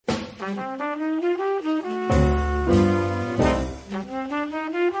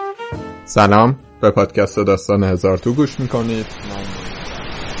سلام، به پادکست داستان هزار تو گوش میکنید.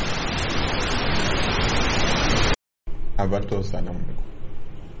 اول تو سلام بگو.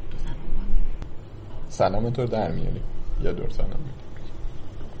 سلام تو در میاری یا دور سلام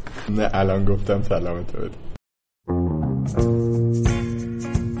بگو؟ نه الان گفتم سلام تو بده.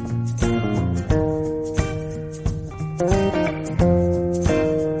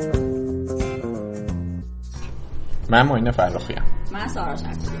 من معین فرخیم. من سارا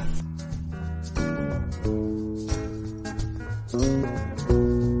شکری‌ام.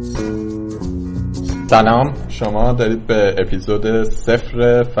 سلام، شما دارید به اپیزود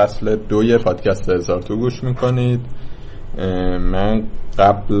 0 فصل 2 پادکست هزار تو گوش میکنید. من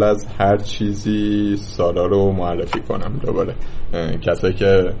قبل از هر چیزی سارا رو معرفی کنم دوباره. کسایی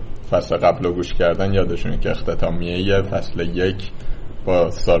که فصل قبل رو گوش کردن یادشونه که اختتامیه فصل 1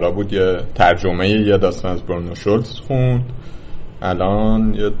 با سارا بود، یه ترجمه یه داستان از برونو شولتز خوند.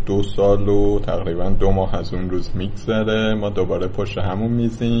 الان یه 2 سال و تقریبا 2 ماه از اون روز میگذره، ما دوباره پشت همون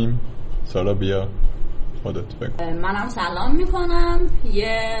میزیم. سارا بیا خودت بگو. منم سلام میکنم.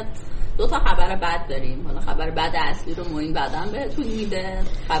 2 تا خبر بد داریم. حالا خبر بد اصلی رو معین بعداً بهتون میده.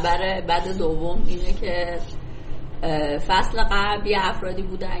 خبر بد دوم اینه که فصل قبل یه افرادی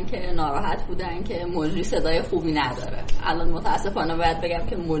بودن که ناراحت بودن که مجری صدای خوبی نداره. الان متاسفانه باید بگم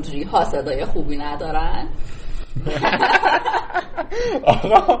که مجری ها صدای خوبی ندارن.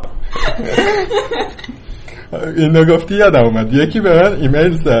 آقا اینو گفتی یادم اومد، یکی به من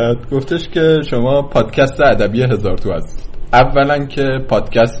ایمیل زد گفتش که شما پادکست ادبی هزار تو هست. اولا که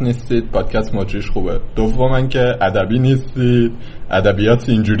پادکست نیستید، پادکست مجریش خوبه. دوما که ادبی نیستید، ادبیات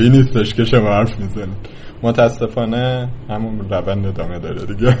اینجوری نیستش که شما حرف میزنید. متاسفانه همون روند ادامه داره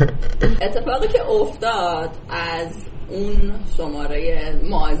دیگه. اتفاقی که افتاد از اون شماره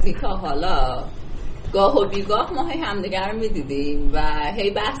ماضی تا حالا، گاه و بیگاه ما همدیگر رو میدیدیم و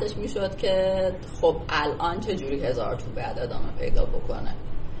هی بحثش میشد که خب الان چجوری هزار تو باید ادامه پیدا بکنه.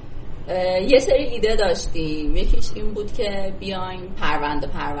 یه سری ایده داشتیم. یکیش این بود که بیایم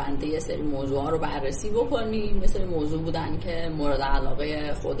پرونده یه سری موضوعا رو بررسی بکنیم. یه سری موضوع بودن که مورد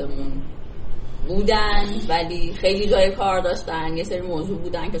علاقه خودمون بودن ولی خیلی جای کار داشتن. یه سری موضوع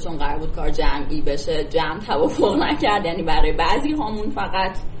بودن که چون قرار بود کار جمعی بشه جمع توافق نکرد، یعنی برای بعضی هامون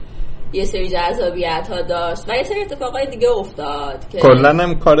فقط یه سری جذابیت ها داشت و یه سری اتفاقای دیگه افتاد که کلن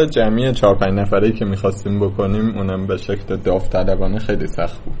هم کار جمعی 4-5 نفری که میخواستیم بکنیم اونم به شکل داوطلبانه خیلی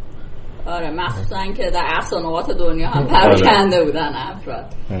سخت بود. آره، مخصوصا که در اقصا نقاط دنیا هم پراکنده بودن افراد.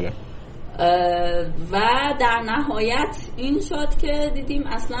 و در نهایت این شد که دیدیم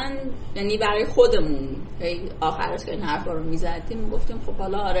اصلا، یعنی برای خودمون آخرش که این حرفا رو میزدیم گفتیم خب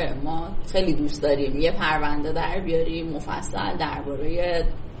حالا آره ما خیلی دوست داریم یه پرونده در بیاریم مفصل درباره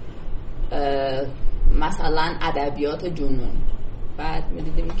مثلا ادبیات جنون. بعد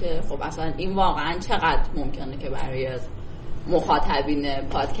می‌دیدیم که خب اصلا این واقعا چقدر ممکنه که برای مخاطبین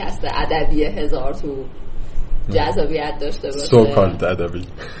پادکست ادبی هزار تو جذابیت داشته باشه، سوکالد ادبی.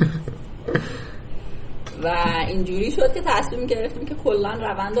 و اینجوری شد که تصمیم گرفتیم که کلا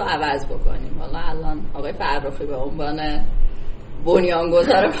روند رو عوض بکنیم. حالا الان آقای فرخی به عنوان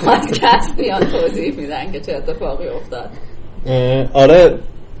بنیانگذار پادکست میان توضیح میدن که چه اتفاقی افتاد. آره،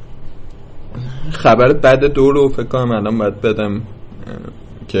 خبر بعد 2 رو فکر کنم الان باید بدم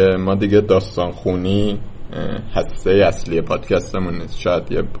که ما دیگه داستان خونی هسته اصلی پادکستمون نیست.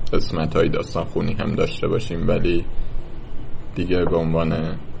 شاید یه قسمت های داستان خونی هم داشته باشیم ولی دیگه به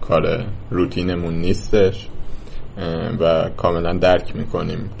عنوان کار روتینمون نیستش و کاملا درک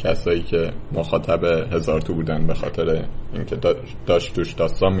میکنیم کسایی که مخاطب هزار تو بودن به خاطر اینکه داشت توش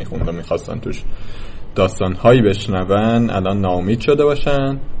داستان میخوند و میخواستن توش داستان هایی بشنون الان ناامید شده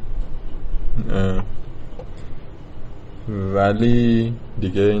باشن. ولی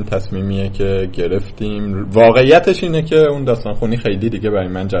دیگه این تصمیمیه که گرفتیم. واقعیتش اینه که اون داستان خونی خیلی دیگه برای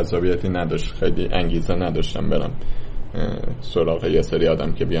من جذابیتی نداشت، خیلی انگیزه نداشتم برم سراغ یه سری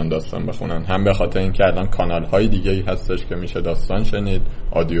آدم که بیان داستان بخونن. هم به خاطر اینکه الان کانال های دیگه ای هستش که میشه داستان شنید،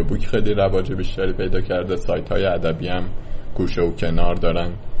 آدیو بوک خیلی رواج بیشتری پیدا کرده، سایت های ادبی هم گوشه و کنار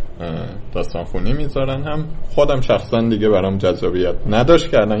دارن داستان خونی میذارن. هم خودم شخصا دیگه برام جذابیت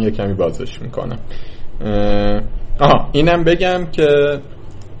نداشت که الان یه کمی بازش میکنم. اینم بگم که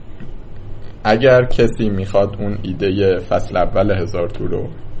اگر کسی میخواد اون ایده فصل اول هزار تو رو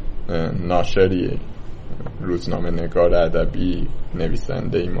ناشری، روزنامه نگار ادبی،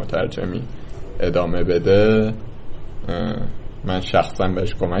 نویسنده‌ای، مترجمی ادامه بده، من شخصا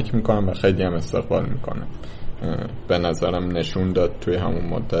بهش کمک میکنم و خیلی هم استقبال میکنم. به نظرم نشون داد توی همون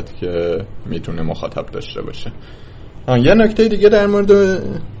مدت که میتونه مخاطب داشته باشه. یه نکته دیگه در مورد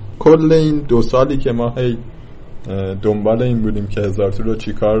کل این 2 سالی که ما هی دنبال این بودیم که هزار تو رو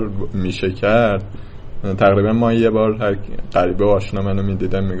چی کار میشه کرد، تقریبا ما یه بار هر غریبه و آشنا منو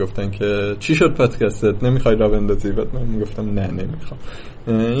میدیدن میگفتن که چی شد پادکستت، نمیخوای راه بندازی؟ بعد من میگفتم نه نمیخوام.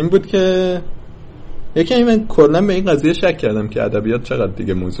 این بود که یکی من کلا به این قضیه شک کردم که ادبیات چقدر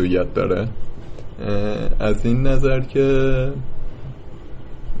دیگه موضوعیت داره، از این نظر که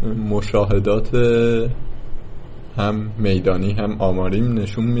مشاهدات هم میدانی هم آماریم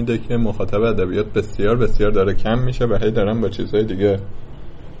نشون میده که مخاطب ادبیات بسیار بسیار داره کم میشه و هی دارن با چیزهای دیگه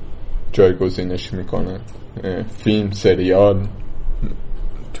جایگزینش میکنن. فیلم، سریال،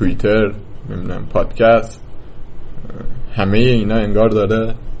 توییتر، نمیدونم پادکست، همه اینا انگار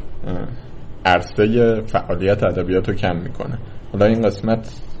داره عرصه فعالیت ادبیات رو کم میکنه. حالا این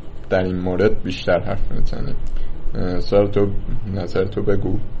قسمت در این مورد بیشتر حرف میزنیم. سارا تو نظر تو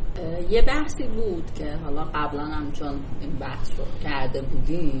بگو. یه بحثی بود که حالا قبلا هم چون این بحث رو کرده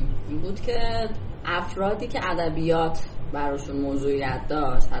بودیم، این بود که افرادی که ادبیات براشون موضوعیت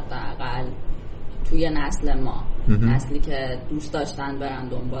داشت، حداقل توی نسل ما، نسلی که دوست داشتن برن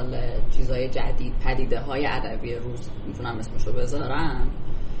دنبال چیزای جدید، پدیده های ادبی روز میتونم اسمشو بذارم،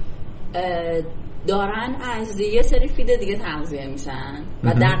 دارن از یه سری فید دیگه تغذیه میشن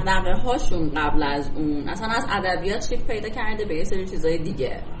و دغدغه هاشون قبل از اون اصلا از ادبیات شیفت پیدا کرده به یه سری چیزای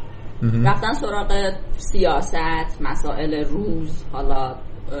دیگه. رفتن سراغ سیاست، مسائل روز، حالا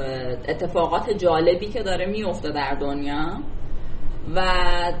اتفاقات جالبی که داره میفته در دنیا و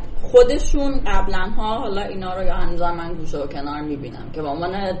خودشون قبلا ها، حالا اینا رو یا هنوزا من گوشه و کنار میبینم که با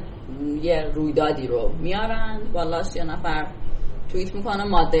عنوان یه رویدادی رو میارن بالاش یه نفر توییت میکنه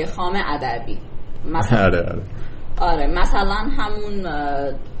ماده خام ادبی مثلا. آره مثلا همون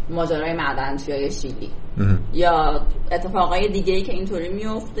ماجرای معدنچیای شیلی یا اتفاقای دیگه‌ای که اینطوری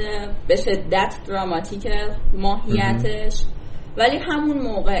میفته به شدت دراماتیک ماهیتش، ولی همون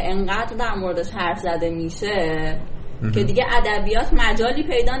موقع انقدر در موردش حرف زده میشه که دیگه ادبیات مجالی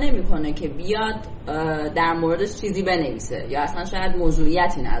پیدا نمیکنه که بیاد در موردش چیزی بنویسه یا اصلا شاید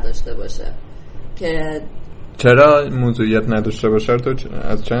موضوعیتی نداشته باشه. که چرا موضوعیت نداشته باشه تو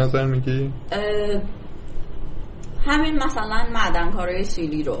از چه نظر میگی؟ همین مثلا معدنکارای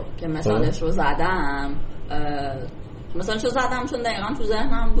شیلی رو که مثالش رو زدم، چون دقیقا تو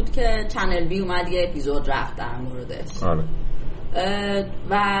ذهنم بود که چنل بی اومد یه اپیزود رفت در موردش.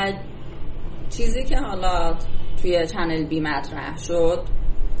 و چیزی که حالا توی چنل بی مطرح شد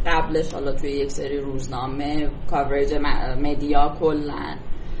قبلش، حالا توی یک سری روزنامه، کاورج مدیا، کلن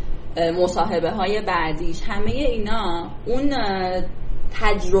مصاحبه های بعدیش، همه اینا اون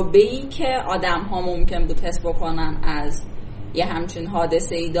تجربه‌ای که آدم ها ممکن بود حس بکنن از یه همچین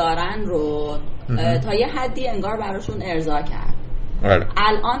حادثه‌ای دارن رو تا یه حدی انگار براشون ارضا کرد.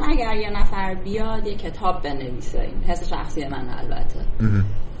 الان اگر یه نفر بیاد یه کتاب بنویسه، این حس شخصی من البته،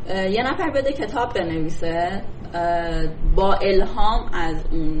 یه نفر بده کتاب بنویسه با الهام از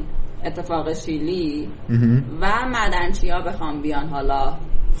اون اتفاق شیلی و معدنچی‌ها بخوام بیان حالا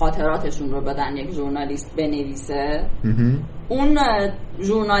خاطراتشون رو بدن یک ژورنالیست بنویسه، اون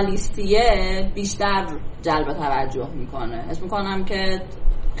ژورنالیستیه بیشتر جلب توجه میکنه. اسم میکنم که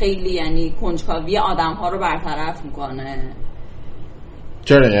خیلی یعنی کنجکاوی آدم ها رو برطرف میکنه.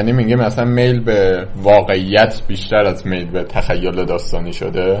 چرا؟ یعنی میگه مثلا میل به واقعیت بیشتر از میل به تخیل داستانی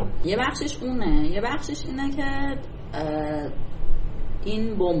شده؟ یه بخشش اونه، یه بخشش اینه که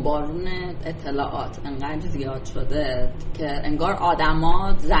این بمبارون اطلاعات انقدر زیاد شده که انگار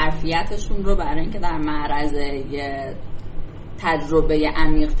آدما ظرفیتشون رو برای اینکه در معرض یه تجربه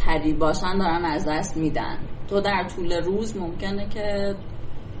عمیق تری باشن دارن از دست میدن. تو در طول روز ممکنه که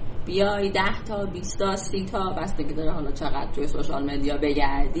بیای 10 تا 20 تا 30 تا بستگی داره حالا چقدر توی سوشال مدیا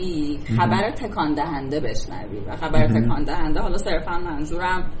بگردی خبر تکان دهنده بشنوی و خبر تکان دهنده حالا صرفا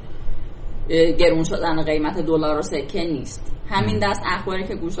منظورم گرون شدن قیمت دلار و سکه نیست، همین دست اخباری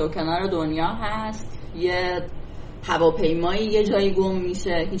که گوشه و کنار دنیا هست، یه هواپیمایی یه جایی گم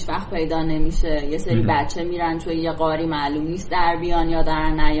میشه هیچ وقت پیدا نمیشه، یه سری بچه میرن توی یه غاری معلوم نیست در بیان یا در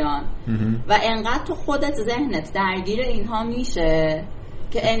نیان و انقدر تو خودت ذهنت درگیر اینها میشه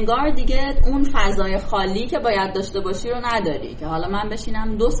که انگار دیگه اون فضای خالی که باید داشته باشی رو نداری که حالا من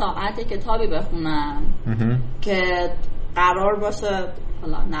بشینم 2 ساعت کتابی بخونم که قرار باشه،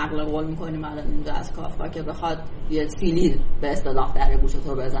 حالا نقل قول میکنیم الان اینجا از کافکا، که بخواد یه سیلی به اصطلاح در گوش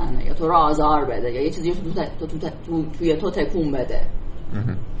تو بزنه یا تو رو آزار بده یا یه چیزی توی تو تکون بده.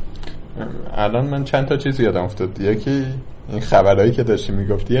 الان من چند تا چیز یادم افتاد. یکی این خبرهایی که داشتی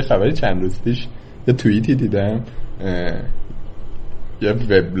میگفتی، یه خبری چند روز پیش یه توییتی دیدم، یه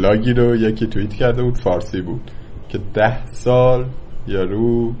وبلاگی رو یکی توییت کرده بود، فارسی بود، که 10 سال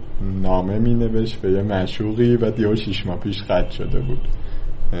یارو نامه می نوشت به یه معشوقی و دیو 6 ماه پیش قطع شده بود.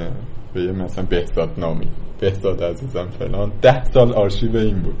 به یه مثلا بهزاد نامی، بهزاد عزیزم فلان 10 سال آرشیو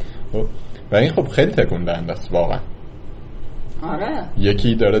این بود. خب و این خب خیلی تکون دهنده است واقعا. آره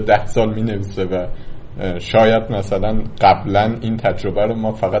یکی داره 10 سال مینویسه و شاید مثلا قبلا این تجربه رو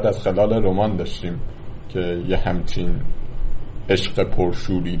ما فقط از خلال رمان داشتیم که یه همچین عشق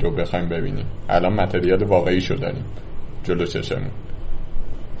پرشوری رو بخوایم ببینیم. الان متریال واقعی شو داریم جلو چشمون.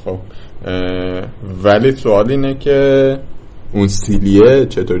 خب ولی سوال اینه که اون سیلیه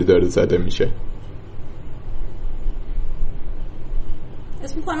چطوری داره زده میشه؟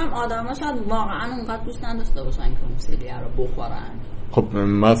 اسم میکنم آدم ها شاید واقعا اونقدر دوست نداشته باشن که اون سیلیه رو بخورن. خب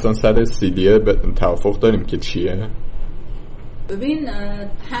ما اصلا سر سیلیه توافق داریم که چیه؟ ببین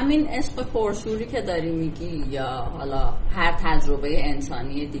همین عشق پرشوری که داری میگی یا حالا هر تجربه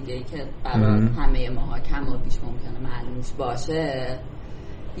انسانی دیگه‌ای که برای همه ماها کم و بیش ممکنه معلومش باشه،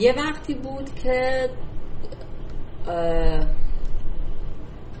 یه وقتی بود که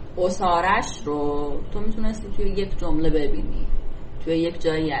اسارش رو تو میتونستی توی یک جمله ببینی، توی یک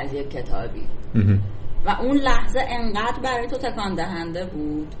جایی از یک کتابی و اون لحظه انقدر برای تو تکان دهنده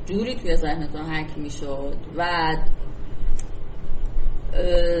بود، جوری توی ذهن تو حک میشد و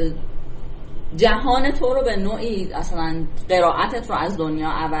جهان تو رو به نوعی اصلا قرائتت رو از دنیا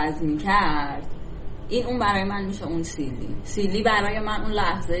عوض میکرد. این اون برای من میشه اون سیلی برای من اون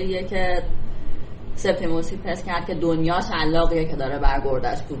لحظه ایه که سپتیموسی پس کرد که دنیا شلاقیه که داره بر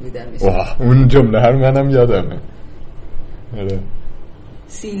گردش کوبیده میشه. اون جمله هر منم یادمه.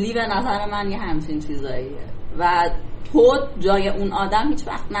 سیلی به نظر من یه همچین چیزاییه و تو جای اون آدم هیچ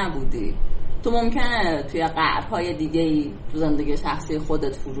وقت نبودی. تو ممکنه توی قعرهای دیگه‌ای تو زندگی شخصی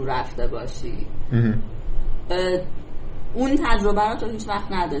خودت فرو رفته باشی، اون تجربه رو تو هیچ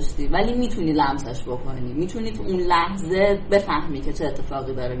وقت نداشتی ولی میتونی لمسش بکنی، میتونی تو اون لحظه بفهمی که چه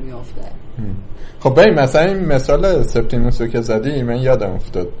اتفاقی داره میفته. خب ببین مثلا این مثال سپتیموس رو که زدی من یادم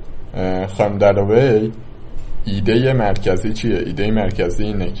افتاد خانم دلوی ایده مرکزی چیه؟ ایده مرکزی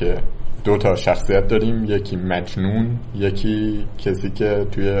اینه که 2 تا شخصیت داریم، یکی مجنون، یکی کسی که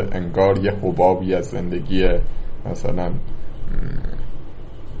توی انگار یه حبابی از زندگی مثلا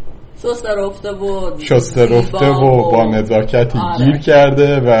شسته رفته و با نزاکتی گیر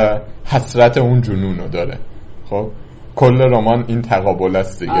کرده و حسرت اون جنون رو داره. خب کل رمان این تقابل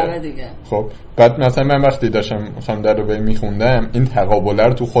است دیگه. خب بعد مثلا من وقتی داشتم خانم دلوی میخوندم این تقابله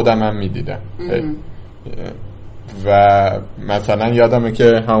رو تو خودم هم میدیدم و مثلا یادمه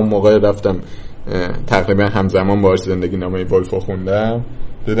که همون موقع رفتم تقریبا همزمان باهاش زندگی نامه ولف رو خوندم،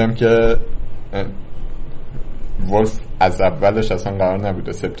 دیدم که ولف از اولش اصلا قرار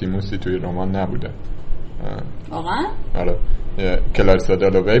نبوده، سپتیموسی توی رمان نبوده واقعا؟ آره کلاریسا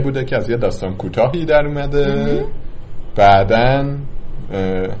دلوی بوده که از یه داستان کوتاهی در اومده، بعدن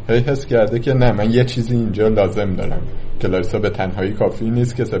هی حس کرده که نه من یه چیزی اینجا لازم دارم. کلاریسا به تنهایی کافی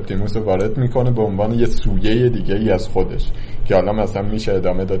نیست که سپتیموس رو وارد میکنه به عنوان یه سویه دیگه ای از خودش که حالا مثلا میشه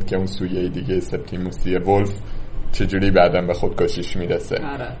ادامه داد که اون سویه دیگه سپتیموسی ولف چجوری بعدن به خودکشیش میرسه.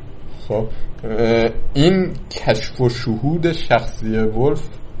 خب این کشف و شهود شخصی ولف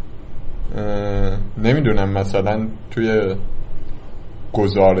نمیدونم مثلا توی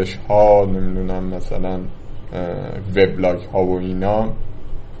گزارش ها نمیدونم مثلا وبلاگ ها و اینا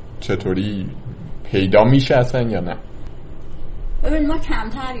چطوری پیدا میشه اصلا یا نه؟ ببین ما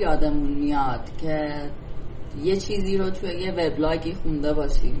کمتر یادمون میاد که یه چیزی رو توی یه وبلاگی خونده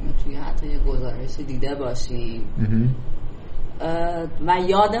باشیم یا توی حتی یه گزارشی دیده باشیم و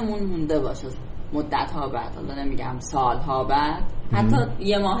یادمون مونده باشه مدت ها بعد، حالا نمیگم سال ها بعد، حتی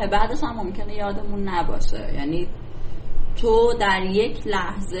یه ماه بعدش هم ممکنه یادمون نباشه. یعنی تو در یک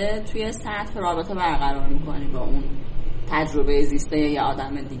لحظه توی سطح رابطه برقرار میکنی با اون تجربه زیسته یه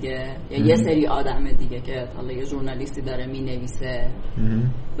آدم دیگه یا یه سری آدم دیگه که حالا یه ژورنالیستی داره مینویسه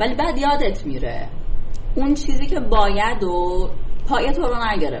ولی بعد یادت میره اون چیزی که باید و پای تو رو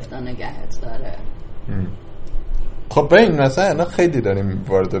نگرفته نگهت داره. خب ببین مثلا الان خیلی داریم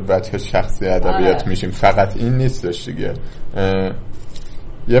وارد بچه شخصی ادبیات میشیم، فقط این نیستش دیگه،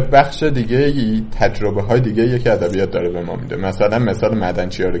 یه بخش دیگه تجربه های دیگه یک ادبیات داره به ما میده. مثلا مثال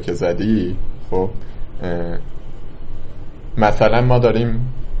معدنچیا رو که زدی، خب مثلا ما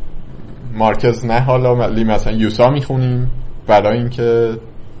داریم مارکز نه حالا ولی مثلا یوسا میخونیم برای اینکه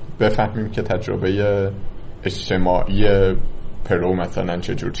بفهمیم که تجربه اجتماعی پرو مثلا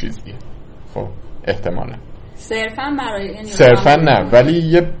چجور چیزیه. خب احتمالا صرفا نه ولی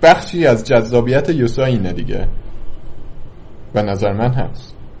یه بخشی از جذابیت یوسا اینه دیگه به نظر من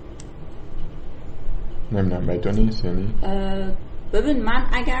هست. نمیدونم باید نیست یعنی ببین من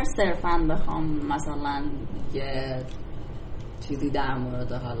اگر صرفا بخوام مثلا یه چیزی در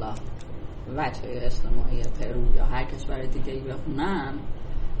مورد حالا وجه اجتماعی پرو یا هر کشور دیگه ای بخونم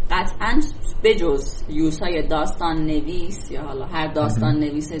قطعا بجز یوزهای داستان نویس یا حالا هر داستان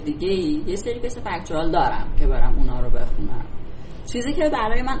نویس دیگه‌ای یه سری کس فکچوال دارم که برم اونا رو بخونم. چیزی که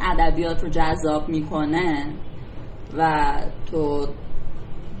برای من ادبیات رو جذاب میکنه و تو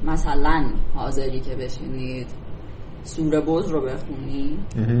مثلا حاضری که بشینید سوره بز رو بخونی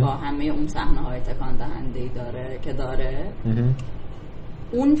با همه اون صحنه‌های تکان دهنده‌ای داره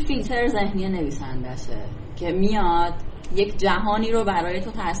اون فیلتر ذهنی نویسندشه که میاد یک جهانی رو برای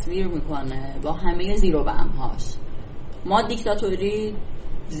تو تصویر میکنه با همه زیر و بم‌هاش. ما دیکتاتوری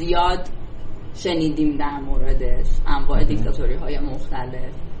زیاد شنیدیم در موردش، انواع دیکتاتوری های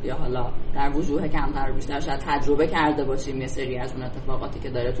مختلف یا حالا در وجوه کمتر و بیشتر شاید تجربه کرده باشیم یه سری از اون اتفاقاتی که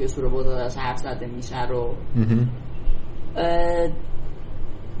داره توی سوره بزرگش حرف زده میشه رو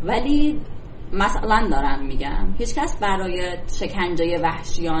ولی مثلا دارم میگم هیچ کس برای شکنجه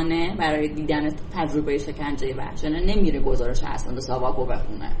وحشیانه، برای دیدن تجربه شکنجه وحشیانه نمیره گزارش حسن ساواکو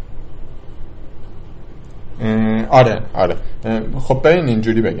بخونه. آره خب ببین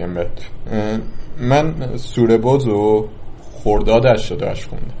اینجوری بگم بهت، من سوره بزو خرداد 88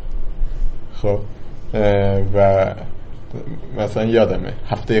 خوندم. خب و مثلا یادمه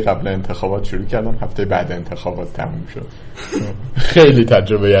هفته قبل انتخابات شروع کردم، هفته بعد انتخابات تموم شد. خیلی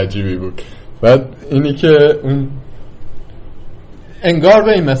تجربه عجیبی بود. بعد اینی که اون انگار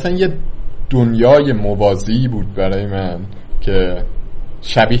به این مثلا یه دنیای موازی بود برای من که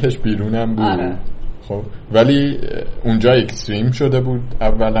شبیهش بیرونم بود. آره. خب ولی اونجا اکستریم شده بود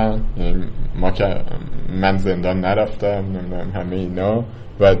اولا، ما که من زندان نرفتم همه اینا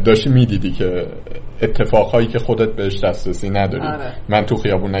و داشتی میدیدی که اتفاقهایی که خودت بهش دسترسی نداری. آره. من تو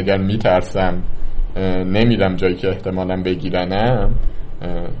خیابون اگر میترسم نمیرم جایی که احتمالاً بگیرنم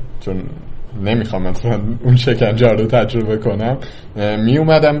چون نمیخوام مثلا اون شکنجه رو تجربه کنم، می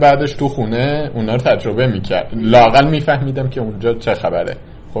اومدم بعدش تو خونه اونا رو تجربه میکرد، لااقل میفهمیدم که اونجا چه خبره.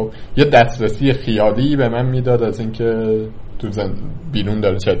 خب یه دسترسی خیالی به من میداد از اینکه تو بیرون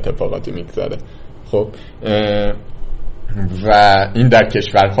داره چه اتفاقاتی میگذره. خب و این در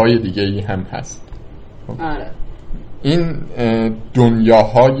کشورهای دیگه ای هم هست. خب. آره. این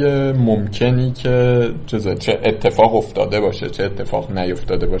دنیاهای ممکنی که چه اتفاق افتاده باشه چه اتفاق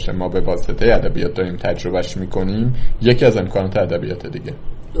نیفتاده باشه ما به واسطه ادبیات داریم تجربهش میکنیم، یکی از امکانات ادبیات دیگه.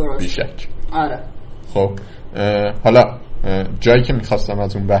 درست. بیشک. آره. خب حالا جایی که میخواستم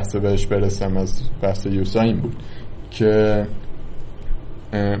از اون بحث بهش برسم، از بحث یوسا، این بود که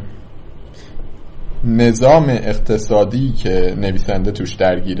نظام اقتصادی که نویسنده توش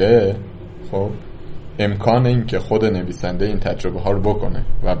درگیره، خب امکان این که خود نویسنده این تجربه ها رو بکنه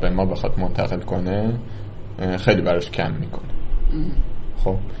و به ما بخواد منتقل کنه خیلی براش کم میکنه.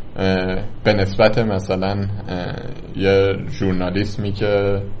 خب به نسبت مثلا یه ژورنالیسمی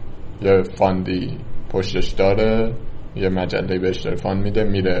که یه فاندی پشتش داره، یه مجله بهش داره فاند میده،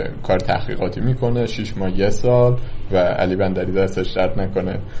 میره کار تحقیقاتی میکنه 6 ماه 1 سال و علی بندری دستش درد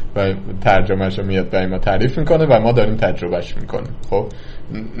نکنه و ترجمهش رو میاد برای ما تعریف میکنه و ما داریم تجربهش میکنیم. خب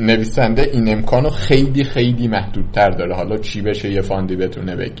نویسنده این امکانو خیلی خیلی محدودتر داره، حالا چی بشه یه فاندی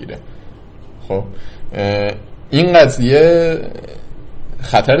بتونه بگیره. خب این قضیه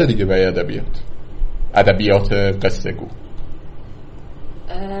خطر دیگه برای ادبیات قصه گو.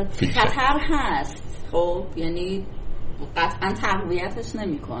 خطر هست. خب یعنی قطعا تقویتش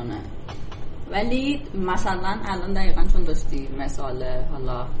نمیکنه، ولی مثلا الان دقیقا چون داشتی مثال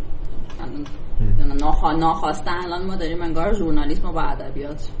حالا ناخواسته الان ما داریم انگار ژورنالیسم رو با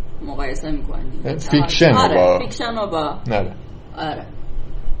ادبیات مقایسه میکنیم، فیکشن رو با آره.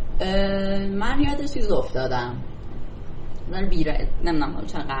 من یاد چیز افتادم، نمیدونم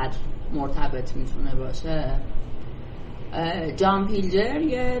چقدر مرتبط میتونه باشه. جان پیلجر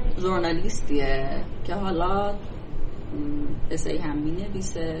یه ژورنالیستیه که حالا اسای هم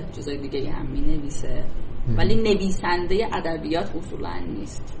مینویسه، چیزای دیگه هم مینویسه، ولی نویسنده ادبیات اصولا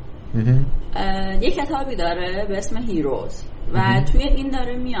نیست. یه کتابی داره به اسم هیروز و توی این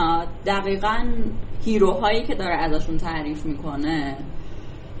داره میاد دقیقاً هیروهایی که داره ازشون تعریف میکنه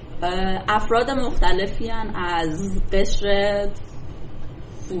افراد مختلفی هن، از قشر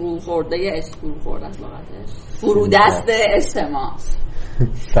فرودست اجتماع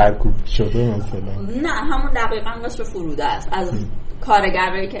سرکوب شده مثلا، نه همون دقیقاً قشر فرودست، از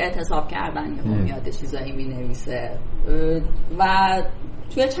کارگرایی که اعتصاب کردن که میاد چیزایی مینویسه و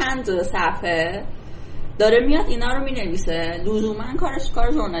توی چند صفحه داره میاد اینا رو مینویسه. لزوما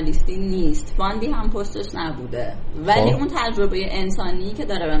کار ژورنالیستی نیست، فاندی هم پشتش نبوده، ولی اون تجربه انسانی که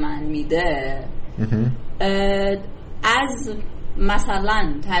داره به من میده از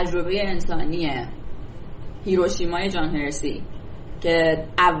مثلا تجربه انسانی هیروشیمای جان هرسی که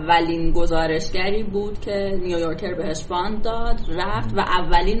اولین گزارشگری بود که نیویورکر بهش فاند داد، رفت و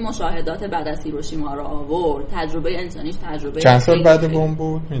اولین مشاهدات بعد از هیروشیما رو آورد. تجربه انسانیش تجربه چند سال بعد بمب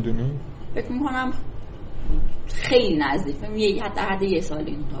بود میدونی؟ فکر میکنم خیلی نزدیک، حتی یه سال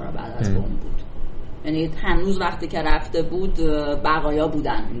این طورا بعد از بمب بود. یعنی هنوز وقتی که رفته بود بقایا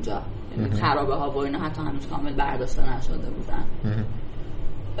بودن اونجا، یعنی خرابه ها و اینا حتی هنوز کامل برداشته نشده بودن.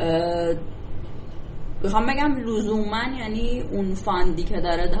 بخوام بگم لزوما یعنی اون فاندی که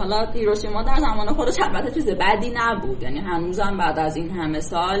داره، حالا هیروشیما در زمان خودش البته چیز بدی نبود، یعنی هنوزم بعد از این همه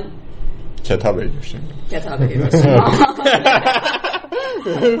سال کتاب هیروشیما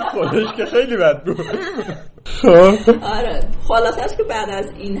خودش که خیلی بد بود. آره خلاصش که بعد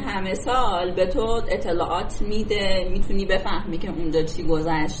از این همه سال به تو اطلاعات میده، میتونی بفهمی که اونجا چی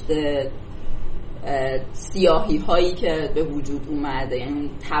گذشته، سیاهی هایی که به وجود اومده،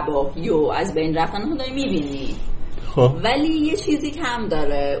 یعنی تباهی و از بین رفتن رو داری میبینی. خب ولی یه چیزی کم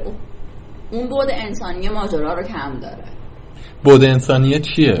داره، اون بعد انسانی ماجرا رو کم داره. بعد انسانی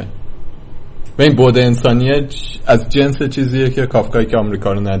چیه؟ ببین بعد انسانی از جنس چیزیه که کافکایی که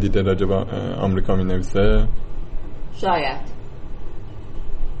آمریکا رو ندیده راجع به آمریکا مینویسه. شاید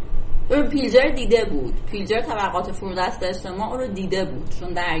پیلجر دیده بود، پیلجر طبقات فرودست اجتماع رو دیده بود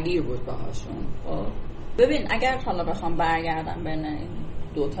چون درگیر بود باهاشون. ببین اگر حالا بخوام برگردم بین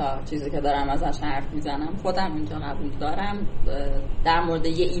دوتا چیزی که دارم ازش حرف میزنم، خودم اینجا قبول دارم در مورد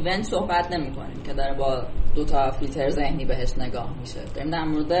یه ایونت صحبت نمی کنیم که داره با دوتا فیلتر ذهنی بهش نگاه میشه، داریم در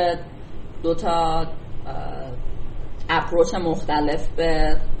مورد دوتا اپروچ مختلف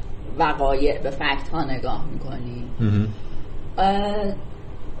به وقایع، به فکت ها نگاه میکنیم.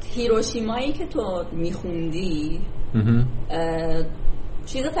 هیروشیمایی که تو میخوندی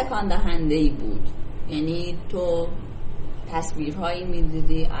چیز تکان دهنده‌ای بود، یعنی تو تصویرهایی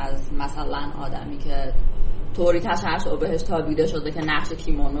میدیدی از مثلا آدمی که طوری تشعشع بهش تابیده شده که نقش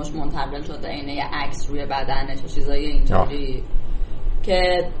کیمونوش منتقل شده، اینه یه عکس روی بدنش و چیزای اینطوری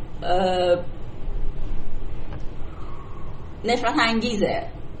که نفرت انگیزه.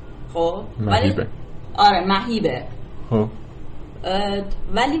 خب مهیبه. آره مهیبه. خب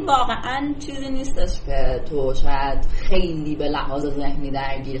ولی واقعا چیزی نیستش که تو شاید خیلی به لحاظ ذهنی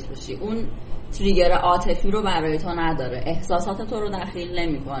درگیر بشی، اون تریگر عاطفی رو برای تو نداره، احساسات تو رو دخیل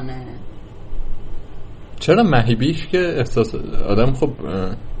نمیکنه. چرا مهیبیش که احساس آدم خب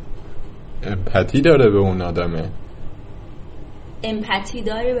امپاتی داره به اون آدمه، امپاتی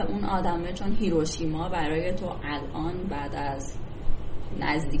داره به اون آدمه چون هیروشیما برای تو الان بعد از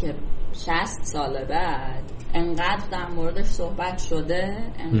نزدیک 60 سال بعد انقدر در موردش صحبت شده،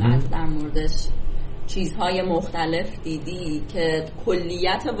 انقدر در موردش چیزهای مختلف دیدی که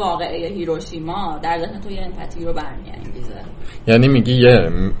کلیت واقعه هیروشیما در ذهن تو یه امپاتی رو برمی‌انگیزه. یعنی میگی یه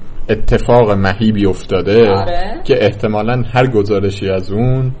اتفاق مهیبی افتاده. آره. که احتمالاً هر گزارشی از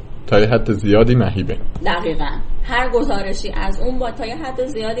اون تا یه حد زیادی مهیبه. دقیقاً هر گزارشی از اون با تا یه حد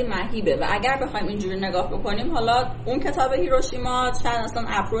زیادی مهیبه و اگر بخوایم اینجوری نگاه بکنیم، حالا اون کتاب هیروشیما شاید اصلا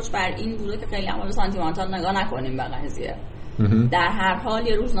اپروچ بر این بوده که خیلی عمال سانتیمانتال نگاه نکنیم به قضیه. در هر حال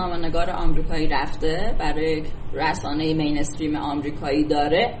یه روزنامه‌نگار آمریکایی رفته برای رسانه مینستریم آمریکایی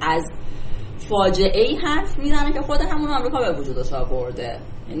داره از فاجعه‌ای حرف میزنه که خود همون آمریکا به وجودش آورده.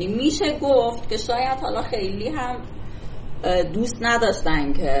 یعنی میشه گفت که شاید حالا خیلی هم دوست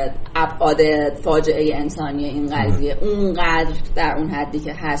نداشتن که ابعاد فاجعه انسانی این قضیه اونقدر در اون حدی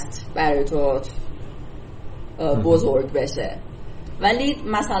که هست برای تو بزرگ بشه. ولی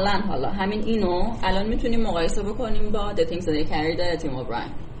مثلا حالا همین اینو الان میتونیم مقایسه بکنیم با The Things That They Carried تیم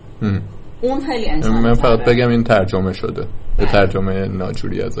اوبراین. اون خیلی انسان. من فقط بگم این ترجمه شده، به ترجمه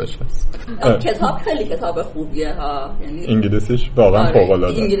ناجوری ازش هست. کتاب خیلی کتاب خوبیه ها، یعنی انگلیسیش واقعا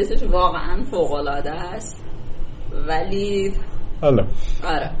فوق‌العاده. انگلیسیش واقعا فوق‌العاده است. ولی حالا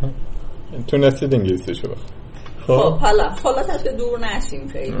آره تونستید انگلیسیشو بخونید. خب حالا خلاصش که دور نشیم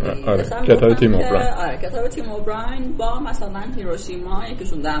خیلی. آره. کتاب تیم اوبراین. آره کتاب تیم اوبراین با مثلا هیروشیما،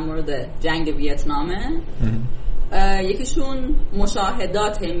 یکیشون در مورد جنگ ویتنامه، یکیشون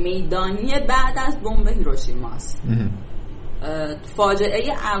مشاهدات میدانی بعد از بمب هیروشیماست.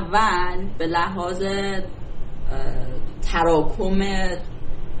 فاجعه اول به لحاظ تراکم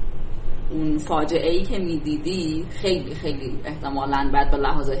اون فاجعه‌ای که میدیدی خیلی خیلی احتمالاً بعد به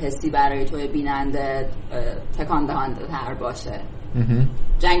لحاظ حسی برای توی بیننده تکان دهنده تر باشه.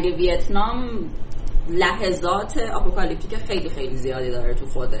 جنگ ویتنام لحظات آپوکالیپتیک خیلی خیلی زیادی داره تو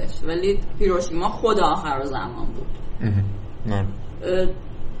خودش، ولی هیروشیما خود آخر زمان بود.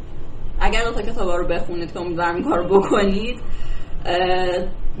 اگر دو تا کتابا رو بخونید که امیدوارم این کارو بکنید،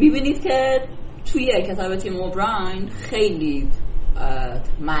 میبینید که توی کتاب تیم اوبراین خیلی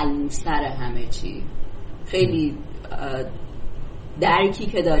ملموس‌تر همه چی، خیلی درکی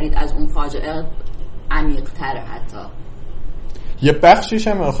که دارید از اون فاجعه عمیق‌تره. حتی یه بخشیش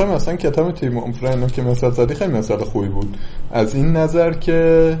هم آخه مثلا کتاب تیم اوفراینو که مثال زدی خیلی مثال خوبی بود از این نظر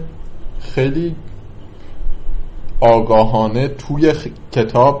که خیلی آگاهانه توی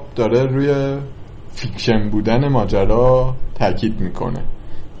کتاب داره روی فیکشن بودن ماجرا تاکید میکنه.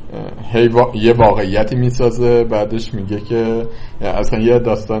 یه واقعیتی میسازه، بعدش میگه که اصلا یه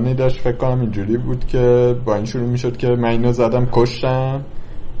داستانی داشت فکر کنم اینجوری بود که با این شروع میشد که من اینو زدم کشتم،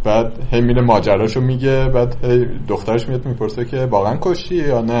 بعد هی میره ماجراشو میگه، بعد هی دخترش میاد میپرسه که واقعا کشتی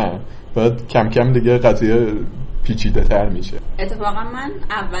یا نه، بعد کم کم دیگه قضیه پیچیده تر میشه. اتفاقا من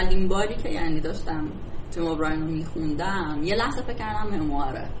اولین باری که یعنی داشتم تیم اوبراین رو میخوندم یه لحظه فکر کردم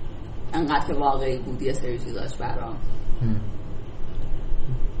ممواره، انقدر که واقعی بود یه سری چیزاش برام.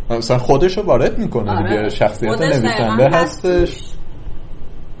 مثلا خودشو وارد میکنه دیگه، شخصیت نویسنده هستش.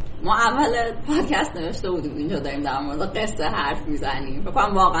 ما اول پادکست نوشته بودیم اینجا داریم در مورد قصه حرف میزنیم، فکر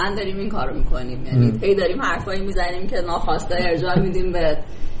کنم واقعا داریم این کارو میکنیم، یعنی هی داریم حرفایی میزنیم که ناخواسته ارجاع میدیم به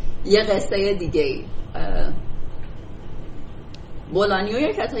یه قصه دیگه‌ای. بولانیو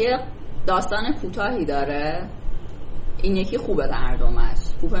یه کتاب داستان کوتاهی داره، این یکی خوبه ترجمهش،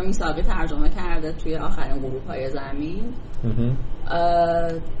 پوپ میساقی ترجمه کرده توی آخرین غروب‌های زمین،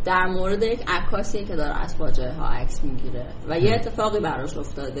 در مورد یک عکاسیه که داره از فاجعه ها عکس میگیره و یه اتفاقی براش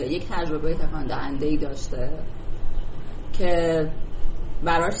افتاده، یک تجربه تکان دهنده‌ای داشته که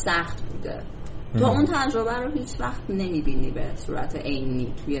براش سخت بوده. تو اون تجربه رو هیچ وقت نمیبینی به صورت عینی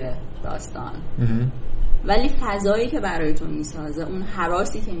توی داستان، ولی فضایی که برای تو میسازه، اون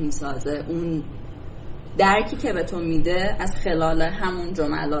هراسی که میسازه، اون درکی که به تو میده از خلال همون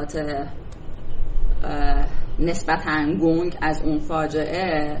جملات نسبتاً گنگ از اون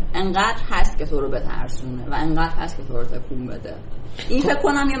فاجعه، انقدر هست که تو رو بترسونه و انقدر هست که تو رو تکون بده. این فکر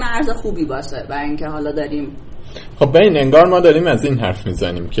کنم یه مرز خوبی باشه برای اینکه حالا داریم خب ببین انگار ما داریم از این حرف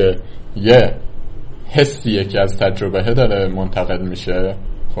میزنیم که یه حسیه که از تجربه داره منتقل میشه،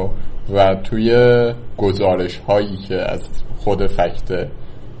 خب و توی گزارش هایی که از خود فکت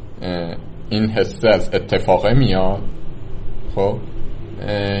این حس از اتفاقه میاد، خب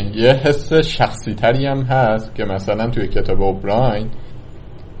یه حس شخصی تری هم هست که مثلا توی کتاب اوبراین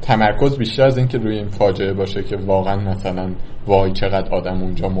تمرکز بیشتر از این که روی این فاجعه باشه که واقعا مثلا وای چقدر آدم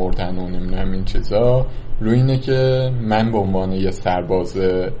اونجا مردن و نمیدونم این چیزا، روی اینه که من به عنوان یه سرباز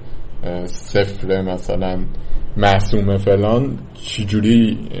صفر مثلا معصوم فلان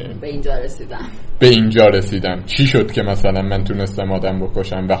چجوری به اینجا رسیدم، چی شد که مثلا من تونستم آدم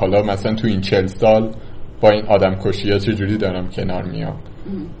بکشم و حالا مثلا تو این 40 سال با این آدم کشیه چجوری دارم کنار میام.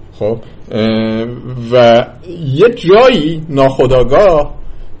 خب و یه جایی ناخودآگاه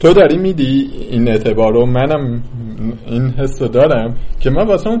تو داری میدی این اعتبار رو، منم این حس دارم که ما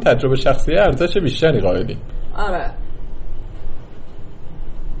واسه اون تجربه شخصی ارزش بیشتری قائلیم. آره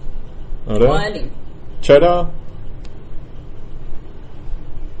چرا؟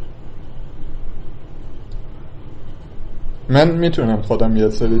 من میتونم خودم یه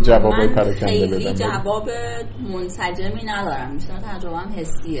سری جوابای پراکنده بدم. خیلی جواب منسجمی ندارم، میشه تجربه‌ام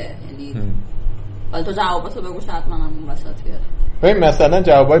حسیه، یعنی حالا تو جواباتو بگو شاید منم اون وسط بیاد. ببین مثلا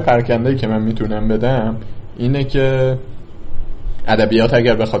جوابای پراکنده‌ای که من میتونم بدم اینه که ادبیات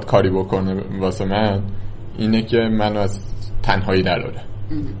اگر بخواد کاری بکنه واسه من اینه که منو از تنهایی دراره.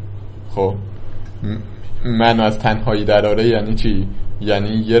 خب منو از تنهایی دراره یعنی چی؟ یعنی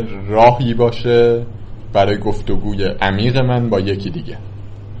یه راهی باشه برای گفتگوی عمیق من با یکی دیگه.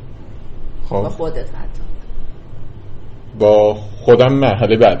 خب با خودت حتی با خودم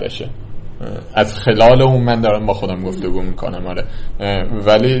مرحله بعدشه، از خلال اون من دارم با خودم گفتگو میکنم. آره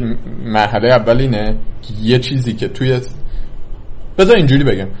ولی مرحله اول اینه که یه چیزی که توی بذار اینجوری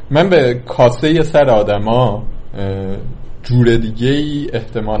بگم، من به کاسه سر آدما جور دیگه ای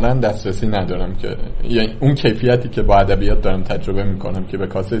احتمالاً دسترسی ندارم که یعنی اون کیفیتی که با ادبیات دارم تجربه میکنم که به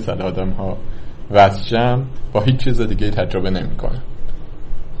کاسه سر آدم ها واسشم با هیچ چیز دیگه ای تجربه نمیکنم.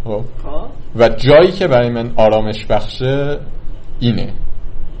 خب و جایی که برای من آرامش بخشه اینه،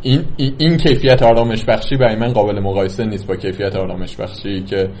 این کیفیت آرامش بخشی برای من قابل مقایسه نیست با کیفیت آرامش بخشی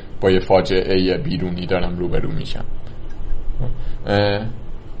که با یه فاجعه بیرونی دارم روبرو میشم.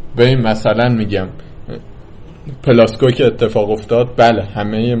 به این مثلا میگم پلاسکو که اتفاق افتاد، بله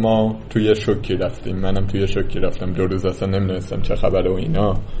همه ما توی شوکی رفتیم، منم توی شوکی رفتم، 2 روز اصلا نمیدونستم چه خبره و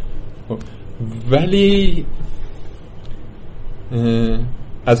اینا، ولی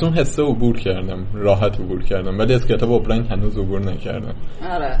از اون حسه عبور کردم، راحت عبور کردم، ولی از کتاب اوبراین هنوز عبور نکردم.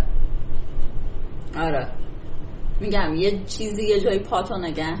 آره میگم یه چیزی یه جایی پاتو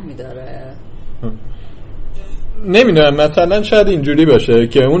نگه میداره. نمیدونم مثلا شاید اینجوری باشه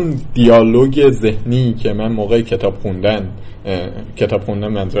که اون دیالوگ ذهنی که من موقع کتاب خوندن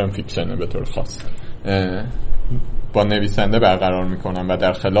منظورم فیکشنه به طور خاص با نویسنده برقرار میکنم و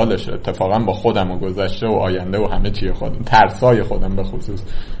در خلالش اتفاقا با خودم و گذشته و آینده و همه چی خودم، ترسای خودم به خصوص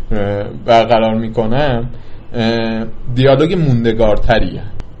برقرار میکنم، دیالوگ موندگارتریه.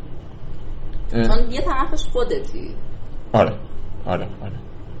 چون یه طرفش خودتی. آره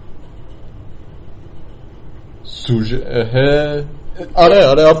سوژه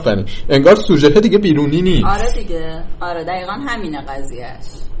آره آفرین، انگار سوژه دیگه بیرونی نیست. آره دقیقاً همینه قضیهش.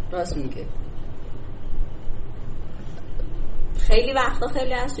 راست میگه. خیلی وقتا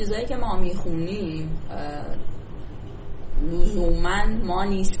خیلی از چیزایی که ما میخونیم لزوماً ما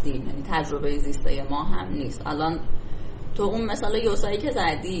نیستیم، یعنی تجربه زیسته ما هم نیست. الان تو اون مثال یوسایی که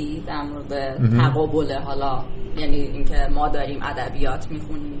زدی در مورد تقابل، حالا یعنی اینکه ما داریم ادبیات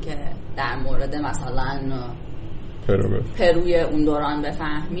میخونیم که در مورد مثلا پروی اون دوران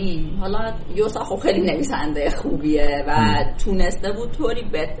بفهمیم. حالا یوسا خب خیلی نویسنده خوبیه و تونسته بود طوری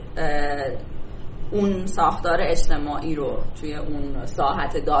به اون ساختار اجتماعی رو توی اون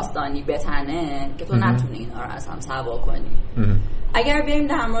ساحت داستانی بتنه که تو نتونی اینا رو اصلا سوا کنی. اگر بیاییم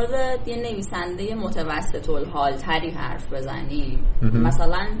در مورد یه نویسنده متوسط الحال تری حرف بزنیم،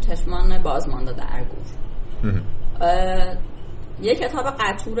 مثلا چشمان بازمانده در گور، یه کتاب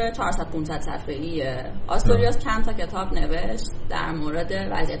قطور 400-500 صفحه‌ایه. آستوریاس چند تا کتاب نوشت در مورد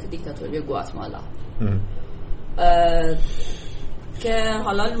وضعیت دیکتاتوری گواتمالا که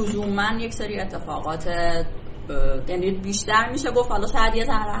حالا لزوماً یک سری اتفاقات، یعنی بیشتر میشه گفت حالا شاید یه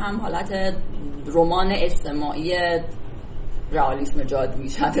ذره هم حالت رمان اجتماعی رئالیسم جادویی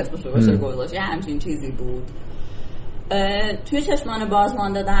شاید اسمش رو بشه گذاشت، همچین چیزی بود. توی چشمان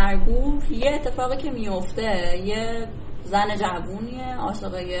بازمانده در گور یه اتفاقی که میفته، یه زن جوونیه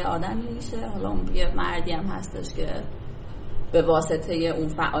عاشق یه آدمی میشه، حالا اون یه مردی هم هستش که به واسطه اون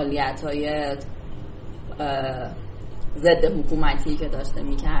فعالیت‌های ضد حکومتی که داشته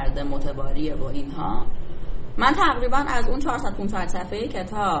میکرده متباریه با اینها. من تقریبا از اون 400-500 صفحه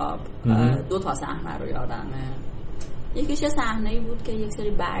کتاب 2 تا صحنه رو یادمه. یکیش یه صحنه‌ای بود که یک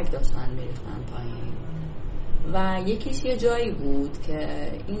سری برگ داشتن میریختن پایین و یکیش یه جایی بود که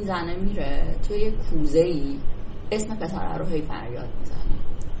این زنه میره توی یه کوزه‌ای اسم پسره رو هی فریاد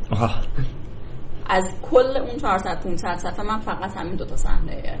میزنه. از کل اون 400-500 صفحه من فقط همین 2 تا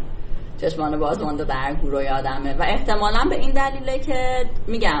صحنه چشمان بازمانده در گور رو یادمه و احتمالاً به این دلیله که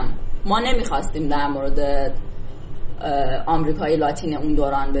میگم ما نمیخواستیم در مورد آمریکای لاتین اون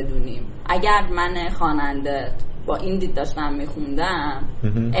دوران بدونیم. اگر من خواننده با این دید داشتم میخوندم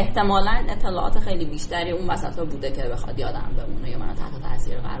احتمالاً اطلاعات خیلی بیشتری اون وسطا بوده که بخواد یادم بمونه یا منو تحت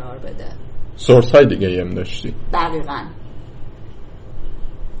تاثیر قرار بده. سورس های دیگه هم داشتی؟ دقیقاً.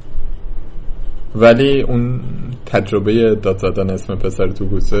 ولی اون تجربه داد زدن اسم پسر تو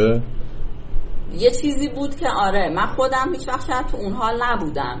گوسه یه چیزی بود که آره من خودم هیچ وقت شاید تو اون حال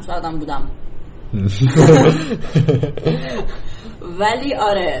نبودم، شایدم بودم ولی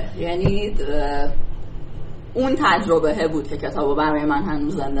آره یعنی اون تجربه بود که کتابو برای من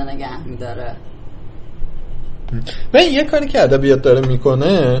هنوز زنده نگه میداره. و یه کاری که ادبیات داره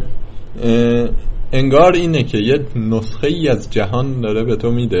میکنه انگار اینه که یه نسخه ای از جهان داره به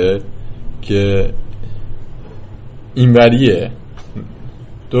تو میده که اینوریه،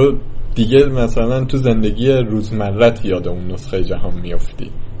 تو دیگه مثلا تو زندگی روزمرت یاد اون نسخه جهان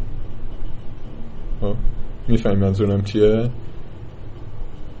میافتی. میفهمی منظورم چیه؟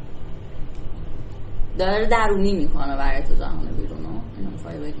 داره درونی میکنه برای تو جهان بیرونو. اینو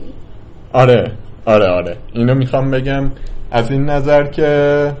میخوای بگی؟ آره اینو میخوام بگم از این نظر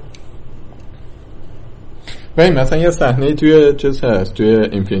که ببین مثلا یه صحنه توی چیز هست، توی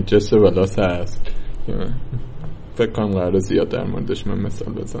اینفینیت جست ولاس هست، فکر کنم قراره زیاد در موردش من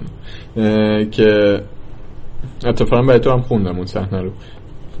مثال بزنم که اتفاقا برای تو هم خوندم اون صحنه رو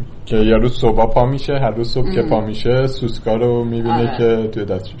که یارو صبح پا میشه، هر روز صبح که پا میشه سوسکا رو میبینه که توی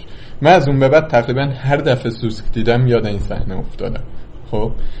دستش. من از اون به بعد تقریبا هر دفعه سوسک دیدم یاد این صحنه افتادم.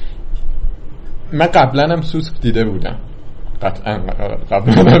 خب من قبلا هم سوسک دیده بودم، قطعا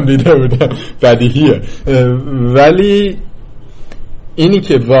قبلا هم دیده بودم، بدیهیه، ولی اینی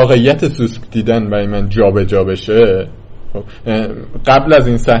که واقعیت سوسک دیدن برای من جا به جا بشه، قبل از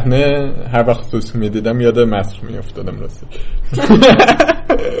این صحنه هر وقت سوسک میدیدم یاد مسخ میافتادم. راستی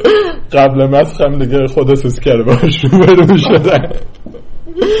قبل مسخ هم دیگه خود سوسکه رو باش روبرو میشدم،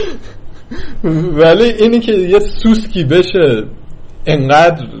 ولی اینی که یه سوسکی بشه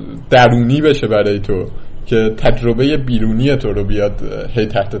انقدر درونی بشه برای تو که تجربه بیرونی تو رو بیاد هی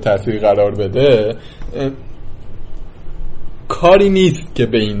تحت تاثیر قرار بده، کاری نیست که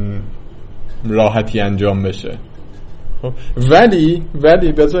به این راحتی انجام بشه. خب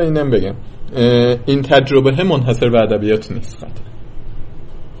ولی بذار اینم بگم، این تجربه منحصر به ادبیات نیست. قطعا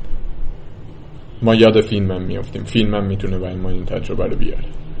ما یاد فیلم میافتیم، فیلم هم میتونه برای ما این تجربه رو بیاره،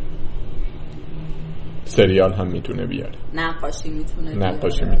 سریال هم میتونه بیاره، نقاشی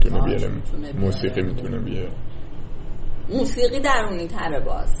میتونه بیاره، موسیقی میتونه بیاره. موسیقی درونی تره،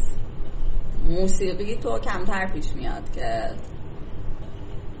 باز موسیقی تو کمتر پیش میاد که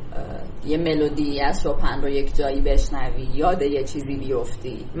یه ملودی از شوپن رو یک جایی بشنوی یاد یه چیزی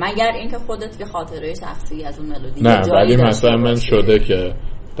بیفتی، مگر اینکه خودت یه خاطره شخصی از اون ملودی نه. ولی مثلا من شده که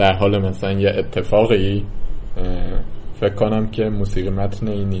در حال مثلا یه اتفاقی فکر کنم که موسیقی متن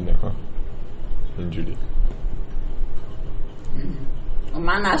اینه ها، اینجوری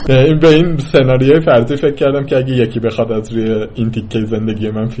من به این سناریوی فرضی فکر کردم که اگه یکی بخواد از روی این تیکه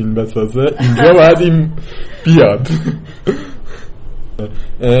زندگی من فیلم بسازه اینجا باید این بیاد.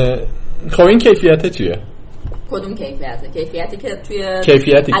 خب این کیفیت چیه؟ کدوم کیفیته؟ کیفیتی که توی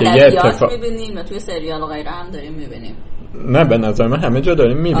ادبیات میبینیم و توی سریال و غیره هم داریم میبینیم؟ نه به نظر من همه جا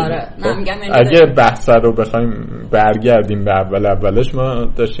داریم میبینیم. آره. اگه بحث رو بخوایم برگردیم به اولش ما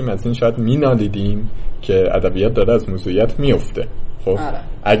داشتیم از این شاید مینالیدیم که ادبیات داره از موضوعیت میفته. خب آره.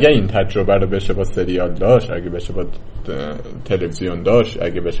 اگه این تجربه رو بشه با سریال داشت، اگه بشه با تلویزیون داشت،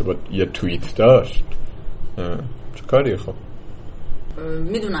 اگه بشه با یه توییت داشت، چه کاریه؟ خب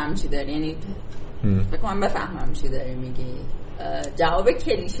میدونم چی داری، یعنی فکر کنم بفهمم چی داری میگی. جواب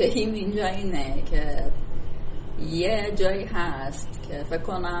کلیشه‌ایم اینجا اینه که یه جایی هست که فکر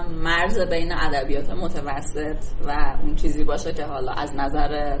کنم مرز بین ادبیات متوسط و اون چیزی باشه که حالا از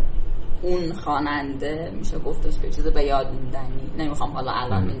نظر اون خواننده میشه گفتش که چیز به یاد موندنی. نمیخوام حالا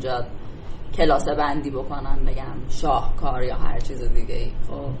الان اینجا کلاسه بندی بکنم بگم شاهکار یا هر چیز دیگه ای.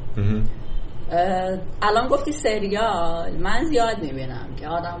 خب الان گفتی سریال، من زیاد میبینم که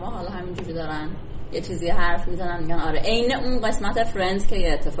آدم ها حالا همینجوری دارن یه چیزی حرف میزنن میگن آره عین اون قسمت فرندز که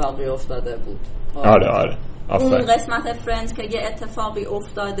یه اتفاقی افتاده بود. آره اون قسمت فرندز که یه اتفاقی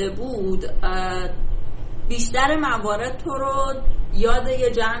افتاده بود بیشتر موارد تو رو یاد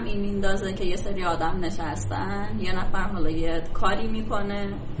یه جمعی میندازه که یه سری آدم نشستن، یه نفر حالا یه کاری میکنه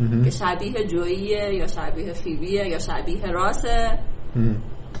که شبیه جوییه یا شبیه فیبیه یا شبیه راسه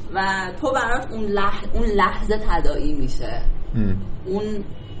و تو برات اون لحظه تداعی میشه، اون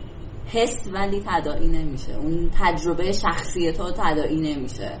حس ولی تداعی نمیشه، اون تجربه شخصی تو تداعی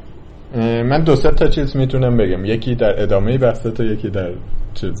نمیشه. من 2-3 تا چیز میتونم بگم، یکی در ادامه بحثت و یکی در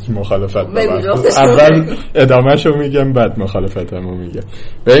چیز مخالفت. اول ادامهشو میگم بعد مخالفتمو میگم.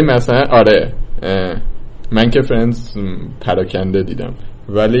 ببین مثلا آره من که فرندز پراکنده دیدم،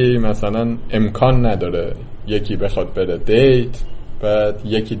 ولی مثلا امکان نداره یکی بخواد بره دیت بعد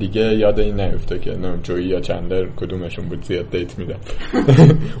یکی دیگه یاد این نیفته که نه جویی یا چندر کدومشون بود زیاد دیت میده.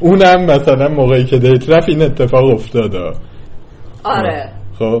 اونم مثلا موقعی که دیت رفت این اتفاق افتاده. آره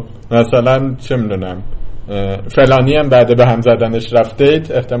خب مثلا چه میدونم فلانی هم بعد به هم زدنش رفت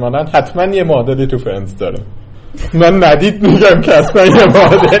دیت، احتمالاً حتما یه معادلی تو فرندز داره. من ندید میگم که اصلا یه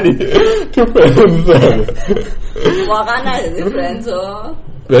معادلی تو فرندز داره. واقعا ندیدی فرندزو؟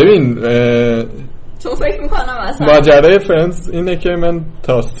 ببین چون فکر میکنم اصلا ماجرای فرندز اینه که من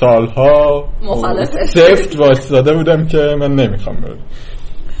تا سالها سفت واسطاده بودم که من نمیخوام برم.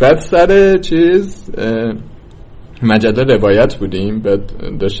 بعد سر چیز مجله روایت بودیم، بعد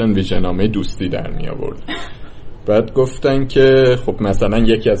داشتن ویژه‌نامه دوستی در می آورد. بعد گفتن که خب مثلا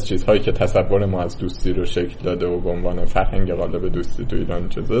یکی از چیزهایی که تصور ما از دوستی رو شکل داده و به عنوان فرهنگ غالب دوستی تو ایران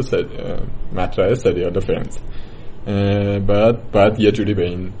چیزا مطرح سریال فرندز، بعد یه جوری به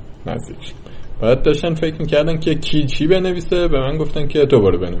این نزدیک. بعد داشتن فکر میکردن که کی چی بنویسه، به من گفتن که تو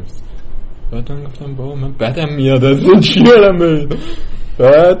برو بنویس. بعد من گفتم بابا من بدم میاد از این چی برم ببین.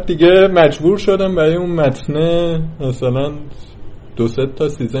 بعد دیگه مجبور شدم برای اون متن مثلا 2-3 تا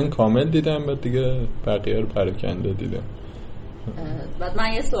سیزن کامل دیدم، بعد دیگه بقیه رو پراکنده دیدم. بعد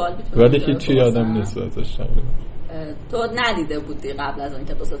من یه سوال میتونم ولی هیچی یادم نیست ازش. تو ندیده بودی قبل از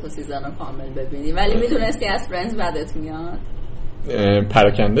اینکه 2-3 تا سیزن رو کامل ببینی ولی میدونستی از فرندز بدت میاد؟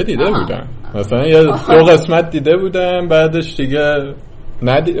 پراکنده دیده بودم، مثلا یه 2 قسمت دیده بودم، بعدش دیگه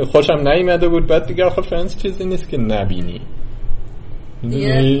خوشم نیامده بود. بعد دیگه آخه فرندز چیزی نیست که نبینی.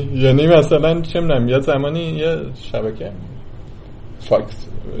 یعنی مثلا چه می‌دونم یه زمانی یه شبکه فاکس،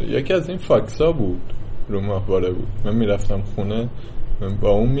 یکی از این فاکسا بود رو ماهواره بود، من میرفتم خونه من با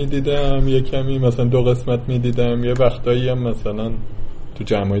اون میدیدم، یه کمی مثلا 2 قسمت میدیدم، یه وقتایی هم مثلا تو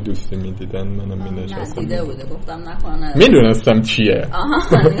جمعای دوستی میدیدن منم مینشستم دیده بوده گفتم نکنه میدونستم چیه.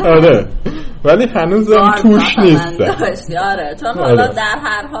 آره ولی هنوزم توش نیستم. آره چون حالا در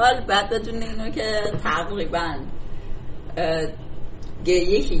هر حال بعد بدون اینو که تقریبا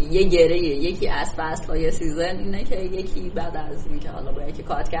یه گره یکی از فصل‌های سیزن اینه که یکی بعد از اینکه حالا با یکی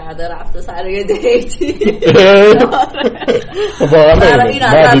کات کرده رفته سر یه دیتی واقعا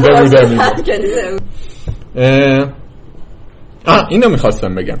اینو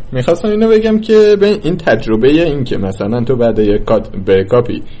میخواستم بگم که به این تجربه این که مثلا تو بعد یه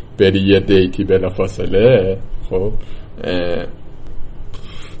بریکاپی بری یه دیتی بلافاصله، خب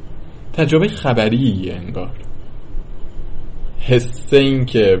تجربه خبریه انگار، حس این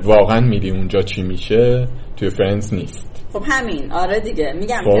که واقعا میری اونجا چی میشه توی فرندز نیست. خب همین آره دیگه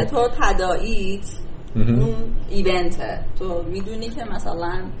میگم که تو تداعیت اون ایونته، تو میدونی که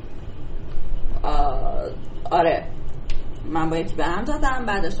مثلا آره من با یکی به هم دادم،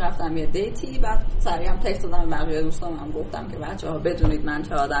 بعدش رفتم یه دیتی، بعد سریع هم تکست دادم بقیه دوستام، هم گفتم که بچه‌ها بدونید من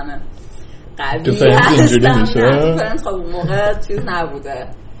چه آدم قوی هستم. تو فرندز خب اون موقع چیز نبوده،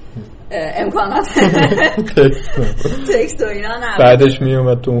 امکانات تکست و اینا نبود، بعدش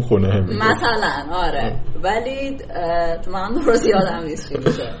میومد تو اون خونه هم مثلا آره. ولی تو من درست یادم نیست چی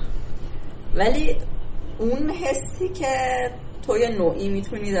میشه، ولی اون حسی که تو یه نوعی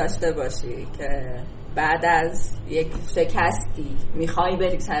میتونی داشته باشی که بعد از یک شکستی میخوای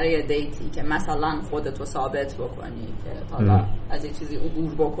بری سر یه دیتی که مثلا خودتو ثابت بکنی که حالا از یه چیزی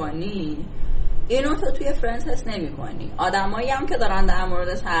عبور بکنی، اینو تو توی فرندز حس نمی کنی. آدمایی هم که دارن در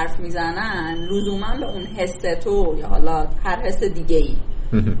موردش حرف میزنن لزوما به اون حس تو یا حالا هر حس دیگه‌ای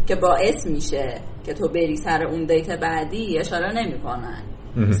که باعث میشه که تو بری سر اون دیت بعدی اشاره نمی کنن،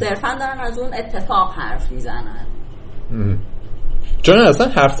 صرفا دارن از اون اتفاق حرف میزنن. چون اصلا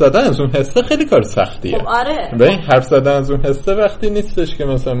حرف زدن از اون حسه خیلی کار سختیه. خب آره. به حرف زدن از اون حسه وقتی نیستش که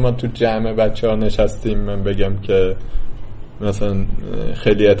مثلا ما تو جمع بچه‌ها نشستیم من بگم که مثلا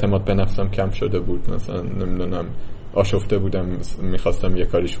خیلی اعتماد به نفسم کم شده بود، مثلا نمیدونم آشفته بودم میخواستم یه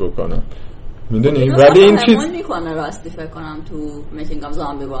کاریش بکنم، میدونی؟ ولی این چیز میکنه راستی فکر کنم تو میکینگ اف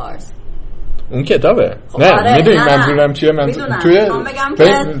زامبی وارز اون کتابه. خب نه آره، میدونی منظورم چیه؟ من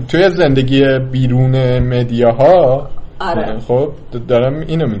توی زندگی بیرون مدیاها آره. خب دارم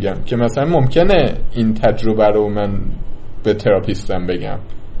اینو میگم که مثلا ممکنه این تجربه رو من به تراپیستم بگم،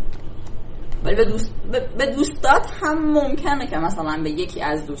 ولی به دوستات هم ممکنه که مثلا به یکی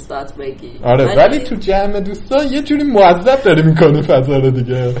از دوستات بگی. آره ولی تو جمع دوستا یه جوری معذب داری میکنی فضا رو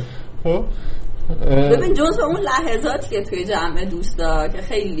دیگه. ببین جزء اون لحظاتیه توی جمع دوستا که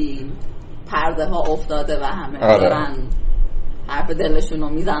خیلی پرده ها افتاده و همه دارن حرف دلشون رو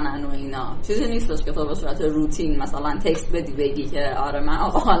میزنن و اینا، چیزی نیستش که تو به صورت روتین مثلا تکست بدی بگی که آره من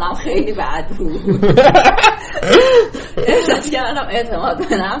آقا حالم خیلی بد بود احساس کردم اعتماد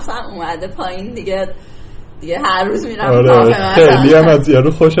به نفسم اومده پایین دیگه هر روز میرم آره خیلی هم از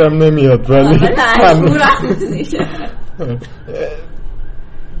یارو خوشم نمیاد ولی مجبورم دیگه.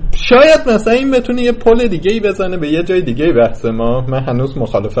 شاید مثلا این بتونه یه پل دیگه‌ای بزنه به یه جای دیگه‌ای بحث ما. من هنوز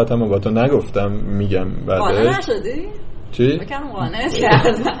مخالفتمو با تو نگفتم، میگم بعدش. قانع نشدی؟ چی؟ بکنم قانع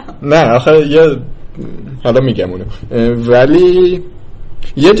کردم. نه آخه حالا میگم اونو. ولی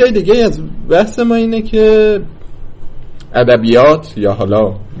یه جای دیگه از بحث ما اینه که ادبیات یا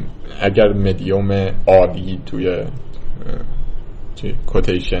حالا اگر مدیوم عالی توی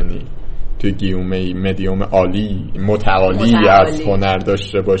کوتیشنی توی گیومه مدیوم عالی متعالی از هنر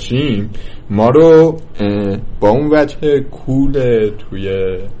داشته باشیم، ما رو با اون وجه کول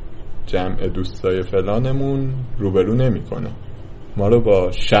توی جمع دوستای فلانمون روبرو نمیکنه، ما رو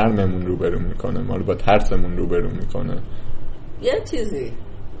با شرممون روبرو میکنه، ما رو با ترسمون روبرو میکنه. یه چیزی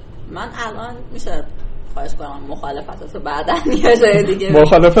من الان میشه خواهش کنم مخالفتاتو بعداً یه جای دیگه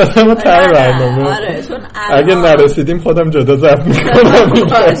مخالفتمو ته برنامه. آره چون اگه نرسیدیم خودم جدا ضبط میکنم.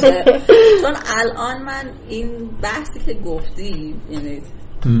 چون الان من این بحثی که گفتی، یعنی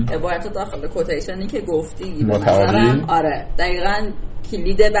عبارت داخل کوتیشنی که گفتی متعالی، آره دقیقاً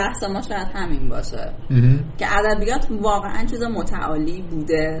کلید بحث ما شاید همین باشه که ادبیات واقعا چیز متعالی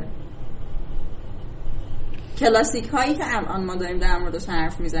بوده. کلاسیک هایی که الان ما داریم در موردش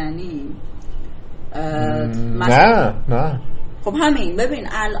حرف میزنیم نه خب همین ببین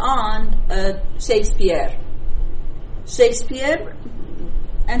الان شکسپیر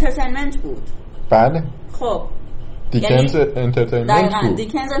انترتینمنت بود. بله خب دیکنز انترتینمنت بود.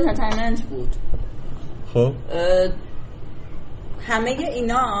 دیکنز انترتینمنت بود. خب همه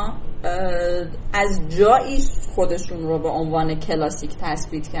اینا از جایی خودشون رو به عنوان کلاسیک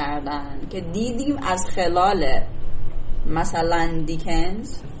تثبیت کردن که دیدیم از خلال مثلا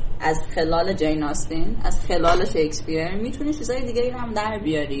دیکنز، از خلال جین آستین، از خلال شکسپیر میتونی چیزای دیگه رو هم در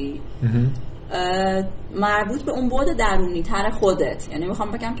بیاری مربوط به اون بعد درونی تر خودت. یعنی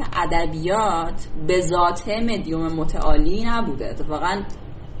میخوام بگم که ادبیات به ذاته مدیوم متعالی نبوده، اتفاقا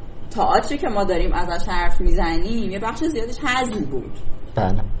تئاتری که ما داریم ازش حرف میزنیم یه بخش زیادش هزل بود.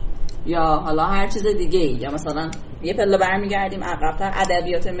 بله. یا حالا هر چیز دیگه ای، یا مثلا یه پله برمیگردیم عقب‌تر،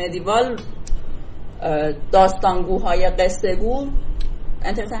 ادبیات مدیوال داستانگوهای قصه گو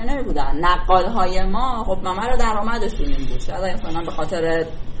انترتینر بودن. نقالهای ما خب ماما رو درآمدشون این بود، شاید مثلا به خاطر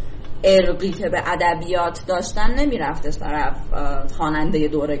ارقی که به ادبیات داشتن نمیرفته طرف خواننده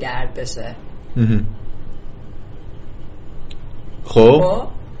دوره‌گرد بشه. خب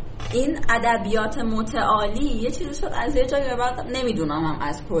این ادبیات متعالی یه چیزی شد از یه جایی بعد نمیدونم هم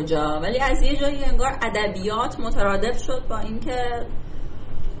از کجا، ولی از یه جایی انگار ادبیات مترادف شد با اینکه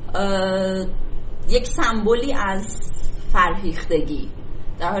یک سمبولی از فرهیختگی،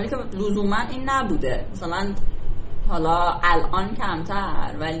 در حالی که لزوما این نبوده. مثلا حالا الان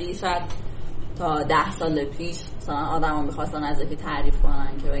کمتر، ولی شاید تا 10 سال پیش مثلا آدم میخواستن از یکی تعریف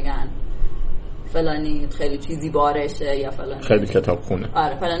کنن که بگن فلانی خیلی چیزی بارشه یا فلانی خیلی کتاب خونه.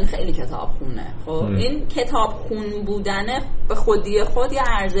 آره فلانی خیلی کتاب خونه. خب این کتاب خون بودنه به خودی خود یه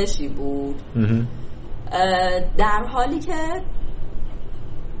ارزشی بود، در حالی که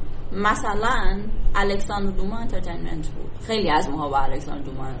مثلا الکساندر دوما انترتینمنت بود. خیلی از ماها با الکساندر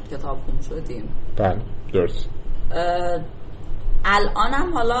دوما کتاب خون شدیم. بله درست.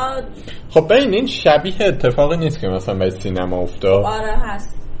 الانم حالا خب ببین این شبیه اتفاقی نیست که مثلا به سینما افتاد. آره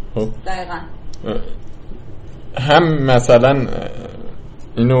هست. خب دقیقاً. هم مثلا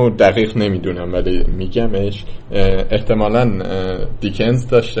اینو دقیق نمیدونم ولی میگمش، احتمالاً دیکنز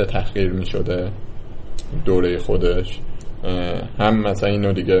داشته تحقیر میشده دوره خودش، هم مثلا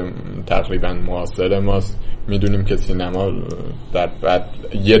اینو دیگه تقریبا معاصر ماست، میدونیم که سینما در بعد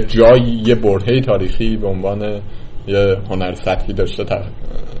یه جایی یه برهه‌ای تاریخی به عنوان یه هنر سطحی داشته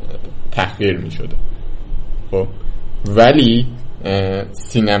تحقیر میشده. خب ولی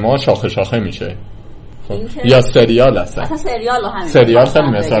سینما شاخه شاخه میشه. یا سریال اصلا سریال خیلی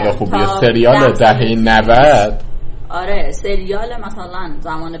مثال خوبیه. سریال دهه 90. آره سریال مثلا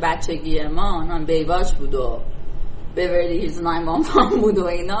زمان بچگی ما نام بیواچ بود و بیورلی هیلز 911 بود و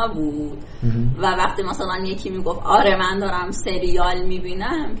اینا بود. و وقتی مثلا یکی میگفت آره من دارم سریال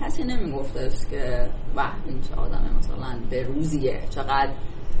میبینم، کسی نمیگفتش که واه این چه آدمه مثلا به روزیه، چقدر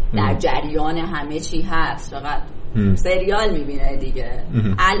در جریان همه چی هست، چقدر سریال میبینه دیگه.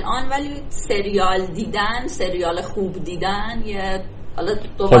 الان ولی سریال دیدن، سریال خوب دیدن یه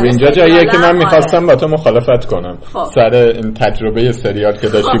خب اینجا جاییه که من میخواستم با تو مخالفت کنم سر این تجربه سریال که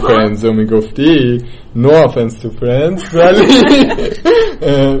داشتی فرندزو میگفتی. No offense to Friends، ولی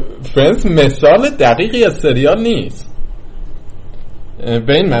Friends مثال دقیقی از سریال نیست.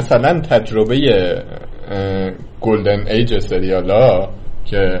 به این مثلا تجربه گلدن ایج سریال ها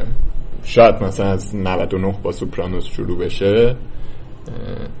که شاید مثلا از 99 با سوپرانوس شروع بشه،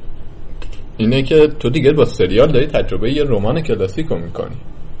 اینه که تو دیگه با سریال داری تجربه یه رمان کلاسیک رو میکنی.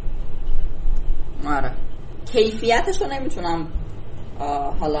 آره کیفیتشو نمیتونم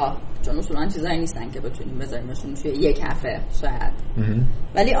حالا چون اصولا چیزایی نیستن که بتونیم بذاریمشون توی یک هفته شاید،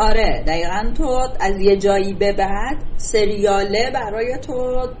 ولی آره دقیقا تو از یه جایی به بعد سریاله برای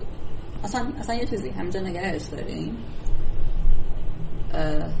تو اصلا یه چیزی همینجا نگهش داریم.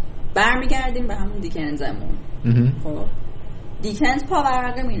 برمیگردیم به همون دیکنزمون. خب دیکنز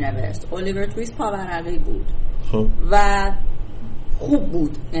پاورقی می نوشت، الیور تویست پاورقی بود. خب و خوب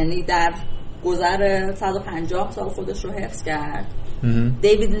بود، یعنی در گذر 150 سال خودش رو حفظ کرد.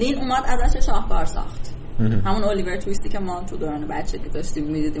 دیوید لین اومد ازش شاهکار ساخت. همون الیور تویستی که ما تو دوران بچگی داشتیم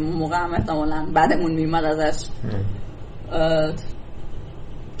میدیدیم، اون موقع هم احتمالاً بعدمون میومد ازش،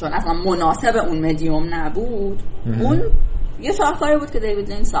 چون اصلا مناسب اون مدیوم نبود. اون یه شاهکاری بود که دیوید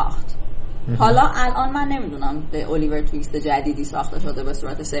لین ساخت. حالا الان من نمیدونم به الیور تویست جدیدی ساخته شده به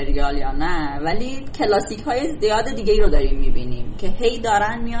صورت سریال یا نه، ولی کلاسیک های زیاد دیگه ای رو داریم میبینیم که هی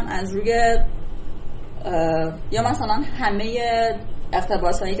دارن میان از روی یا مثلا همه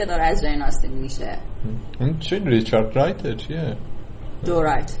اقتباس هایی که داره از جین آستین میشه. این چی ریچارد رایت چیه؟ جو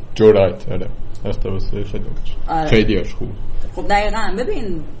رایت آره اقتباس های خیلی هاش خوب. خب دقیقاً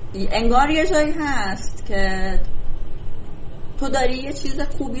ببین انگار یه جایی هست که تو داری یه چیز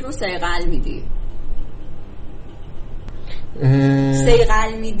خوبی رو صیقل میدی.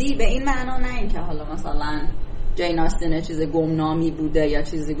 صیقل میدی به این معنا نه این که حالا مثلا جین آستین چیز گمنامی بوده یا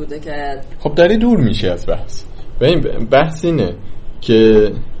چیزی بوده که خب داری دور میشی از بحث. ببین بحث اینه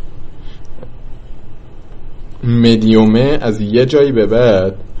که مدیومه از یه جایی به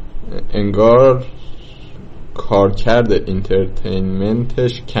بعد انگار کارکرد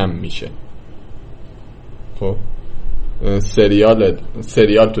اینترتینمنتش کم میشه. خب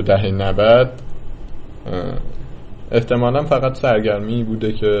سریال تو دهه 90 احتمالاً فقط سرگرمی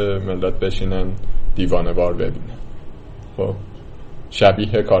بوده که ملت بشینن دیوانه وار ببینن. خب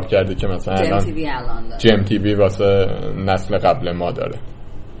شبیه کار کرده که مثلا الان جیم تی وی واسه نسل قبل ما داره،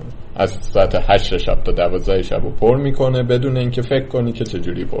 از ساعت 8 شب تا 12 شب رو پر میکنه بدون اینکه فکر کنی که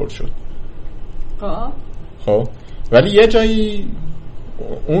چجوری پر شد. خب ولی یه جایی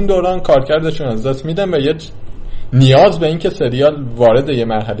اون دوران کارکردشون از دست میدن و یه نیاز به این که سریال وارد یه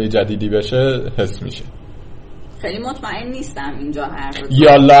مرحله جدیدی بشه حس میشه. خیلی مطمئن نیستم اینجا هر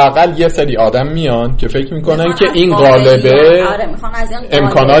یا لااقل یه سری آدم میان که فکر میکنن که این قالبه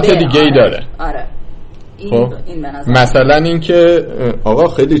امکانات دیگه ای داره. آره خب مثلا این که آقا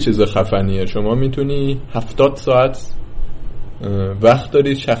خیلی چیز خفنیه، شما میتونی 70 ساعت وقت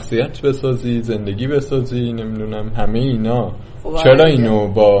داری شخصیت بسازی، زندگی بسازی، نمیدونم همه اینا. چرا اینو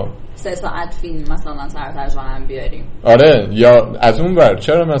با 3 ساعت فیلم مثلا سرترجمه هم بیاریم؟ آره، یا از اون ور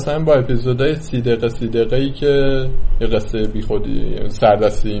چرا مثلا با اپیزودهای 30 دقیقه‌ای که یه قصه بی خودی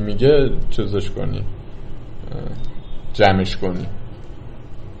سردستی میگه چیزش کنی، جمعش کنی،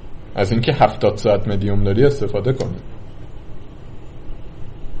 از اینکه 70 ساعت مدیوم داری استفاده کنی.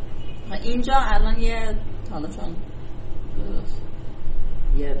 اینجا الان حالا چون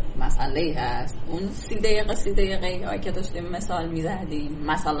یه مسئله هست، اون 30 دقیقه هایی که داشتیم مثال میزدیم،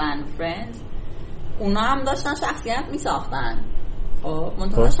 مثلا فرندز، اونا هم داشتن شخصیت میساختن. خب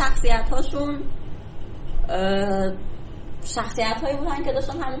منطقه شخصیت هاشون شخصیت هایی بودن که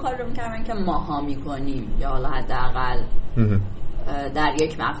داشتن همون کار رو میکردن که ماها میکنیم، یا حالا حداقل در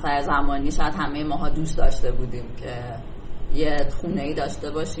یک مقطع زمانی شاید همه ماها دوست داشته بودیم که یه خونه‌ای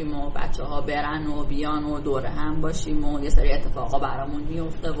داشته باشیم و بچه‌ها برن و بیان و دوره هم باشیم و یه سری اتفاقا برامون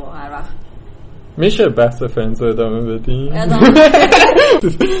میفته و هر وقت میشه بحث فرندز رو ادامه بدیم.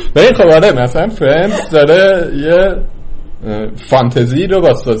 ببین خب آره، مثلا فرندز داره یه فانتزی رو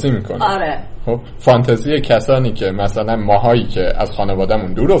بازسازی میکنه. آره خب فانتزی کسانی که مثلا ماهایی که از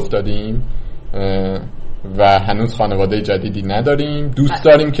خانوادهمون دور افتادیم و هنوز خانواده جدیدی نداریم، دوست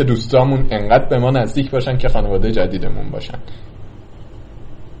داریم که دوستامون انقدر به ما نزدیک باشن که خانواده جدیدمون باشن.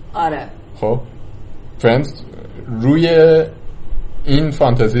 آره خب فرندز روی این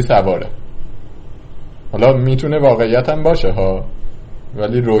فانتزی سواره. حالا میتونه واقعیت هم باشه ها،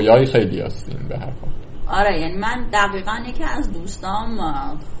 ولی رویای خیلی هستین به هر حال. آره یعنی من دقیقاً یکی از دوستام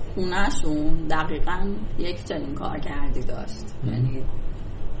خونهشون دقیقاً یک چنین کار کردی داشت. یعنی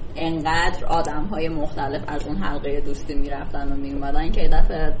انقدر آدم‌های مختلف از اون حلقه دوستی میرفتن و میومدن که یه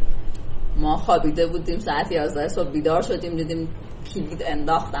دفعه ما خوابیده بودیم ساعت 11 صبح بیدار شدیم دیدیم کلید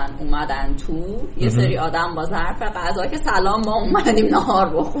انداختن اومدن تو، یه سری آدم با ظرف غذا که سلام ما اومدیم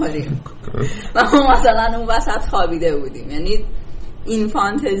نهار بخوریم و ما مثلا اون وسط خوابیده بودیم. یعنی این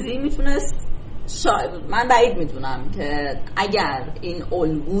فانتزی میتونست من بعید میدونم که اگر این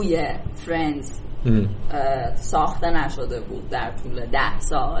الگوی فرندز ساخته نشده بود در طول 10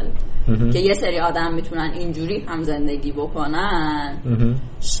 سال که یه سری آدم میتونن اینجوری هم زندگی بکنن،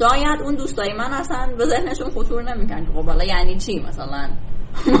 شاید اون دوستای من اصلا به ذهنشون خطور نمیکنن که خب حالا یعنی چی مثلا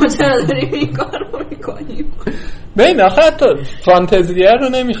ما چرا داریم این کار رو میکنیم. ببین آخه حتی فانتزیه رو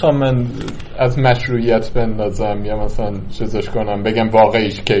نمیخوام من از مشروعیت بندازم یا مثلا چیزش کنم بگم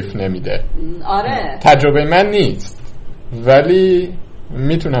واقعیش کیف نمیده. آره تجربه من نیست، ولی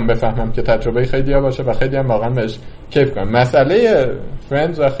میتونم بفهمم که تجربه خیلی ها باشه و خیلی هم واقعا بهش کیف کنم. مسئله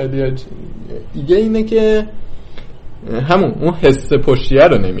فرندز و خیلی دیگه اینه که همون اون حس پشتیه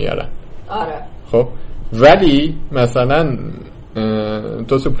رو نمیارن. آره خب ولی مثلا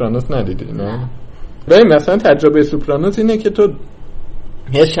تو سوپرانوس ندیدی نه؟ ببین مثلا تجربه سوپرانوس اینه که تو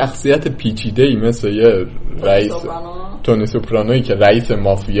یه شخصیت پیچیده‌ای مثل یه رئیس تونی سوپرانویی که رئیس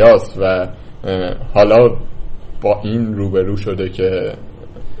مافیاست و حالا با این روبرو شده که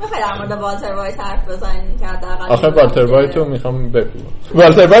میخوای در مورد والتر وایت حرف بزنی که حداقل آخه والتر وایت رو میخوام بگم.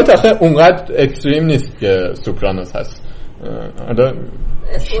 والتر وایت آخه اونقدر اکستریم نیست که سوپرانوس هست. آره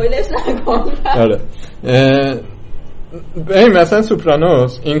اسپویلش نکن. آره ببین مثلا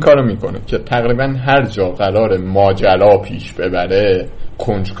سوپرانوس این کارو میکنه که تقریبا هر جا قرار ماجرا پیش ببره،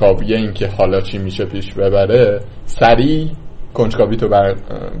 کنجکاوی این که حالا چی میشه پیش ببره، سریع کنجکاوی تو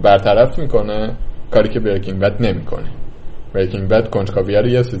برطرف میکنه، کاری که بریکینگ بد نمیکنه. بریکینگ بد کنجکاوی رو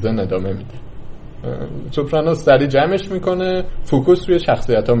یه سیزن ادامه میده. سوپرانوس سریع جمعش میکنه، فوکوس روی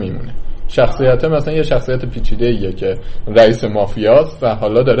شخصیت ها میمونه. شخصیت مثلا یه شخصیت پیچیده ایه که رئیس مافیاست و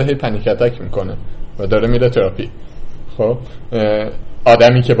حالا داره هی پنیک اتک میکنه و داره میره تراپی. خب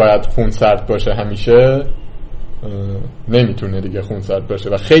آدمی که باید خونسرد باشه همیشه نمیتونه دیگه خونسرد باشه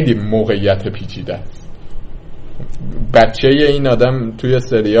و خیلی موقعیت پیچیده است. بچه این آدم توی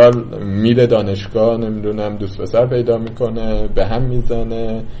سریال میره دانشگاه، نمیدونم دوست پسر پیدا میکنه، به هم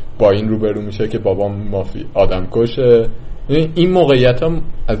میزنه، با این روبرو میشه که بابام آدم کشه. این موقعیت هم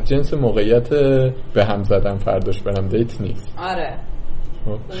از جنس موقعیت به هم زدن فرداش برم دیت نیست. آره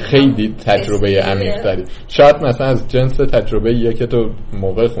خیلی تجربه عمیق‌تری. شاید مثلا از جنس تجربه یه که تو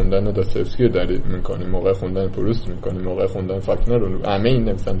موقع خوندن داستایوفسکی رو داری میکنی، موقع خوندن پروست میکنی، موقع خوندن فاکنر رو، همه این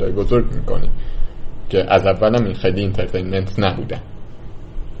نویسنده‌های بزرگ میکنی که از اول هم این خیلی اینترتینمنت نبودن.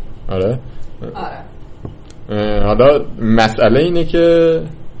 آره. حالا مسئله اینه که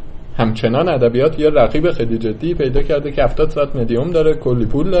همچنان ادبیات یه رقیب خیلی جدی پیدا کرده که 70 ساعت مدیوم داره، کلی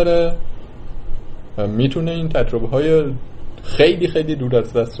پول داره، میتونه این تجربه های خیلی خیلی دور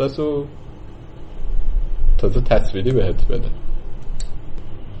از دسترس و تازه تصویری بهت بده.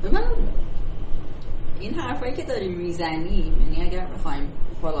 من این حرفایی که داریم میزنیم، یعنی اگر بخوایم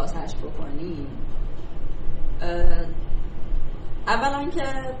خلاصش بکنیم، اولا که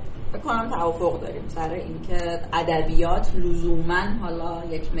بکنم توافق داریم سر این که ادبیات لزوماً حالا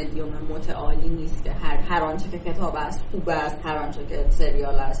یک مدیوم متعالی نیست که هر آنچه که کتاب است خوب است، هر آنچه که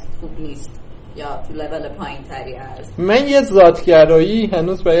سریال است خوب نیست یا تو لول پایین تری است. من یه ذاتگرایی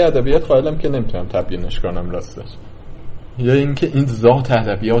هنوز برای ادبیات قائلم که نمیتونم تبیینش کنم راستش، یا اینکه این ذات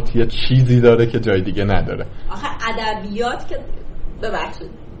ادبیات یه چیزی داره که جای دیگه نداره. آخه ادبیات که ببخشید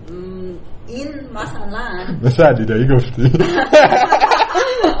این مثلا علیدایی گفتی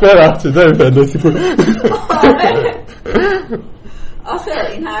ببخشید داری فردوسی بود. آخه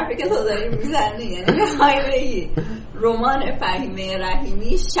این حرفی که تو داری میزنی یعنی میخوای بگی رمان فهیمه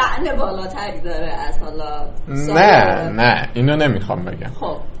رحیمی شأن بالاتری داره از حالا نه اینو نمیخوام بگم.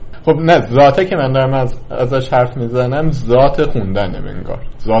 خب نه، ذاته که من دارم ازش حرف میزنم ذات خوندنه، انگار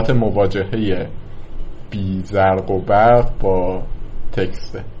ذات مواجهه بی زرق و برق با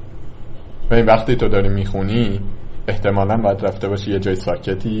تکسته. و این وقتی تو داری میخونی احتمالاً باید رفته باشی یه جای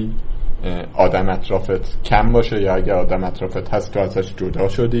ساکتی، آدم اطرافت کم باشه، یا اگه آدم اطرافت هست تو ازش جدا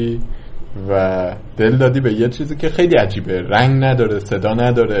شدی و دل دادی به یه چیزی که خیلی عجیبه، رنگ نداره، صدا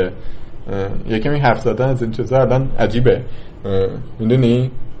نداره. یکمی حرف زدن از این چیزا الان عجیبه.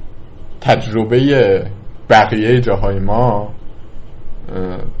 میدونی تجربه بقیه جاهای ما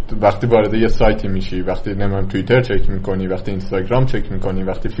وقتی وارد یه سایتی میشی، وقتی نمیدونم توییتر چک میکنی، وقتی اینستاگرام چک میکنی،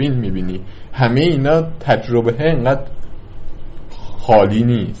 وقتی فیلم میبینی، همه اینا تجربه انقدر خالی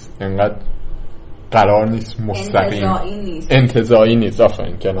نیست، انقدر قرار نیست مستقیم انتزاعی نیست.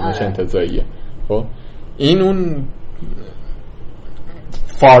 آفرین کلمش انتزاعیه. خب این اون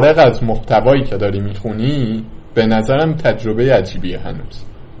فارغ از محتوایی که داری میخونی به نظرم تجربه عجیبیه هنوز،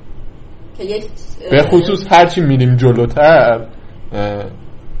 به خصوص هرچی میریم جلوتر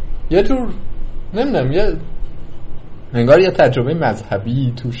یه جور نمیدونم، یه انگار یه تجربه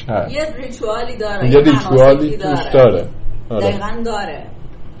مذهبی توش هست، یه ریچوالی داره، یه ریچوالی توش داره. دقیقاً داره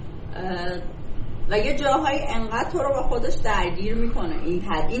و یه جاهایی انقدر تو رو با خودش درگیر میکنه.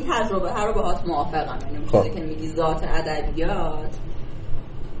 این تجربه ها رو باهات موافقم، یعنی چیزی که میگی ذات ادبیات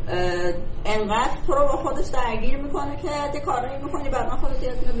انقدر تو رو با خودش درگیر میکنه که یه کارایی میکنی بعد من خودت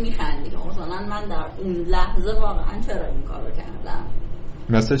یاد میخندی. مثلا من در اون لحظه واقعا چرا این کارو کردم.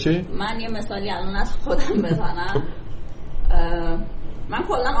 مثل چی؟ من یه مثالی الان از خودم بزنم. من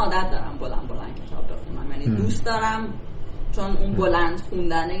کلا عادت دارم بلند کتاب بخونم، یعنی دوست دارم، چون اون بلند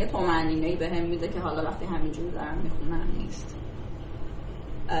خوندنه یه طمأنینه‌ای بهم میده که حالا وقتی همینجوری دارم میخونم نیست.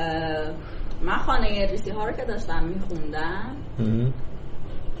 من خانه ریسی ها رو که داشتم میخوندم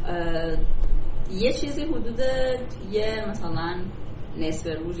یه چیزی حدود یه مثلا نصف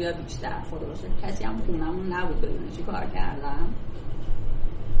روز یا بیشتر خدا باشه کسی هم خونمون نبود بدونه چی کار کردم.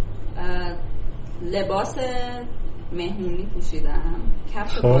 لباس مهمونی پوشیدم،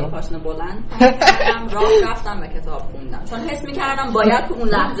 کفش پاشنه بلند کردم، راه رفتم و کتاب خوندم، چون حس می‌کردم باید تو اون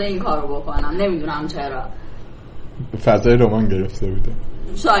لحظه این کارو بکنم، نمیدونم چرا. فضای رمان گرفته بوده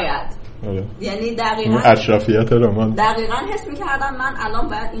شاید. آره. یعنی دقیقاً اشرافیت رمان. دقیقاً حس می‌کردم من الان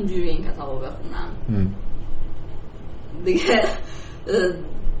باید اینجوری این کتابو بخونم. دیگه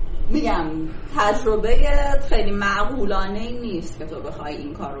میگم تجربه خیلی معقولانه نیست که تو بخوای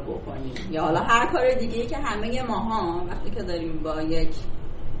این کار رو بکنی، یا حالا هر کار دیگه‌ای که همه ماها وقتی که داریم با یک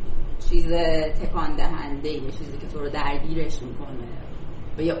چیز تکان دهنده، یه چیزی که تو رو درگیرش میکنه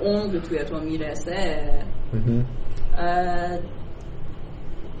به یه عمقی توی تو میرسه،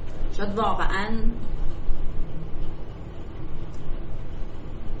 شاید واقعاً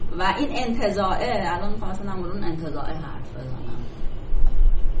و این انتزاعه، الان میخوام اصلا نمورون انتزاعه حرف بزنم.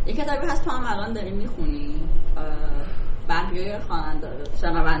 یک کتابی هست تو هم الان داری میخونی، بقیه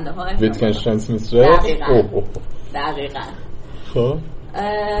شنونده ها ویتکنشتاین سمیتره. دقیقاً. خب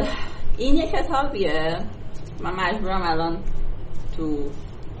این یک کتابیه، من مجبورم الان تو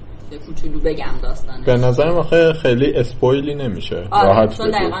یه کوچولو بگم داستانش. به نظرم آخه خیلی اسپویلی نمیشه. راحت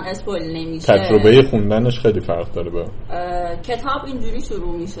چون دقیقاً اسپویل نمیشه. تجربه خوندنش خیلی فرق داره با کتاب اینجوری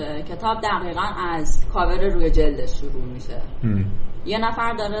شروع میشه. کتاب دقیقاً از کاور روی جلدش شروع میشه. یه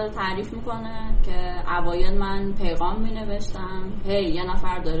نفر داره تعریف میکنه که اوایل من پیغام مینوشتم، یه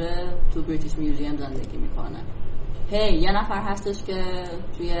نفر داره تو بریتیش میوزیم زندگی میکنه، یه نفر هستش که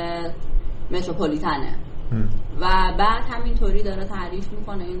توی متروپولیتنه و بعد همینطوری داره تعریف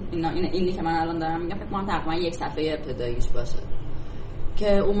میکنه. اینی که من الان دارم میگم فکر کنم تقریبا یک صفحه ابتداییش باشه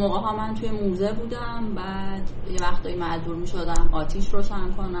که اون موقع ها من توی موزه بودم، بعد یه وقتایی مجبور میشدم آتیش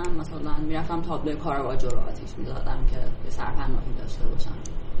روشن کنم، مثلا میرفتم تابلو کارواجو رو آتیش میدادم که یه سرپناهی داشته باشم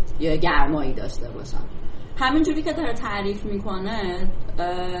یا گرمایی داشته باشم. همینجوری که داره تعریف میکنه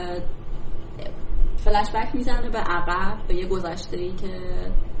فلش بک میزنه به عقب، به یه گذشته‌ای که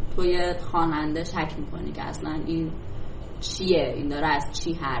توی خواننده شک میکنی که اصلا این چیه، این داره از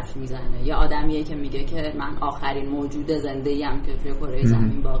چی حرف میزنه. یا آدمیه که میگه که من آخرین موجود زنده‌ای ام که توی کره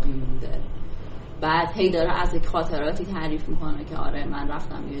زمین باقی مونده. بعد هی داره از یک خاطراتی تعریف میکنه که آره من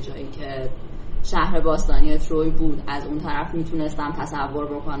رفتم یه جایی که شهر باستانی تروی بود، از اون طرف میتونستم تصور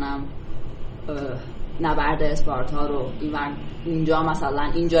بکنم نبرد اسپارتا رو. اینجا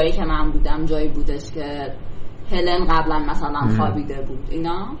مثلا این جایی که من بودم جایی بودش که هلن قبلا مثلا خوابیده بود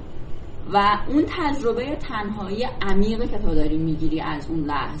اینا. و اون تجربه تنهایی عمیقی که تو داری میگیری از اون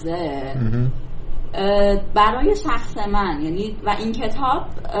لحظه برای شخص من، یعنی و این کتاب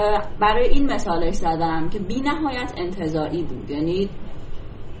برای این مثالش زدم که بی نهایت انتزاعی بود. یعنی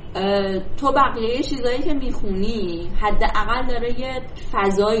تو بقیه چیزایی که میخونی حداقل داره یه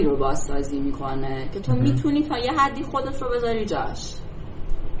فضایی رو بازسازی میکنه که تو میتونی تا یه حدی خودت رو بذاری جاش.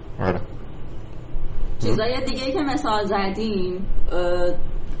 چیزای دیگه که مثال زدیم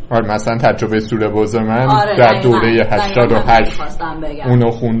مثلا تجربه سوره بوز من در دوره 88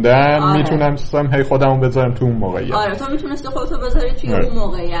 اونو خوندم، میتونم هی خودمو بذارم تو اون موقعیت. تو میتونستی خودتو بذاری توی اون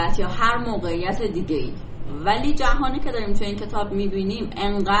موقعیت یا هر موقعیت دیگه‌ای. ولی جهانی که داریم توی این کتاب میبینیم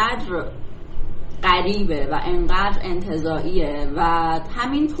انقدر غریبه و انقدر انتزاعیه و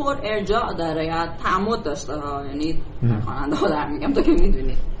همینطور ارجاع داره یا تعمد داشته ها. یعنی خواننده ها دارم میگم، تو که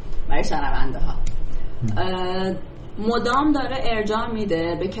میدونی، برای شنونده ها مدام داره ارجاع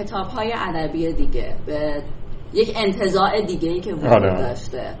میده به کتاب‌های ادبی دیگه، به یک انتزاع دیگه‌ای که وجود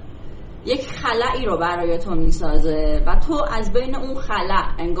داشته، یک خلأی رو برای تو میسازه و تو از بین اون خلأ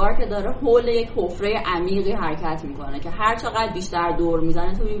انگار که داره حول یک حفره عمیقی حرکت میکنه که هر چقدر بیشتر دور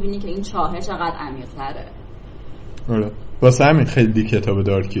میزنه تو میبینی که این چاهه چقدر عمیق‌تره. واسه همین خیلی کتاب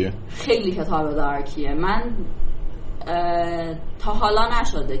دارکیه. خیلی کتاب دارکیه. من تا حالا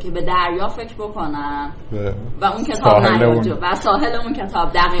نشده که به دریا فکر بکنم و اون کتاب نیاجه و ساحل اون کتاب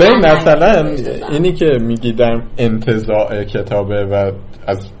دقیقاً مثلا اینی که میگی در انتزاع کتابه و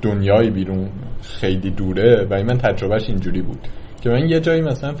از دنیای بیرون خیلی دوره و من تجربهش اینجوری بود که من یه جایی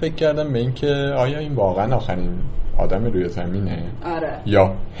مثلا فکر کردم به این که آیا این واقعا آخرین آدم روی زمینه؟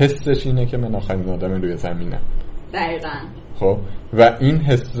 یا حسش اینه که من آخرین آدم روی زمینم. دقیقاً. خب و این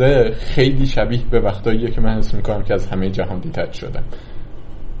حسه خیلی شبیه به وقتاییه که من حس میکنم که از همه جهان دیتچ شدم.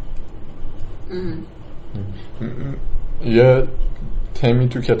 یه تمی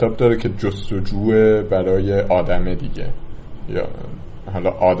تو کتاب داره که جستجوه برای آدم دیگه، یا حالا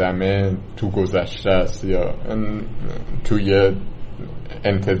آدمه تو گذشته است یا توی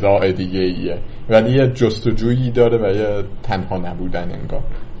انتزاع دیگه ایه، ولی یه جستجویی داره و یه تنها نبودن انگار.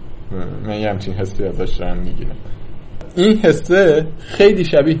 من یه همچین حسی ازش دارم میگیرم. این حسه خیلی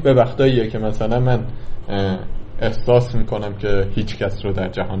شبیه به وقتاییه که مثلا من احساس میکنم که هیچ کس رو در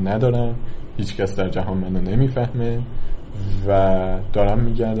جهان ندارم، هیچ کس در جهان منو نمیفهمه و دارم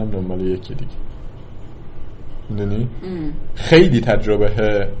میگردم دنبال یکی دیگه. میدونی؟ خیلی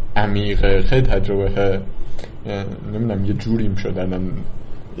تجربه عمیقه، خیلی تجربه نمیدونم یه جوریم شدن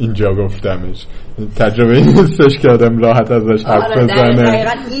اینجا گفتمش. تجربه این نیستش که آدم راحت ازش حرف بزنه.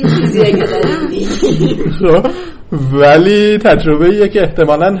 دقیقا این چیزیه که داریم میگیم. ولی تجربه ایه که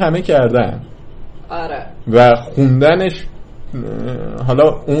احتمالاً همه کردن. و خوندنش حالا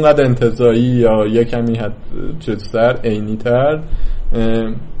اونقدر انتزاعی یا یه کمی چیزتر عینی تر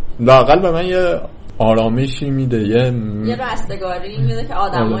لااقل به من یه آرامشی میده، یه رستگاری میده که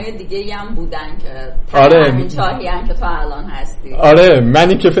آدمای دیگه هم بودن که همین چاهی هم که تو الان هستی.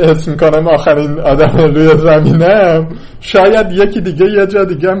 منی که فحس میکنم آخرین آدم روی زمینم، شاید یکی دیگه یه جا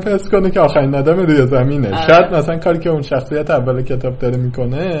دیگه هم فحس کنه که آخرین آدم روی زمینه. شاید مثلا کاری که اون شخصیت اول کتاب داره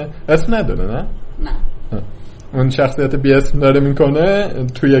میکنه اسم نداره، نه اون شخصیت بی اسم داره میکنه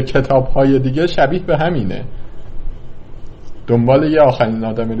توی کتاب‌های دیگه شبیه به همینه، دنبال یه آخرین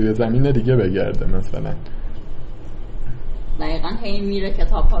آدم روی زمین دیگه بگرده مثلا. دقیقاً هی میره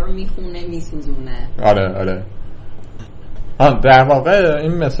کتاب‌ها رو میخونه میسوزونه. آره در واقع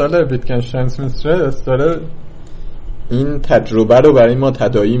این مثال ویتگنشتاینز میسترس داره این تجربه رو برای ما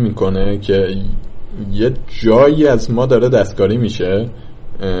تداعی میکنه که یه جایی از ما داره دستکاری میشه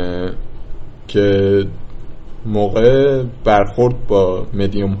که موقع برخورد با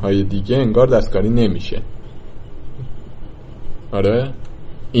مدیوم های دیگه انگار دستکاری نمیشه. آره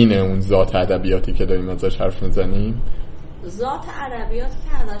اینه اون ذات ادبیاتی که داریم ازش حرف میزنیم. ذات ادبیاتی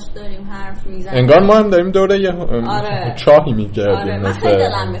که ازش داریم حرف میزنیم انگار ما هم داریم دوره یه آره. چاهی میگردیم. آره من خیلی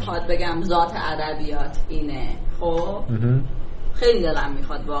دلم میخواد بگم ذات ادبیات اینه. خب خیلی دلم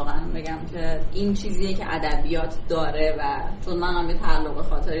میخواد واقعا بگم که این چیزیه که ادبیات داره و چون من هم یه تعلق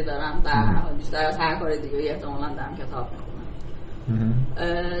خاطری دارم در هر حال بیشتر از هر کار دیگه احتمالاً دارم کتاب میخونم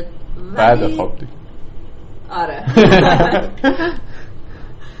بعد خواب دیگه. آره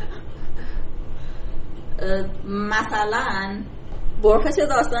مثلا برخس یه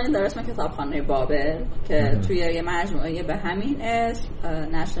داستانی داره اسم کتابخانه بابل که توی یه مجموعه به همین اسم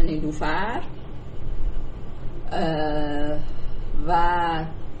نشر نیلوفر و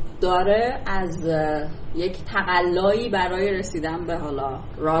داره از یک تقلایی برای رسیدن به حالا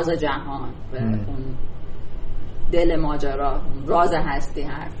راز جهان به اون دل ماجرا راز هستی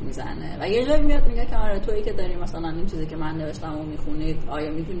حرف میزنه و یه جایی میاد میگه که آره تویی که داری مثلا این چیزی که من نوشتم و میخونید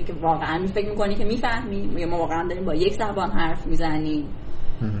آیا میتونی که واقعا فکر میکنی که میفهمی یا ما واقعا داریم با یک زبان حرف میزنیم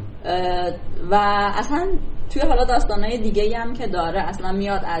و اصلا توی حالا داستانهای دیگه‌ای هم که داره اصلا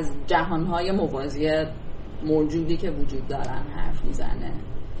میاد از جهانهای موازی موجودی که وجود دارن حرف میزنه.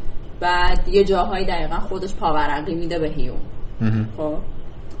 بعد یه جاهایی دقیقا خودش پاورقی میده به هیوم. خب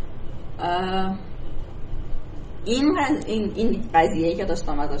این قضیه‌ای که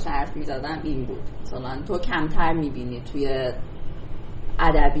داشتم ازش حرف میزدم این بود مثلا تو کمتر میبینی توی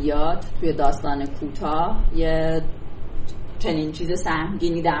ادبیات توی داستان کوتاه یه چنین چیز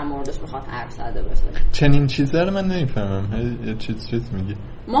سهمگینی در موردش بخواد حرف زده باشه. چنین چیزی رو من نمیفهمم. یه چیز میگی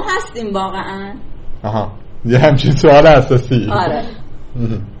ما هستیم واقعا. آها یه همچین سوال اساسی. آره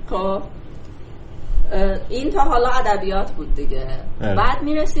خب این تا حالا ادبیات بود دیگه. بعد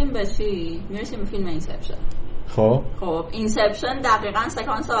میرسیم به چی؟ میرسیم به فیلم اینسپشن. خب اینسپشن دقیقاً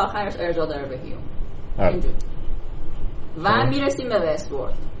سکانس آخرش ارجاع داره به هیوم اینجور و میرسیم به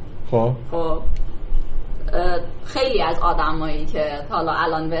وستورد. خب خیلی از آدمایی که حالا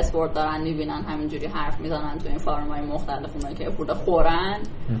الان وستورد دارن میبینن همینجوری حرف میزنن تو این فارم‌های مختلف اونایی که خورده خورن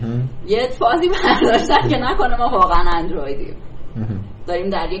یه فازی برداشتن که نکنه ما واقعا اندرویدیم داریم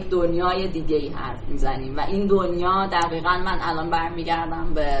در یک دنیای دیگه‌ای حرف میزنیم و این دنیا دقیقاً من الان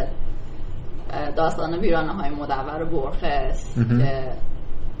برمیگردم به داستان ویرانه‌های مدور برخس که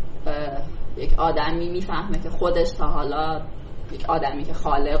یک آدمی میفهمه که خودش تا حالا یک آدمی که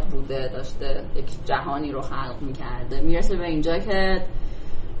خالق بوده داشته یک جهانی رو خلق میکرده میرسه به اینجا که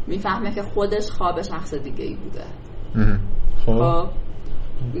میفهمه که خودش خواب شخص دیگه‌ای بوده. خب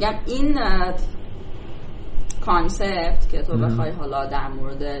میگم این کانسپت که تو بخوای حالا در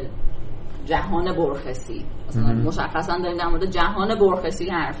مورد جهان برخسی مثلا مشخصا داریم در مورد جهان برخسی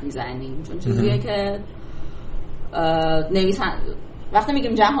حرف میزنیم چون چیزیه که نویسن وقتی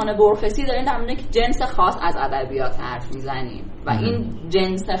میگیم جهان برخسی داریم در مورد جنس خاص از ادبیات حرف میزنیم و این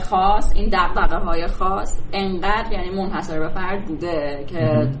جنس خاص این دغدغه‌های خاص انقدر یعنی منحصر به فرد بوده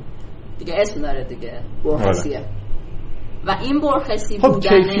که دیگه اسم داره دیگه برخسیه و این برخسی خب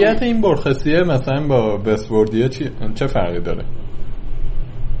بودن کیفیت این برخسیه مثلا با وستوردیه چه فرقی داره؟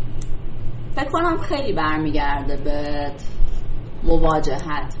 فکر کنم خیلی برمیگرده به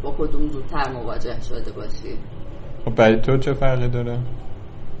مواجهت با کدوم زودتر مواجه شده باشی. خب برای تو چه فرقی داره؟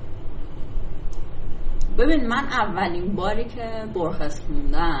 ببین من اولین باری که برخس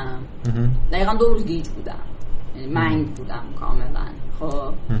خوندم دقیقا 2 روز گیج بودم یعنی منگ بودم کاملا.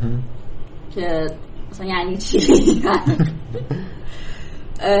 خب که مثلا یعنی چی؟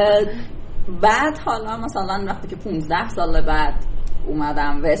 بعد حالا مثلا وقتی که 15 سال بعد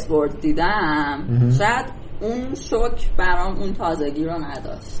اومدم وستورد دیدم شاید اون شوک برام اون تازگی رو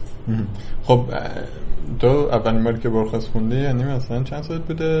نداشت. خب تو اولین باری که برخس خوندی یعنی مثلا چند سالت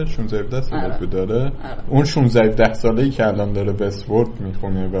بوده؟ 16-17 سالت بوده داره؟ اون 16-17 ساله‌ای که الان داره وستورد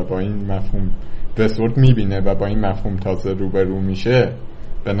میخونه و با این مفهوم وستورد میبینه و با این مفهوم تازه روبرو میشه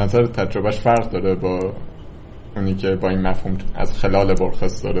به نظر تجربهش فرق داره با اونی که با این مفهوم از خلال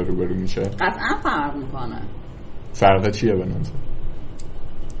برخس داره روبرو میشه؟ قطعا فرق میکنه. فرق چیه به نظر؟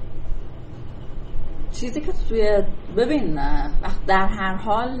 چیزی که توی ببین در هر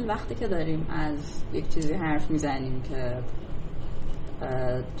حال وقتی که داریم از یک چیزی حرف میزنیم که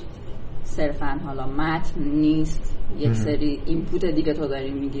صرفا حالا متن نیست یک سری اینپوت دیگه تو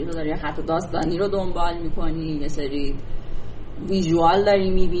داری میگیری تو داری خط داستانی رو دنبال میکنی یه سری ویژوال داری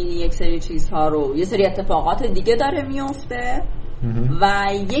میبینی یک سری چیزها رو یه سری اتفاقات دیگه داره میفته و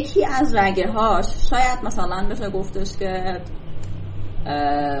یکی از رگه هاش شاید مثلا بشه گفتش که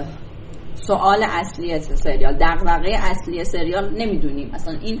سوال اصلی سریال، دغدغه اصلی سریال نمیدونیم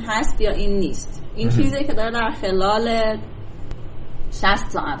مثلا این هست یا این نیست. این چیزی که داره در خلال 60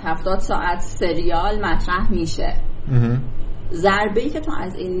 ساعت 70 ساعت سریال مطرح میشه. ضربه‌ای که تو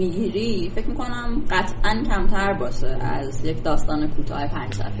از این میگیری فکر میکنم قطعاً کمتر باشه از یک داستان کوتاه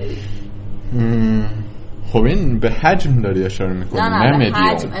 5 صفحه‌ای. خب این به حجم داری اشاره میکنی؟ نه به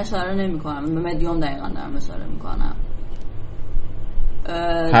حجم اشاره نمیکنم، به مدیوم دقیقاً دارم اشاره میکنم.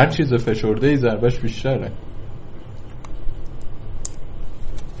 هر چیز فشرده‌ای ضربش بیشتره.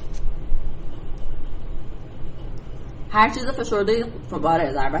 هر چیز فشرده‌ای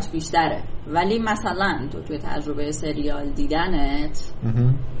باره ضربش بیشتره، ولی مثلا تو توی تجربه سریال دیدنت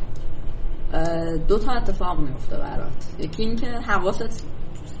 2 تا اتفاق میفته برات. یکی این که حواست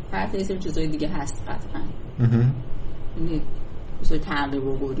پرت یه سری چیزای دیگه هست قطعا، یعنی مثلا تعقیب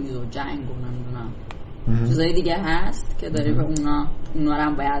و گریز و جنگ و نمیدونم چیزای دیگه هست که داری به اونا رو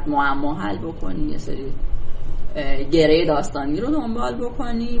هم باید معما حل بکنی، یه سری گره داستانی رو دنبال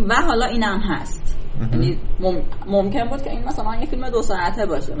بکنی و حالا اینم هست. یعنی ممکن بود که این مثلا یه فیلم 2 ساعته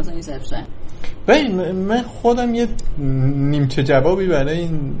باشه مثلا اینسپشن. من خودم یه نیمچه جوابی برای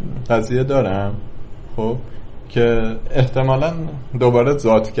این قضیه دارم، خب که احتمالاً دوباره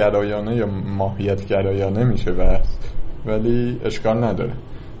ذات‌گرایانه یا ماهیت‌گرایانه میشه بس، ولی اشکال نداره.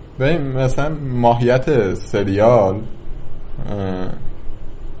 ببین مثلا ماهیت سریال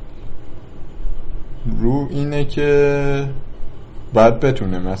رو اینه که باید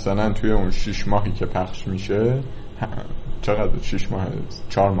بتونه مثلا توی اون 6 ماهی که پخش میشه، چقدر 6 ماه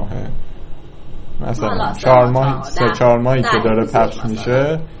 4 ماهه مثلا 4 ماهی که داره پخش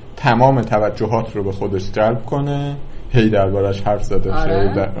میشه تمام توجهات رو به خودش جلب کنه، هی دربارش حرف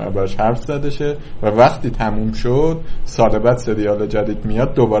زده شه و وقتی تموم شد سال بعد سریال جدید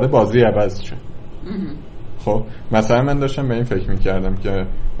میاد دوباره بازی عوض شه. خب مثلا من داشتم به این فکر میکردم که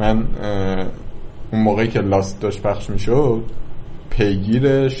من اون موقعی که لاست داشت پخش میشد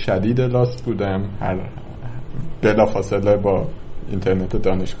پیگیر شدید لاست بودم، بلا فاصله با اینترنت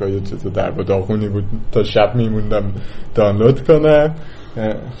دانشگاه یه چیز در و داغونی بود تا شب میموندم دانلود کنم.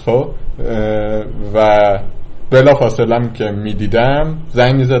 خب و بلا فاصلم که میدیدم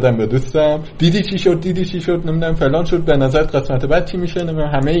زنگ میزدم به دوستم، دیدی چی شد نمیدونم فلان شد، به نظر قسمت بعد چی میشه، نمیدونم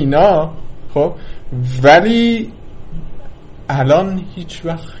همه اینا. خب ولی الان هیچ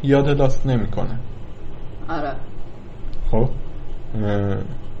وقت یاد لاست نمیکنه. آره خب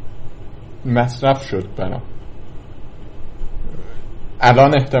مصرف شد برام.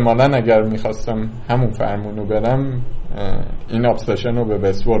 الان احتمالاً اگر میخواستم همون فرمونو برم این ابسشن رو به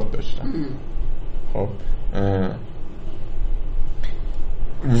وستورد داشتم. خب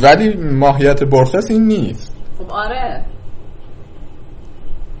ولی ماهیت برخص این نیست. خب آره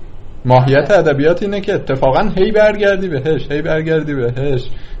ماهیت ادبیات اینه که اتفاقا هی برگردی بهش.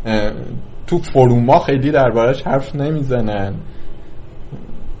 تو فروما خیلی دربارش حرف نمیزنن،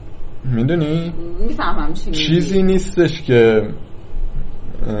 میدونی؟ میفهمم چیزی نیستش که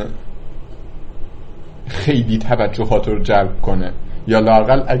خیلی توجهات رو جلب کنه، یا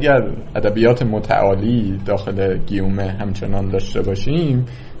لااقل اگر ادبیات متعالی داخل گیومه همچنان داشته باشیم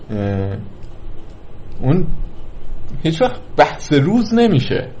اون هیچ وقت بحث روز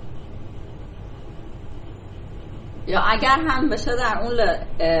نمیشه، یا اگر هم بشه در اون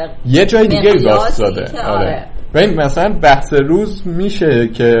یه جای دیگه واسطه. آره ببین مثلا بحث روز میشه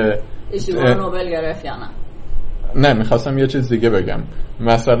که ایشون نوبل گرفت یا نه میخواستم یه چیز دیگه بگم،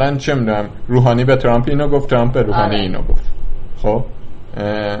 مثلا چه میدونم روحانی به ترامپ اینو گفت، ترامپ به روحانی اینو گفت. خب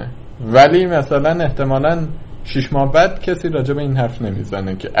ولی مثلا احتمالاً 6 ماه بعد کسی راجع به این حرف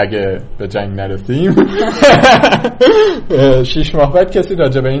نمیزنه که اگه به جنگ نرسیم 6 ماه بعد کسی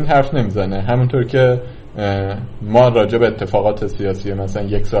راجع به این حرف نمیزنه، همونطور که ما راجع به اتفاقات سیاسی مثلا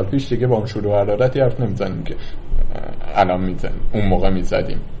 1 سال پیش دیگه با اون شروع حرارتی حرف نمیزنیم که الان میزنیم، اون موقع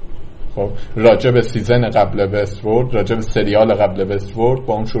میزدیم. خب راجع به سیزن قبل وستورد، راجع به سریال قبل وستورد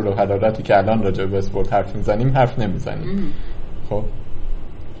با اون شروع حرارتی که الان راجع به وستورد حرف میزنیم حرف نمیزنیم. خب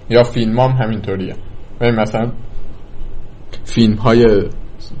یا فیلم هم همینطوریه. ببین مثلا فیلم های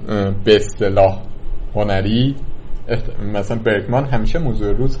به اصطلاح هنری مثلا برگمان همیشه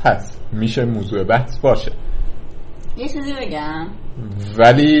موضوع روز هست، میشه موضوع بحث باشه. یه چیزی بگم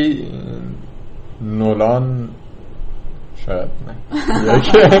ولی نولان شاید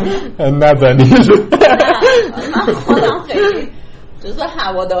نه نزنید. من خودم خیلی جزو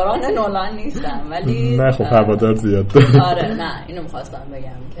هواداران نولان نیستم ولی نه خب هوادار زیاد دارم. آره نه اینو میخواستم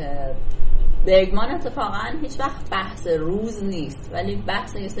بگم که برگمان اتفاقا هیچ وقت بحث روز نیست ولی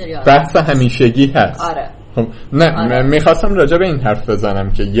بحث یه سریال بحث همیشگی هست. آره خب نه میخواستم راجع به این حرف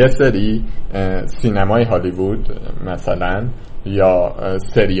بزنم که یه سری سینمای هالیوود مثلا یا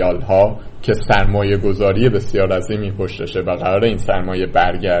سریال ها که سرمایه گذاری بسیار عظیمی پشتشه و قراره این سرمایه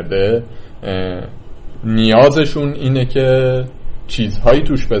برگرده، نیازشون اینه که چیزهایی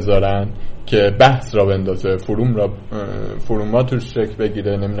توش بذارن که بحث را بندازه، فروما توش شکل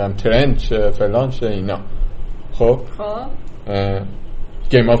بگیره، نمیدونم ترند شه، فلان شه، اینا. خب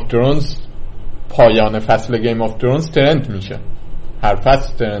گیم آف ترونز، پایان فصل گیم آف ترونز ترند میشه، هر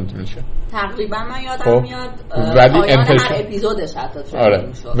فصل ترند میشه تقریبا. من یادم میاد ولی پایان هر اپیزودش حتی ترند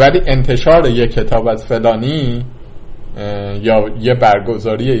میشه. ولی انتشار یک کتاب از فلانی یا یه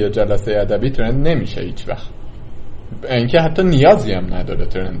برگزاری یا جلسه ادبی ترند نمیشه هیچ وقت، اینکه حتی نیازی هم نداره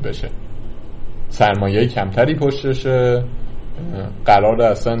ترند بشه. سرمایه کمتری پشتشه، قراره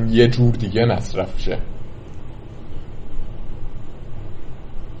اصلا یه جور دیگه مصرف شه.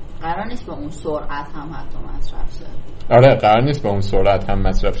 قرار نیست به اون سرعت هم حتی مصرف شه. آره قرار نیست به اون سرعت هم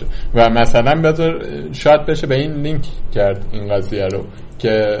مصرف شه. و مثلا بذار شاید بشه به این لینک کرد این قضیه رو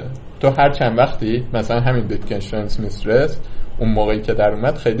که تو هر چند وقتی مثلا همین ویتگنشتاینز میسترس اون موقعی که در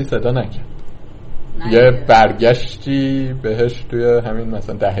اومد خیلی صدا نکرد، یه برگشتی بهش توی همین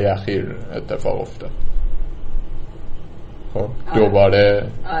مثلا دهه اخیر اتفاق افتاد. خب دوباره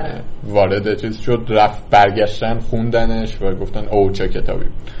وارد چیز شد، رفت برگشتن خوندنش و گفتن او چه کتابی.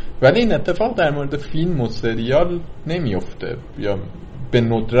 ولی این اتفاق در مورد فیلم و سریال نمیفته یا به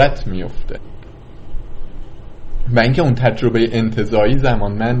ندرت میفته و اینکه اون تجربه انتزاعی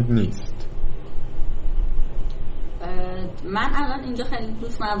زمانمند نیست. من الان اینجا خیلی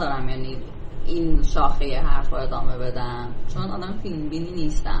دوست ندارم یعنی این شاخه حرف رو ادامه بدم چون آدم فیلم بینی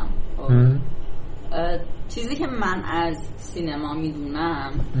نیستم. چیزی که من از سینما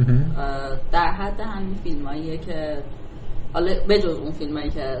میدونم در حد همین فیلماییه که حالا بجز اون فیلمایی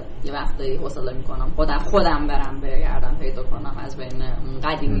که یه وقتایی حوصله میکنم خودم برم بگردم پیدا کنم از بین اون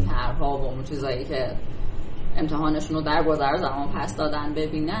قدیمی ترها و اون چیزایی که امتحانشون رو در گذر زمان پس دادن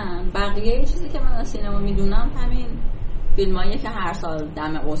ببینم. بقیه چیزی که من از سینما میدونم همین فیلمایی که هر سال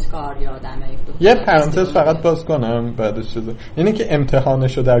دم اسکار یا دم یه پرانتز فقط باز کنم بعدش چیزه اینه که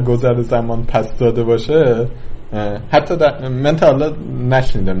امتحانشو در گذر زمان پس داده باشه. حتی من تا حالا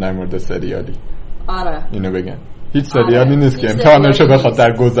نشنیدم در مورد سریالی اینو بگن. هیچ سریالی نیست که امتحانشو بخواد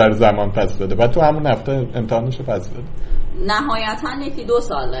در گذر زمان پس داده و تو همون هفته امتحانشو پس داده. نهایتاً 1-2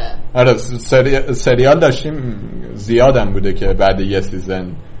 ساله. آره سریال داشتیم زیادم بوده که بعد یه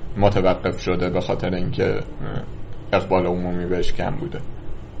سیزن متوقف شده به خاطر اینکه اقبال عمومی بهش کم بوده.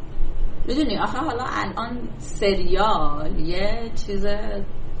 میدونی آخه حالا الان سریال یه چیز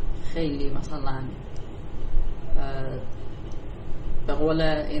خیلی مثلا به قول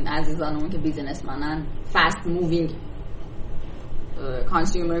این عزیزانمون که بیزینسمنن فست مووینگ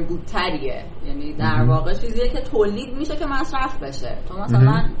کانسیومر گود تریه، یعنی در واقع چیزیه که تولید میشه که مصرف بشه. تو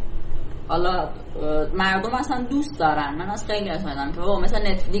مثلا حالا مردم اصلا دوست دارن، من از خیلی شنیدم که بابا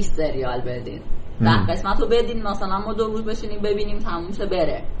مثلا نتفلیکس سریال بدین 10 قسمت رو بدین مثلا ما 2 روز بشینیم ببینیم تموم شه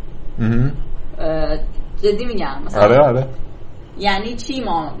بره. جدی میگم مثلا آره یعنی چی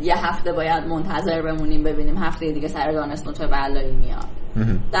ما یه هفته باید منتظر بمونیم ببینیم هفته دیگه سر دانستون چه بلایی میاد،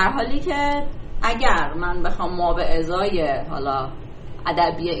 در حالی که اگر من بخوام ما به ازای حالا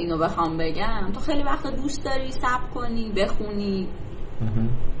ادبی اینو بخوام بگم تو خیلی وقت دوست داری صبر کنی بخونی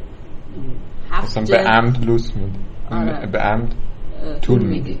اصلا به عمد لوس میدی. به عمد طول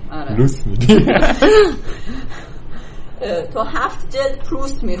میدی. لوس میدی. تو 7 جلد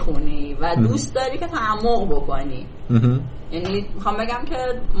پروست میخونی و دوست داری که تعمق بکنی. یعنی میخوام بگم که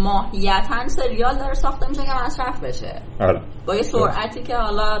ماهیتاً سریال داره ساخته میشه که مصرف بشه با یه سرعتی که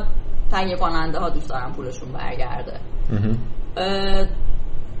حالا تهیه کننده ها دوست دارن پولشون برگرده.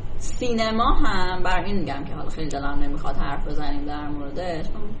 سینما هم برای این میگم که حالا خیلی دلم نمیخواد حرف بزنیم در موردش.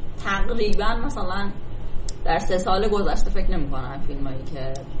 تقریبا مثلا در 3 سال گذشته فکر نمی‌کنم فیلمایی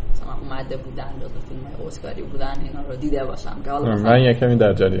که مثلا اومده بودن جزو فیلم‌های اسکاری بودن اینا رو دیده باشم که حالا من یکمی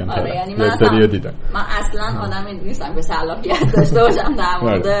در جریان آره یعنی من دیدم. من اصلا آدمی نیستم که صلاحیت داشته باشم در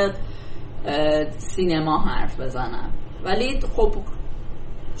مورد سینما حرف بزنم، ولی خب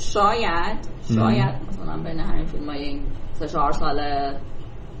شاید مثلا بین همین فیلم‌های این 3-4 سال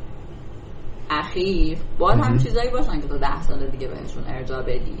اخیر باید هم چیزایی باشن که تو 10 سال دیگه بهشون ارجاع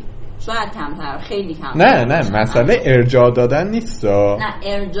بدی. شاید کمتر، خیلی کمتر. نه مسئله ارجاع دادن نیست. نه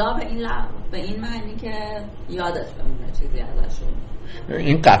ارجاع به این معنی که یادت بمونه چیزی ازشون.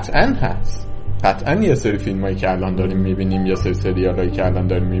 این قطعا هست. قطعا یه سری فیلمایی که الان داریم میبینیم، یه سری سریالایی که الان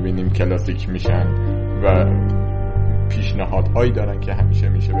داریم میبینیم کلاسیک میشن و پیشنهادهایی دارن که همیشه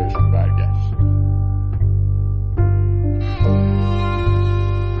میشه بهشون برگشت.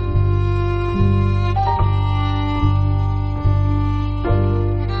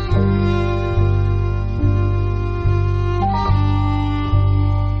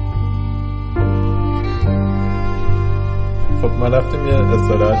 ما رفتیم یه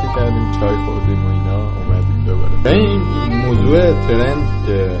استراحتی کردیم، چای خوردیم و اینا، اومدیم دوباره به این موضوع ترند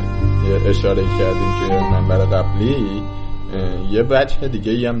که اشاره کردیم توی منبر قبلی. یه وجه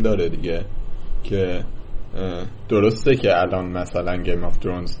دیگه ای هم داره دیگه که درسته که الان مثلا گیم آف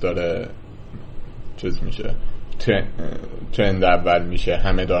ترونز داره چیز میشه، ترند اول میشه،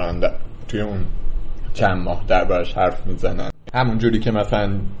 همه دارن توی اون چند ماه دربارش حرف میزنن، همون جوری که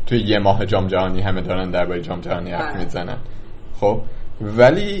مثلا توی یه ماه جام جهانی همه دارن درباره جام جهانی حرف میزنن. خب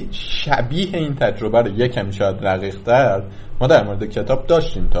ولی شبیه این تجربه رو یکم شاید رقیق‌تر ما در مورد کتاب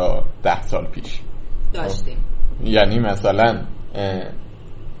داشتیم تا 10 سال پیش داشتیم. یعنی مثلا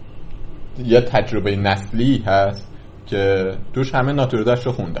یه تجربه نسلی هست که توش همه ناتوردش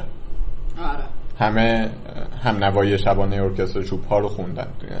رو خوندن. آره. همه هم نوای شبانه ارکستر چوب ها رو خوندن،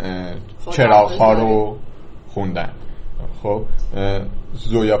 چراغ ها رو خوندن. خب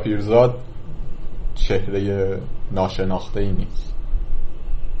زویا پیرزاد چهره ناشناخته ای نیست،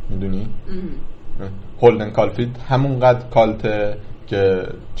 میدونی؟ هولدن کالفیلد همونقدر کالته که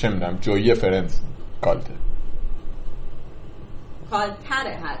چه میدونم جویی فرنس کالته،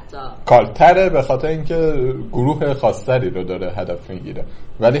 کالتره، حتی کالتره به خاطر اینکه گروه خاصتری رو داره هدف میگیره،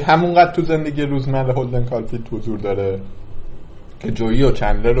 ولی همونقدر تو زندگی روزمره هولدن کالفیلد حضور داره که جویی و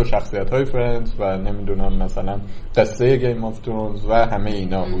چندلر و شخصیت‌های فرندز و نمیدونم مثلا قصه گیم آف ترونز و همه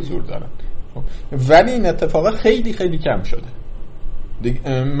اینا حضور دارن. ولی این اتفاق خیلی خیلی کم شده.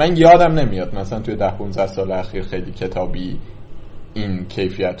 من یادم نمیاد مثلا توی 10-15 سال اخیر خیلی کتابی این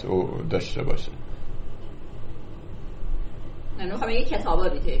کیفیت رو داشته باشه. من میخوام یه کتابا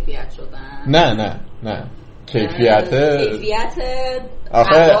بی کیفیت شدن. نه کیفیت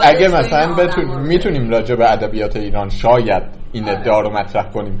آخه اگه مثلا میتونیم راجع به ادبیات ایران شاید این ادعا رو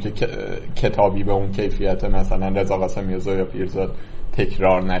مطرح کنیم که کتابی به اون کیفیت مثلا رضا قاسمی و زویا پیرزاد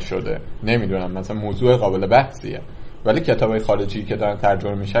تکرار نشده، نمیدونم، مثلا موضوع قابل بحثیه، ولی کتابای خارجی که دارن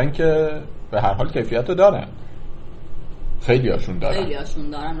ترجمه میشن که به هر حال کیفیت رو دارن، خیلی هاشون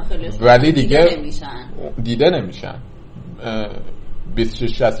دارن ولی دیگه دیده نمیشن.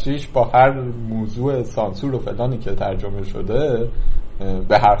 2666 با هر موضوع سانسور و فلانی که ترجمه شده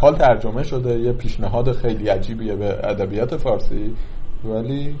به هر حال ترجمه شده، یه پیشنهاد خیلی عجیبیه به ادبیات فارسی،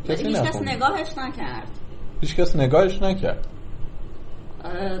 ولی کسی هیچ کس نگاهش نکرد.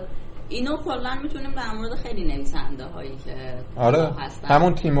 اینو کلا میتونیم در مورد خیلی نویسنده هایی که هستن،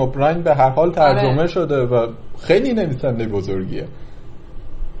 همون تیم اوبراین به هر حال ترجمه شده و خیلی نویسنده بزرگیه.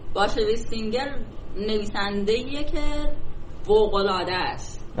 باشه ویستینگر نویسنده‌ایه که فوق‌العاده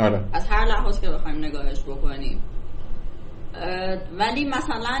است. از هر لحاظ که بخوایم نگاهش بکنیم. ولی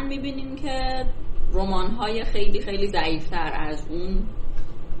مثلا میبینیم که رمان‌های خیلی خیلی ضعیف‌تر از اون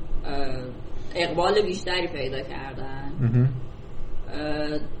اقبال بیشتری پیدا کردن.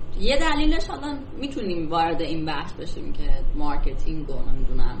 یه دلیلش حالا میتونیم وارد این بحث بشیم که مارکتینگ و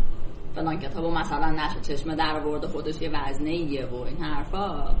نمیدونم فلان کتابو مثلا نشه چشمه در آورده خودش یه وزنه‌ایه و این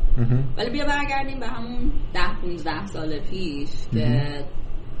حرفا، ولی بیا برگردیم به همون 10-15 سال پیش که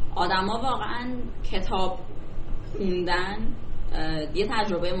آدما واقعا کتاب خوندن یه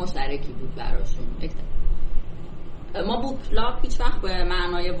تجربه مشترکی بود براشون. ما بوک کلاب هیچ وقت به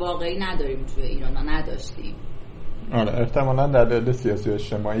معنای واقعی نداریم توی ایران، نداشتیم. احتمالاً در دلیل سیاسی و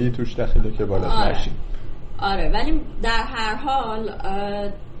اجتماعی توش دخیله که بالا نشیم. ولی در هر حال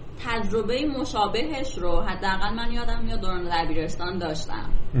تجربه مشابهش رو حداقل من یادم میاد دوران دبیرستان داشتم.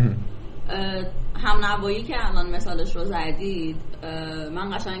 هم نوایی که الان مثالش رو زدید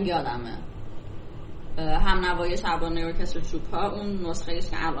من قشنگ یادمه. هم نوایی شبانه ارکستر چوب‌ها اون نسخه‌اش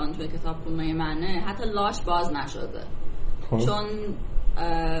که الان توی کتابخونه منه حتی لاش باز نشده. چون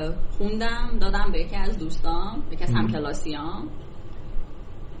خوندم دادم به یکی از دوستام، یکی از همکلاسیام،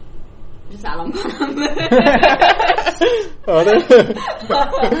 سلام کنم.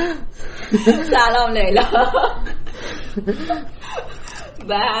 سلام لیلا.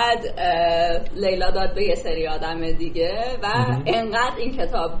 بعد لیلا داد به یه سری آدم دیگه و انقدر این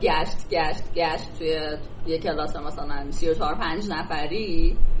کتاب گشت توی یه کلاس مثلا 34-5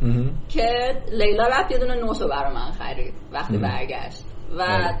 نفری که لیلا رفت یه دونه نوشو برای من خرید وقتی برگشت.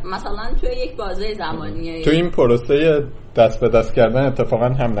 و مثلا توی یک بازه زمانی تو این پروسه دست به دست کردن اتفاقا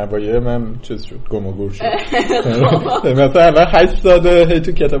هم نوایه من چیز شد، گم و گور شد. مثلا 8 ساده هی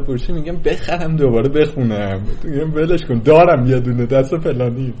تو کتاب فروشی میگم بخرم دوباره بخونم، میگم ولش کن دارم یه دونه دست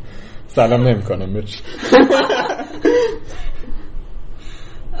فلانی، سلام نمیکنم بهش.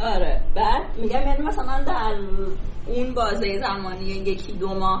 آره بعد میگم یعنی مثلا در اون بازه زمانی 1-2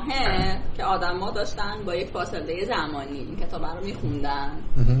 ماهه که آدم‌ها داشتن با یک فاصله زمانی این کتاب رو میخوندن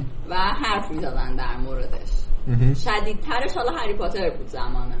و حرف میزدن در موردش. شدیدترش حالا هری پاتر بود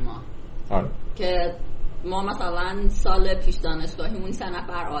زمان ما. که ما مثلا سال پیش دانشگاهیمون 3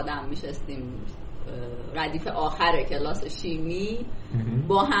 نفر آدم میشستیم ردیف آخر کلاس شیمی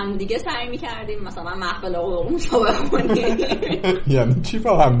با هم دیگه سعی میکردیم مثلا محفل قرقومشو بخونیم. یعنی چی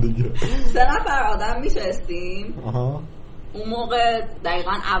با هم دیگه؟ 3 نفر آدم میشستیم. اون موقع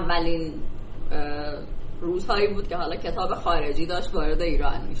دقیقا اولین روزهایی بود که حالا کتاب خارجی داشت وارد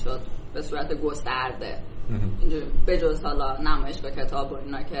ایران میشد به صورت گسترده، به جز حالا نمایشگاه کتاب و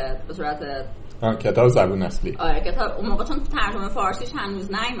اینا که به صورت کتاب زبون اصلی. آره کتاب اون موقع چون ترجمه فارسیش هنوز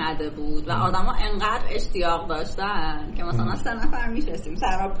نیامده بود و آدما انقدر اشتیاق داشتن که مثلا 3 نفر میشستیم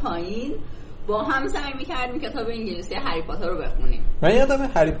سرا پایین با هم سعی میکردیم کتاب انگلیسی هری پاتر رو بخونیم. من یادم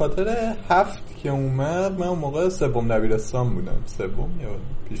هری پاتر 7 که اومد، من اون موقع 3 دبیرستان بودم، 3 یا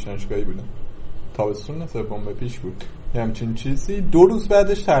پیشنشگاهی بودم، تابستون 3 به پیش بود یه همچین چیزی. 2 روز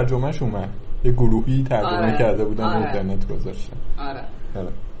بعدش ترجمهش اومد، یه گروهی ترجمه کرده بودن اینترنت گذاشتن. آره.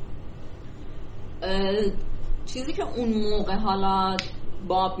 چیزی که اون موقع حالا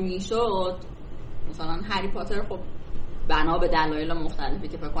باب میشد مثلا هری پاتر، خب بنا به دلایل مختلفی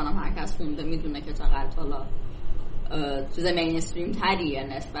که فکر کنم هر کس خونده میدونه که چقدر حالا چیز مینستریم تریه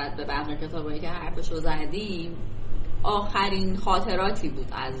نسبت به بقیه کتابایی که حرفشو زدیم. آخرین خاطراتی بود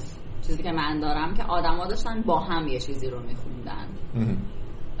از چیزی که من دارم که آدما داشتن با هم یه چیزی رو میخوندن.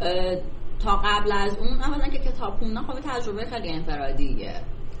 تا قبل از اون اولا که کتاب خوندن خب تجربه خیلی انفرادیه.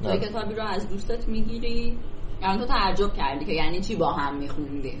 تو کتابی رو از دوستت میگیری، یعنی تو تعجب کردی که یعنی چی با هم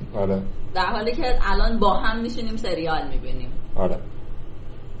میخوندیم. آره. در حالی که الان با هم میشینیم سریال میبینیم. آره.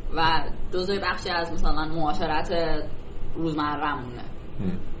 و جزء بخشی از مثلا معاشرت روزمره‌مونه.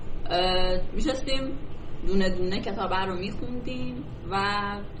 میشستیم دونه دونه کتاب رو میخوندیم و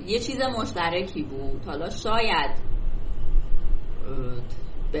یه چیز مشترکی بود. حالا شاید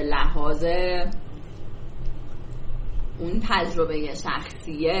به لحاظ اون تجربه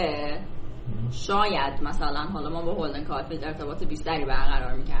شخصیه شاید مثلا حالا ما با هولدن کارفیلد ارتباط بیشتری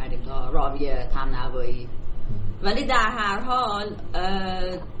برقرار میکردیم تا راوی تمنوایی، ولی در هر حال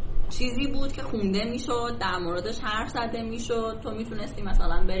چیزی بود که خونده میشد، در موردش حرف زده میشد. تو میتونستی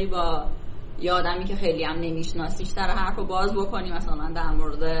مثلا بری با یه آدمی که خیلی هم نمیشناسیش سر حرف رو باز بکنی، مثلا در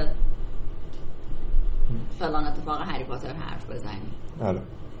مورد فلان اتفاق هری پاتر حرف بزنی. آره.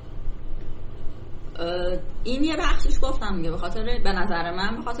 این یه بخشش گفتم دیگه، به نظر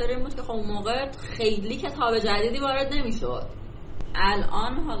من به خاطر این بود که خب اون موقع خیلی کتاب جدیدی وارد نمیشد.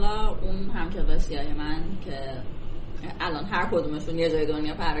 الان حالا اون همکلاسیای من که الان هر کدومشون یه جای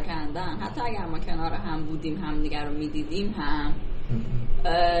دنیا پراکندن، حتی اگر ما کنار هم بودیم هم دیگر رو میدیدیم هم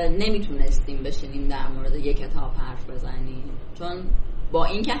نمیتونستیم بشینیم در مورد یه کتاب حرف بزنیم، چون با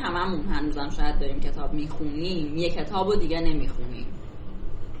این که هممون هنوزم شاید داریم کتاب میخونیم یه کتاب رو دیگه نمیخونیم.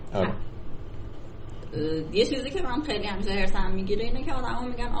 یه چیزی که من خیلی همیشه هرسم میگیره اینه که آدم ها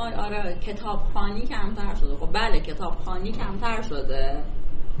میگن آره کتابخوانی کمتر شده. خب بله کتابخوانی کمتر شده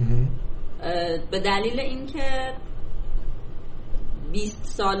به دلیل اینکه 20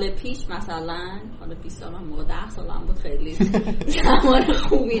 سال پیش مثلا، حالا 20 سال هم موقع 10 سال هم بود خیلی زمان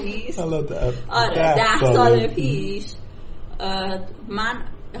خوبی نیست، آره 10 سال پیش من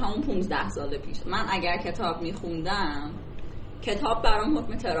همون 15 سال پیش من اگر کتاب میخوندم کتاب برام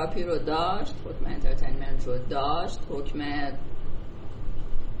حکم تراپی رو داشت، حکم انترتینمنت رو داشت، حکم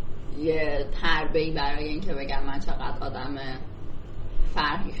یه تربیتی برای این که بگم من چقدر آدم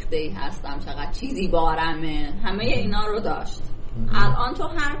فرهیخته‌ای هستم، چقدر چیزی بارمه، همه اینا رو داشت. الان تو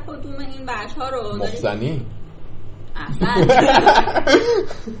هر کدوم این بچه‌ها رو مخزنی احسن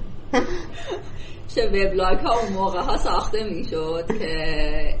چه وبلاگ ها اون موقع ها ساخته میشد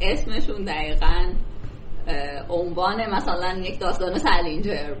که اسمشون دقیقاً عنوان مثلا یک داستان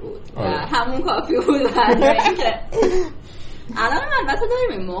سالینجر بود و همون کافی بود برای اینکه الان البته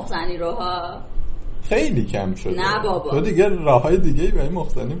داریم این مخزنی رو ها خیلی کم شده. نه بابا تو دیگه راههای دیگه برای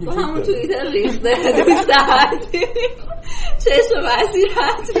مخزنی وجود داره. تو همون توییتر ریخته دوست هستی چشم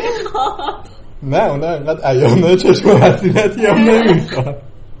بصیرت میخواد. نه اونا اینقدر ایامه چشم بصیرتی هم نمیخواد.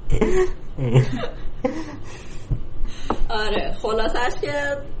 آره خلاصش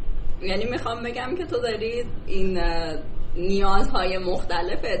که یعنی میخوام بگم که تو داری این نیازهای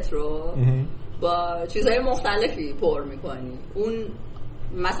مختلفت رو با چیزهای مختلفی پر میکنی. اون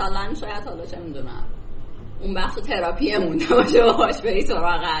مثلا شاید حالا چه میدونم اون بخش تراپی مونده باشه باهاش بری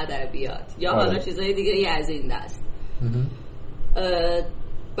سراغ ادبیات یا حالا چیزهای دیگه ای از این دست.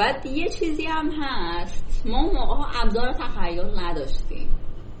 بعد یه چیزی هم هست، ما اون موقع ها ابزار تخیل نداشتیم،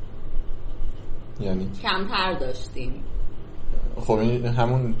 یعنی کمتر داشتیم. خب این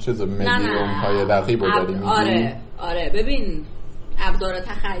همون چیز مدیوم های رقیب رو داری میگی؟ آره ببین ابزار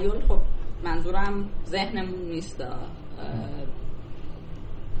تخیل، خب منظورم ذهنمون نیست،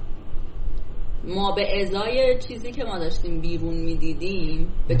 ما به ازای چیزی که ما داشتیم بیرون میدیدیم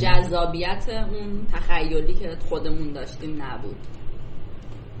به جذابیت اون تخیلی که خودمون داشتیم نبود.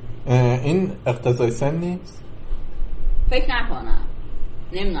 این اقتضای سن نیست؟ فکر نکنم.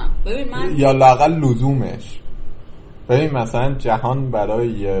 نمیدونم. ببین من یا لااقل لزومش. ببین مثلا جهان برای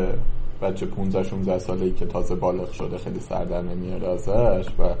یه بچه 15-16 ساله‌ای که تازه بالغ شده خیلی سر در نمیاره ازش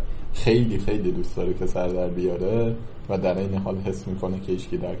و خیلی خیلی دوست داره که سر در بیاره و در این حال حس میکنه که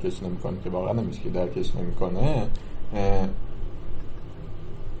هیچکی درکش نمیکنه، که واقعا هیچکی درکش نمیکنه،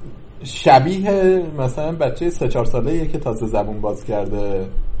 شبیه مثلا بچه 3-4 ساله‌ایه که تازه زبون باز کرده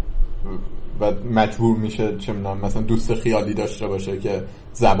و مجبور میشه چه میدونم مثلا دوست خیالی داشته باشه که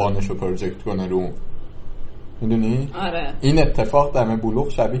زبانشو پروژکت کنه رو، میدونی؟ آره. این اتفاق در بلوغ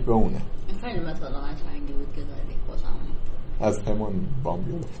شبیه به اونه. خیلی مثلا قشنگی بود که زدی خوشم از همون بام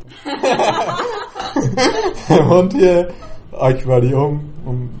گرفت. همون توی آکواریوم،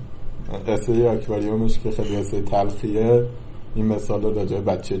 اون قصه آکواریومش که خیلی قصه تلخیه، این مثال رو راجع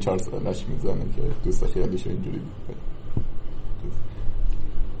به بچه 4 سالش میزنه که دوست خیالیشو اینجوری بود.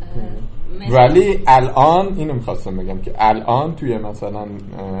 ولی الان اینو میخواستم بگم که الان توی مثلا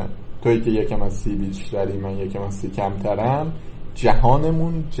توی که یکم از 30 بیشتری، من یکم از 30 کمترم،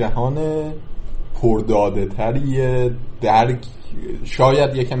 جهانمون جهان پرداده تریه، درک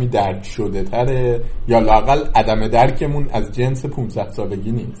شاید یکمی درک شده تره، یا لااقل عدم درکمون از جنس 500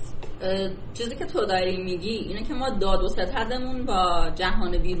 سالگی نیست. چیزی که تو داری میگی اینه که ما داد و ستدمون با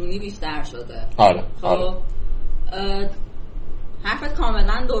جهان بیرونی بیشتر شده. آره. خب آره. حرفت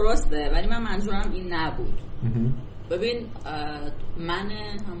کاملا درسته، ولی من منظورم این نبود. ببین من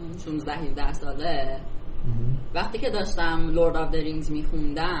همون 16-17 ساله وقتی که داشتم لورد آف د رینگز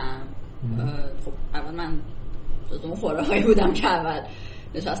میخوندم، خب اول من جز اون خوره‌هایی بودم که اول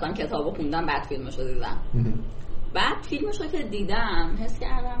نشستم کتابو خوندم بعد فیلمشو دیدم. بعد فیلمشو که دیدم حس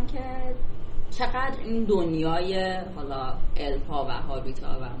کردم که چقدر این دنیای حالا الفا و هابیتا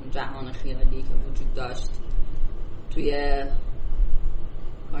و اون جهان خیالی که وجود داشت توی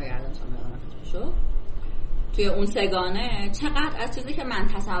کارگردانش هم شد توی اون سگانه، چقدر از چیزی که من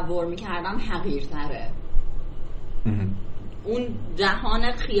تصور میکردم حقیرتره. اون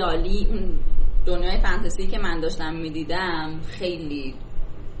جهان خیالی، اون دنیای فانتزی که من داشتم میدیدم خیلی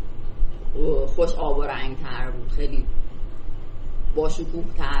خوش آب و رنگ تر بود، خیلی با شکوه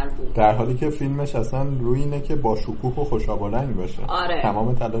تر بود، در حالی که فیلمش اصلا روی اینه که با شکوه و خوش آب و رنگ باشه. آره.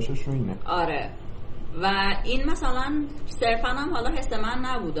 تمام تلاشش روی اینه. آره. و این مثلا صرفا هم حالا حس من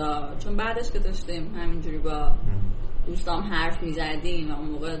نبودا، چون بعدش که داشتیم همینجوری با دوستام حرف میزدیم و اون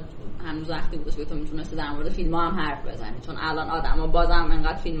موقع هنوز وقتی بودش که تو میتونستی در مورد فیلم ها هم حرف بزنی، چون الان آدم ها بازم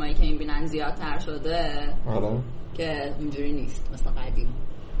انقدر فیلم هایی که این بینن زیادتر شده. آره. که اینجوری نیست مثل قدیم.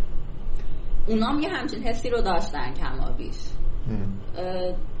 اونام یه همچین حسی رو داشتن کما بیش.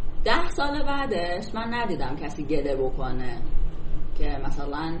 10 سال بعدش من ندیدم کسی گله بکنه که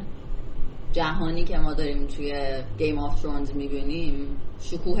مثلا جهانی که ما داریم توی گیم آف ترونز میبینیم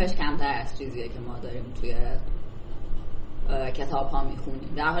شکوهش کمتر از چیزیه که ما داریم توی کتاب ها میخونیم،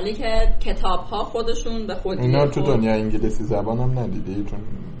 در حالی که کتاب ها خودشون به خودی اینا تو دنیا انگلیسی زبان هم ندیدی؟ چون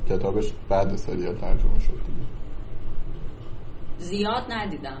کتابش بعد سریال ترجمه شد دیگه. زیاد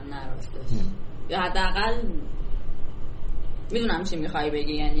ندیدم نراستش، یا حداقل میدونم چی میخوای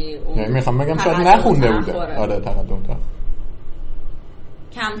بگی، یعنی میخوام بگم شاید نخونده بوده. آره تقدم تا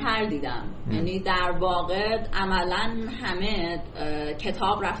کمتر دیدم. یعنی در واقع عملا همه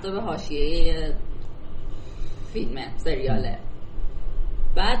کتاب رفته به حاشیه فیلمه، سریاله.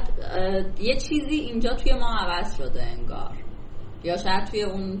 بعد یه چیزی اینجا توی ما عوض شده انگار، یا شاید توی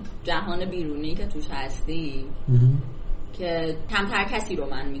اون جهان بیرونی که توش هستی که کمتر کسی رو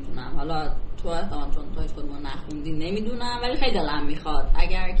من میدونم، حالا تو چون تو هیچ خودمون نخوندی نمیدونم، ولی خیلی دلم میخواد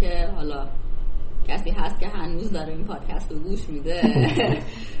اگر که حالا کسی هست که هنوز داره این پادکست رو گوش میده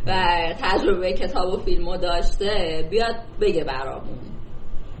و تجربه کتاب و فیلمو داشته، بیاد بگه برامون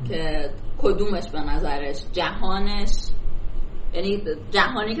که کدومش به نظرش جهانش، یعنی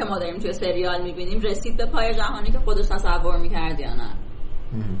جهانی که ما داریم توی سریال میبینیم رسید به پای جهانی که خودش تصور میکرد یا نه.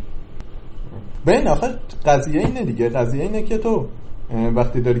 ببین آخه قضیه اینه دیگه، قضیه اینه که تو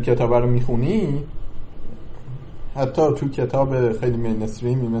وقتی داری کتاب رو میخونی، حتی تو کتاب خیلی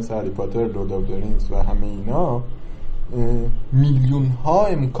مینستریمی مثل هری پاتر، لورد آف د رینگز و همه اینا، میلیون ها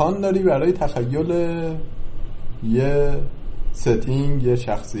امکان داری برای تخیل یه ستینگ، یه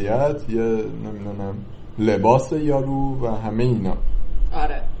شخصیت، یه نمیدونم لباس یارو و همه اینا.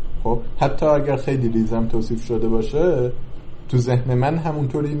 آره. خب حتی اگر خیلی ریزم توصیف شده باشه، تو ذهن من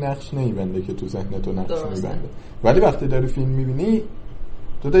همونطوری نقش نمیبنده که تو ذهن تو نقش میبنده. ولی وقتی داری فیلم میبینی،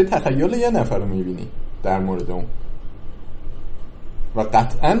 تو داری تخیل یه نفر رو میبینی در مورد اون. و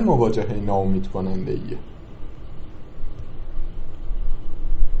قطعا مواجهه ناامید کننده ایه.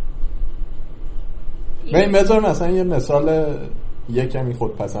 این بذار مثلا یه مثال یه کمی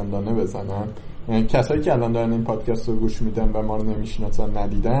خودپسندانه بزنم. کسایی که الان دارن این پادکست رو گوش میدن و ما رو نمیشناسن،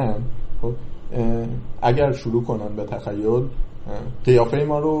 ندیدن، خب اگر شروع کنن به تخیل، قیافه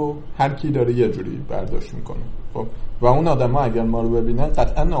ما رو هر کی داره یه جوری برداشت میکنه، خب و اون آدم ها اگر ما رو ببینن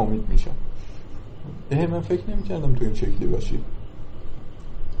قطعا ناامید میشن. من فکر نمیکردم تو این شکلی باشی.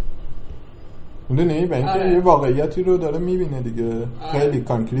 میدونی به اینکه یه واقعیتی رو داره میبینه دیگه، خیلی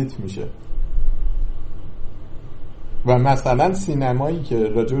کانکریت میشه. و مثلا سینمایی که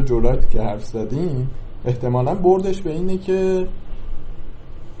راجع به جورایت که حرف زدیم، احتمالاً بردش به اینه که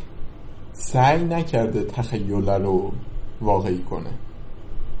سعی نکرده تخیل رو واقعی کنه،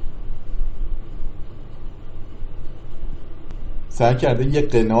 سعی کرده یه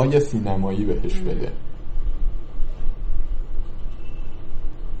قنای سینمایی بهش بده.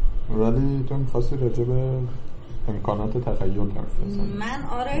 ولی تو می‌خواستی راجع به امکانات تخیل حرف بزنی.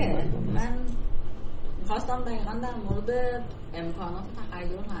 من خواستم دقیقا در مورد امکانات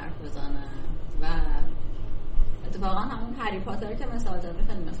تخیل حرف بزنم و اتفاقا همون هری پاتر که مثال زدی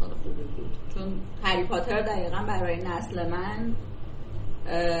خیلی مثال خوبی بود، چون هری پاتر دقیقا برای نسل من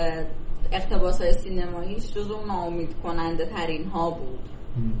اقتباس‌های سینماییش جزو ناامید کننده ترین ها بود.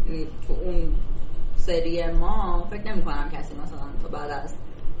 تو اون سری ما فکر نمی کنم کسی مثلا تا بعد از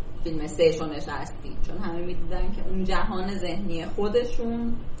فیلم 3 شو نشستی، چون همه میدیدن که اون جهان ذهنی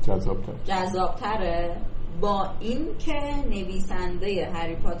خودشون جذابتره، با این که نویسنده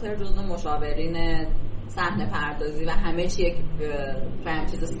هری پاتر جزو مشاورین صحنه پردازی و همه چیه که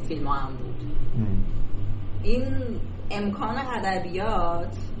فرانچایز فیلم ها هم بود. این امکان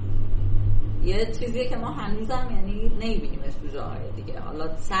ادبیات یه چیزیه که ما هنوزم یعنی نمیبینیمش تو جاهای دیگه.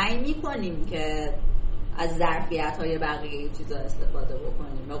 حالا سعی میکنیم که از ظرفیت‌های بقیه چیزا استفاده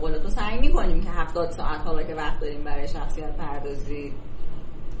بکنیم، به قول تو سعی میکنیم که 70 ساعت حالا که وقت داریم برای شخصیت پردازی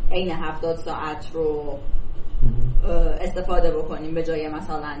عین 70 ساعت رو استفاده بکنیم به جای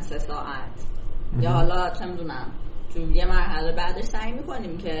مثلا 3 ساعت. یا حالا چه میدونم تو یه مرحله بعدش سعی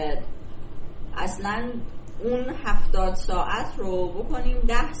میکنیم که اصلا اون 70 ساعت رو بکنیم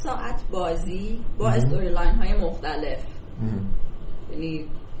 10 ساعت بازی با استوری لاین های مختلف. یعنی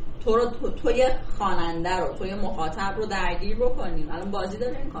توی خواننده رو، توی مخاطب رو درگیر بکنیم. الان بازی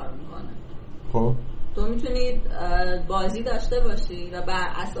داره این کار میکنه. خب تو میتونی بازی داشته باشی و بر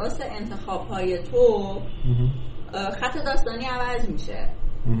اساس انتخاب‌های تو خط داستانی عوض میشه.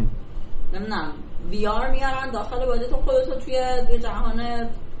 نمیدونم VR میارن داخل بازی، تو خودتو توی یه جهان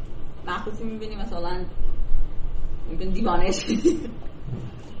مخصوصی میبینی، مثلا ممکن دیوانه شی.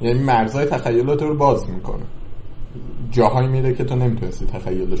 یعنی مرزهای تخیلات رو باز میکنه، جاهایی میره که تو نمیتونستی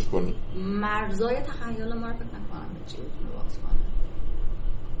تخیلش کنی. مرزهای تخیل ما رو فکر نکنم چی بتونه باز کنه.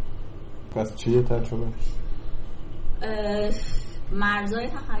 پس چیه تجربه؟ مرزهای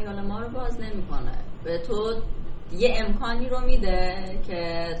تخیل ما رو باز نمیکنه، به تو یه امکانی رو میده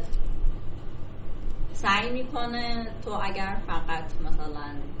که سعی میکنه تو اگر فقط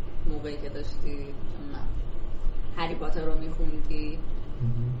مثلا موقعی که داشتی هری پاتر رو میخوندی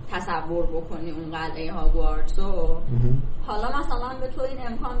تصور بکنی اون قلعه هاگوارتسو، حالا مثلا به تو این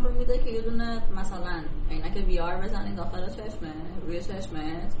امکان رو میده که یه دونه مثلا عینک VR بزنی داخل چشمه، روی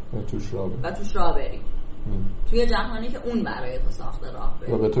چشمت و توش راه بری توی جهانی که اون برای تو ساخته راه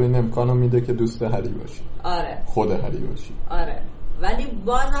بری. و به تو این امکان رو میده که دوست هری باشی. آره، خود هری باشی. آره، ولی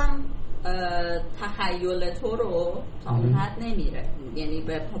بازم تخیل تو رو تا اون حد نمیره، یعنی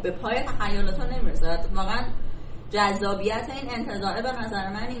به پای تخیل تو نمیرسه. واقعا جذابیت این انتزاعه به نظر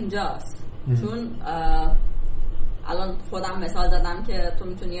من اینجاست. چون الان خودم مثال زدم که تو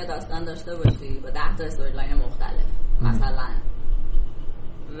میتونی یه داستان داشته باشی با 10 تا استوری لاین مختلف مثلا،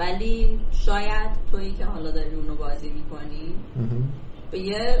 ولی شاید تویی که حالا داری اونو بازی میکنی به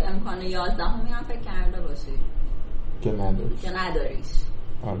یه امکان 11 هم فکر کرده باشی که نداریش.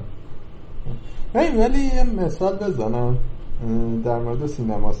 ولی یه مثال بزنم در مورد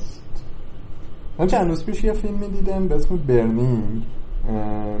سینماست. من چند روز پیش یه فیلمی دیدم به اسم برنینگ،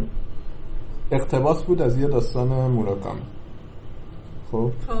 اقتباس بود از یه داستان موراکامی.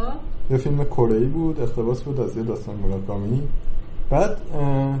 خب یه فیلم کره‌ای بود، اقتباس بود از یه داستان موراکامی. بعد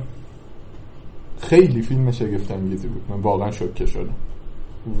خیلی فیلم شگفت انگیزی بود، من واقعا شوکه شدم.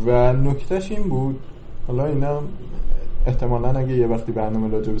 و نکتهش این بود، حالا اینا احتمالاً اگه یه وقتی برنامه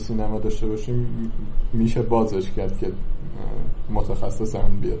راجع به سینما داشته باشیم میشه بازش کرد که متخصص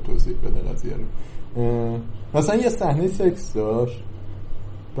هم بیاد توضیح بده قضیه رو. مثلا یه صحنه سکس داشت،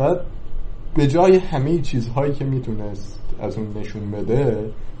 بعد به جای همه چیزهایی که میتونست از اون نشون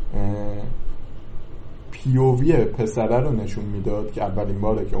بده پیووی پسره رو نشون میداد که اولین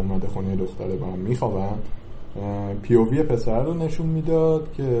باره که اومده خونه دختره با هم میخوابن، پیووی پسره رو نشون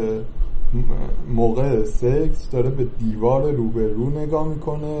میداد که موقع سکس داره به دیوار روبرو نگاه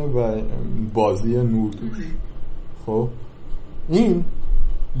میکنه و بازی نور توش. خب این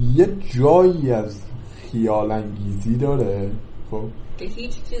یه جایی از خیال انگیزی داره، خب که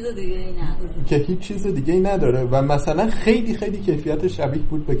هیچ چیز دیگه ای نداره و مثلا خیلی خیلی کیفیت شبیه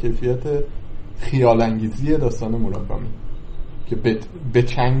بود به کیفیت خیال انگیزی داستان موراکامی که به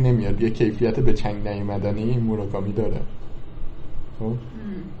چنگ نمیاد، یه کیفیت به چنگ نیامدنی موراکامی داره. خب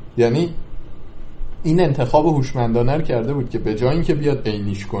یعنی این انتخاب هوشمندانه رو کرده بود که به جای اینکه بیاد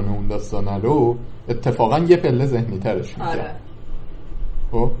عینیش کنه اون داستانه رو، اتفاقا یه پله ذهنی ترش میشه. آره.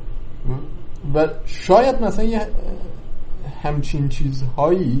 خب و شاید مثلا یه همچین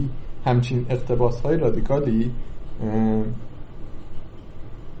چیزهایی، همچین اقتباسهای رادیکالی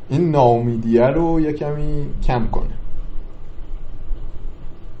این ناامیدیه رو یه کمی کم کنه.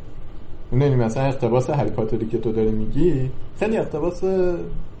 میدونی مثلا اقتباس هری پاتری که تو داری میگی خیلی اقتباس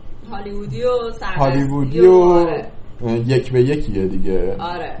هالیوودی و آره. یک به یکیه دیگه.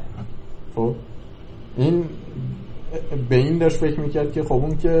 آره. خب این به این داشت فکر میکرد که خب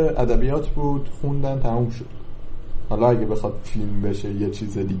اون که ادبیات بود خوندن تموم شد، حالا اگه بخواد فیلم بشه یه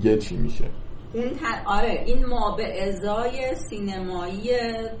چیز دیگه چی میشه؟ آره این ما به ازای سینمایی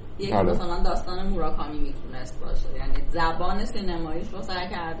یک مثلا داستان موراکامی میتونست باشه، یعنی زبان سینماییش رو سعی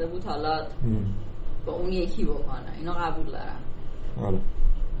کرده بود حالا با اون یکی بکنه. اینو قبول دارم. آره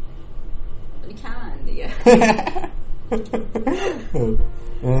ولی کمن دیگه.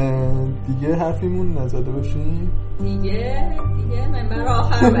 دیگه حرفیمون نزده باشیم؟ دیگه منبر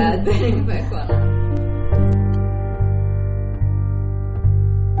آخر باید بریم بکنم.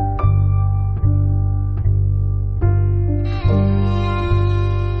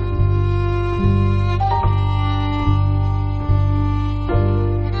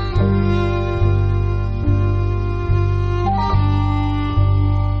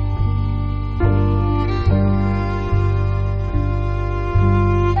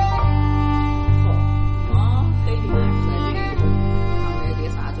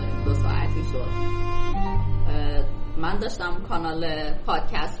 داشتم کانال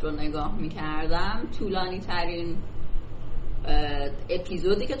پادکست رو نگاه میکردم، طولانی ترین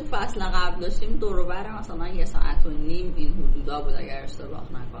اپیزودی که تو فصل قبل داشتیم دوروبر مثلا 1.5 ساعت این حدودا بود اگر اشتباه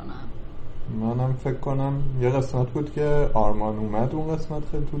نکنم. منم فکر کنم یه قسمت بود که آرمان اومد، اون قسمت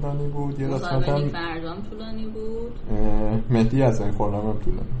خیلی طولانی بود. یه قسمت هم فرجام طولانی بود. مهدی از این خورم هم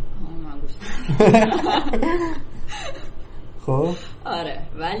طولانی. من گوشتم. خب آره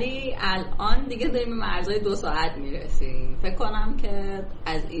ولی الان دیگه داریم به مرزهای 2 ساعت میرسیم. فکر کنم که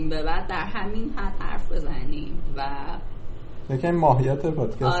از این به بعد در همین حد حرف بزنیم و یکم ماهیت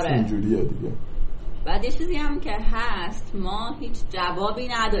پادکست اینجوریه دیگه. بعد یه چیزی هم که هست، ما هیچ جوابی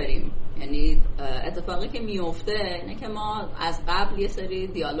نداریم. یعنی اتفاقی که میفته اینه که ما از قبل یه سری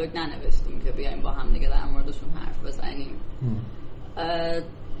دیالوگ ننوشتیم که بیایم با هم دیگه در موردشون حرف بزنیم.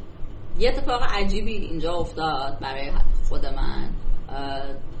 یه اتفاق عجیبی اینجا افتاد برای خود من.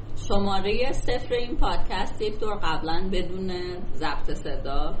 شماره 0 این پادکست یک دور قبلا بدون ضبط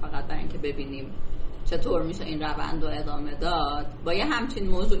صدا، فقط برای اینکه ببینیم چطور میشه این روند رو ادامه داد، با یه همچین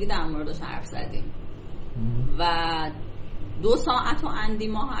موضوعی در موردش حرف زدیم و 2 ساعت و اندی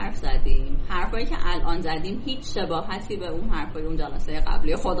ما حرف زدیم. حرفایی که الان زدیم هیچ شباهتی به اون حرفای اون جلسه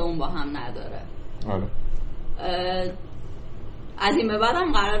قبلی خودمون با هم نداره. آره. از این به بعد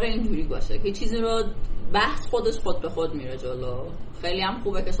هم قراره اینجوری باشه که چیزی رو بحث خود به خود میره جلو. خیلی هم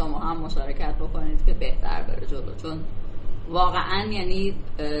خوبه که شما هم مشارکت بکنید که بهتر بره جلو، چون واقعا یعنی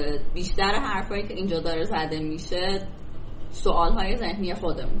بیشتر حرفایی که اینجا داره زده میشه سوالهای ذهنی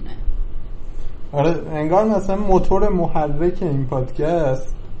خودمونه. آره انگار مثلا موتور محرک این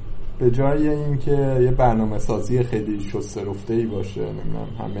پادکست به جای اینکه یه برنامه سازی خیلی شسته رفته‌ای باشه، نمیدونم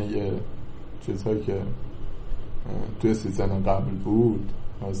همه چیزهایی که توی سیزن قبل بود،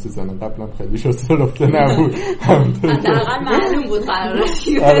 سیزن قبل هم خیلی شسته رفته نبود، حداقل معلوم بود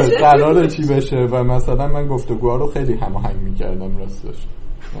قراره چی بشه و مثلا من گفتگوها رو خیلی هماهنگ میکردم راستش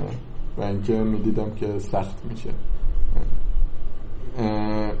و اینکه میدیدم که سخت میشه.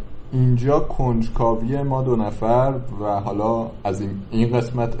 اینجا کنجکاوی ما 2 نفر و حالا از این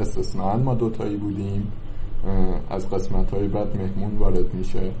قسمت استثناءً ما 2 تایی بودیم، از قسمت‌های بعد مهمون وارد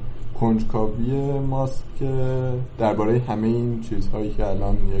میشه. کنجکاوی ماست که درباره همه این چیزهایی که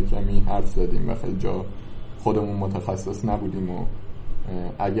الان یک کمی حرف زدیم و خیلی جا خودمون متخصص نبودیم و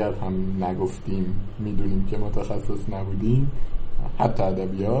اگر هم نگفتیم میدونیم که متخصص نبودیم، حتی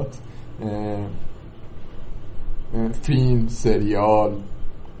ادبیات، فیلم، سریال،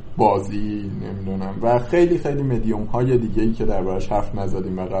 بازی نمیدونم و خیلی خیلی مدیوم های دیگه‌ای که دربارش حرف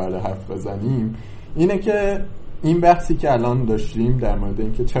نزدیم و قراره حرف بزنیم، اینه که این بحثی که الان داشتیم در مورد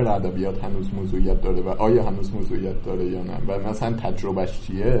اینکه چرا ادبیات هنوز موضوعیت داره و آیا هنوز موضوعیت داره یا نه و مثلا تجربهش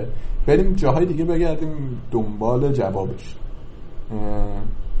چیه، بریم جاهای دیگه بگردیم دنبال جوابش.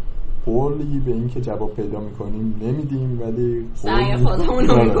 قولی به این که جواب پیدا میکنیم نمیدیم، ولی سعی خودمون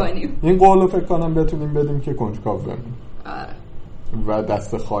رو میکنیم. این قول رو فکر کنم بتونیم بدیم که کنجکاو بمونیم. و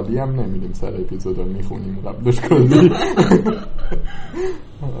دست خالی هم نمیدیم، سر اپیزود رو میخونیم قبلش کلی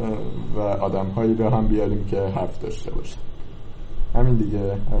و آدم هایی رو هم بیاریم که حرف داشته باشن. همین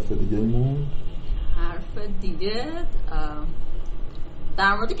دیگه. حرف دیگه ایمون؟ حرف دیگه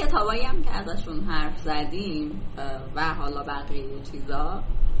در مورد کتابایی هم که ازشون حرف زدیم و حالا بقیه چیزا،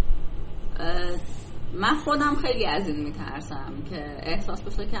 من خودم خیلی از این میترسم که احساس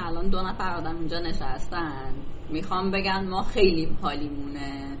بشه که الان 2 نفر آدم اینجا نشستن میخوام بگن ما خیلی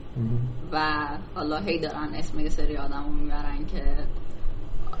حالیمونه و حالا هی دارن اسم یه سری آدم رو میبرن که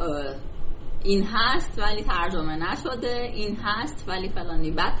این هست ولی ترجمه نشده، این هست ولی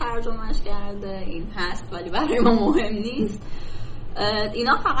فلانی بد ترجمهش کرده، این هست ولی برای ما مهم نیست.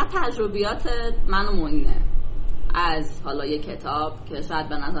 اینا فقط تجربیات من و مونینه از حالا یه کتاب که شاید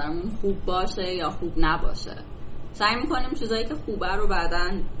به نظرمون خوب باشه یا خوب نباشه. سعی میکنیم چیزایی که خوبه رو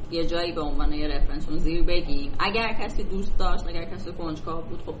بعدن یه جایی به عنوان یه رفرنس اون زیر بگیم. اگر کسی دوست داشت، اگر کسی کنجکاو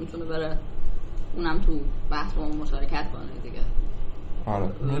بود، خب میتونه بره اونم تو بحث با مشارکت کنه دیگه. آره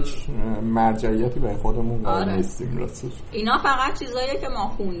هیچ مرجعیتی به خودمون قائل نیستیم راستش. اینا فقط چیزاییه که ما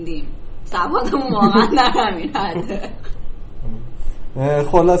خوندیم، سوادمون واقعا در همین حده.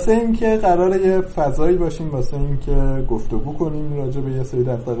 خلاصه این که قراره یه فضایی باشیم واسه این که گفتگو کنیم راجع به یه سری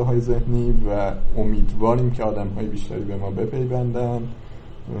دغدغه‌های ذهنی و امیدواریم که آدم‌های بیشتری به ما بپیوندن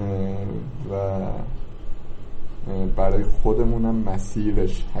و برای خودمونم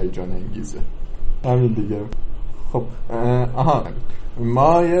مسیرش هیجان انگیزه. همین دیگه. خب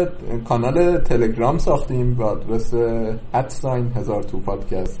ما یه کانال تلگرام ساختیم با آدرس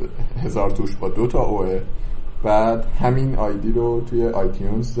 @1000توپادکست، 1000 توش با 2 تا اوه. بعد همین آیدی رو توی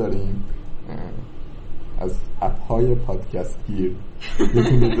آیتیونز داریم، از اپ های پادکست گیر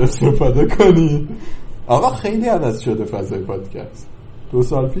میتونید استفاده کنید. آقا خیلی عوض شده فضای پادکست. 2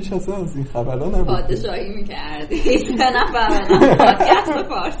 سال پیش اصلا از این خبرها نبود. پادشاهی میکردی 3 نفر پادکست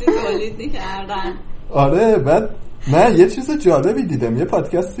فارسی تولید میکردن. آره بعد نه یه چیز جالبی دیدم، یه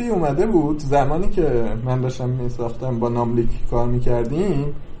پادکستی اومده بود زمانی که من داشتم میساختم با ناملیک کار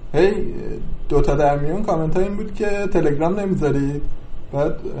میکردیم، هی 2 تا در میون کامنت ها این بود که تلگرام نمیذارید.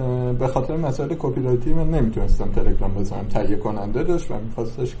 بعد به خاطر مسائل کپی رایتی من نمیتونستم تلگرام بذارم، تهیه کننده داشت و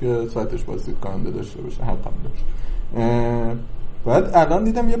میخواستش که سایتش بازدید کننده داشته باشه، حقم داشت. بعد الان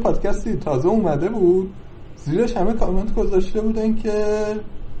دیدم یه پادکستی تازه اومده بود، زیرش همه کامنت گذاشته بودن که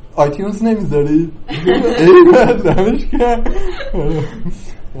آیتیونز نمیذارید. دمش که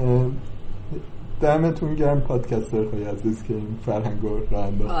دمتون گرم پادکسترهای عزیز که این فرهنگ رو راه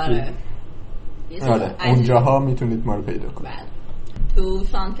انداختید. آره اونجاها میتونید ما رو پیدا کنید. تو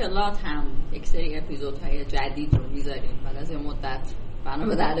ساندکلاد هم یک سری اپیزودهای جدید رو میذاریم بعد از یه مدت، بنا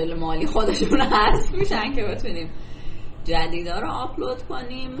به دلایل مالی خودشون حذف میشن که بتونیم جدیدا رو آپلود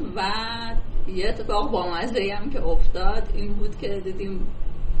کنیم. و یه اتفاق بامزه‌ای هم که افتاد این بود که دیدیم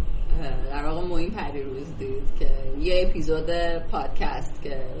در واقع موین پریروز دید که یه اپیزود پادکست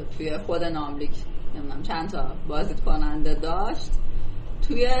که توی خود ناملیک نمیدونم چند تا بازدید کننده داشت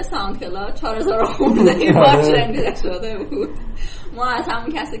توی ساوندکلاود 4000 خورده بار شنیده شده بود. ما از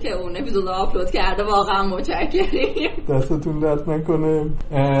همون کسی که اون اپیزود رو آپلود کرده واقعا متشکریم، دستتون درد نکنه.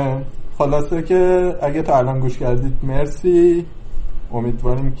 خلاصه که اگه تا الان گوش کردید مرسی،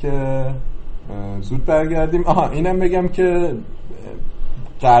 امیدواریم که زود برگردیم. اینم بگم که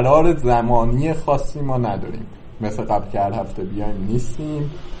قرار زمانی خاصی ما نداریم، مثل قبل که هر هفته بیایم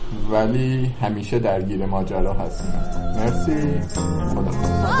نیستیم، ولی همیشه درگیر ماجرا هستیم. مرسی، خدا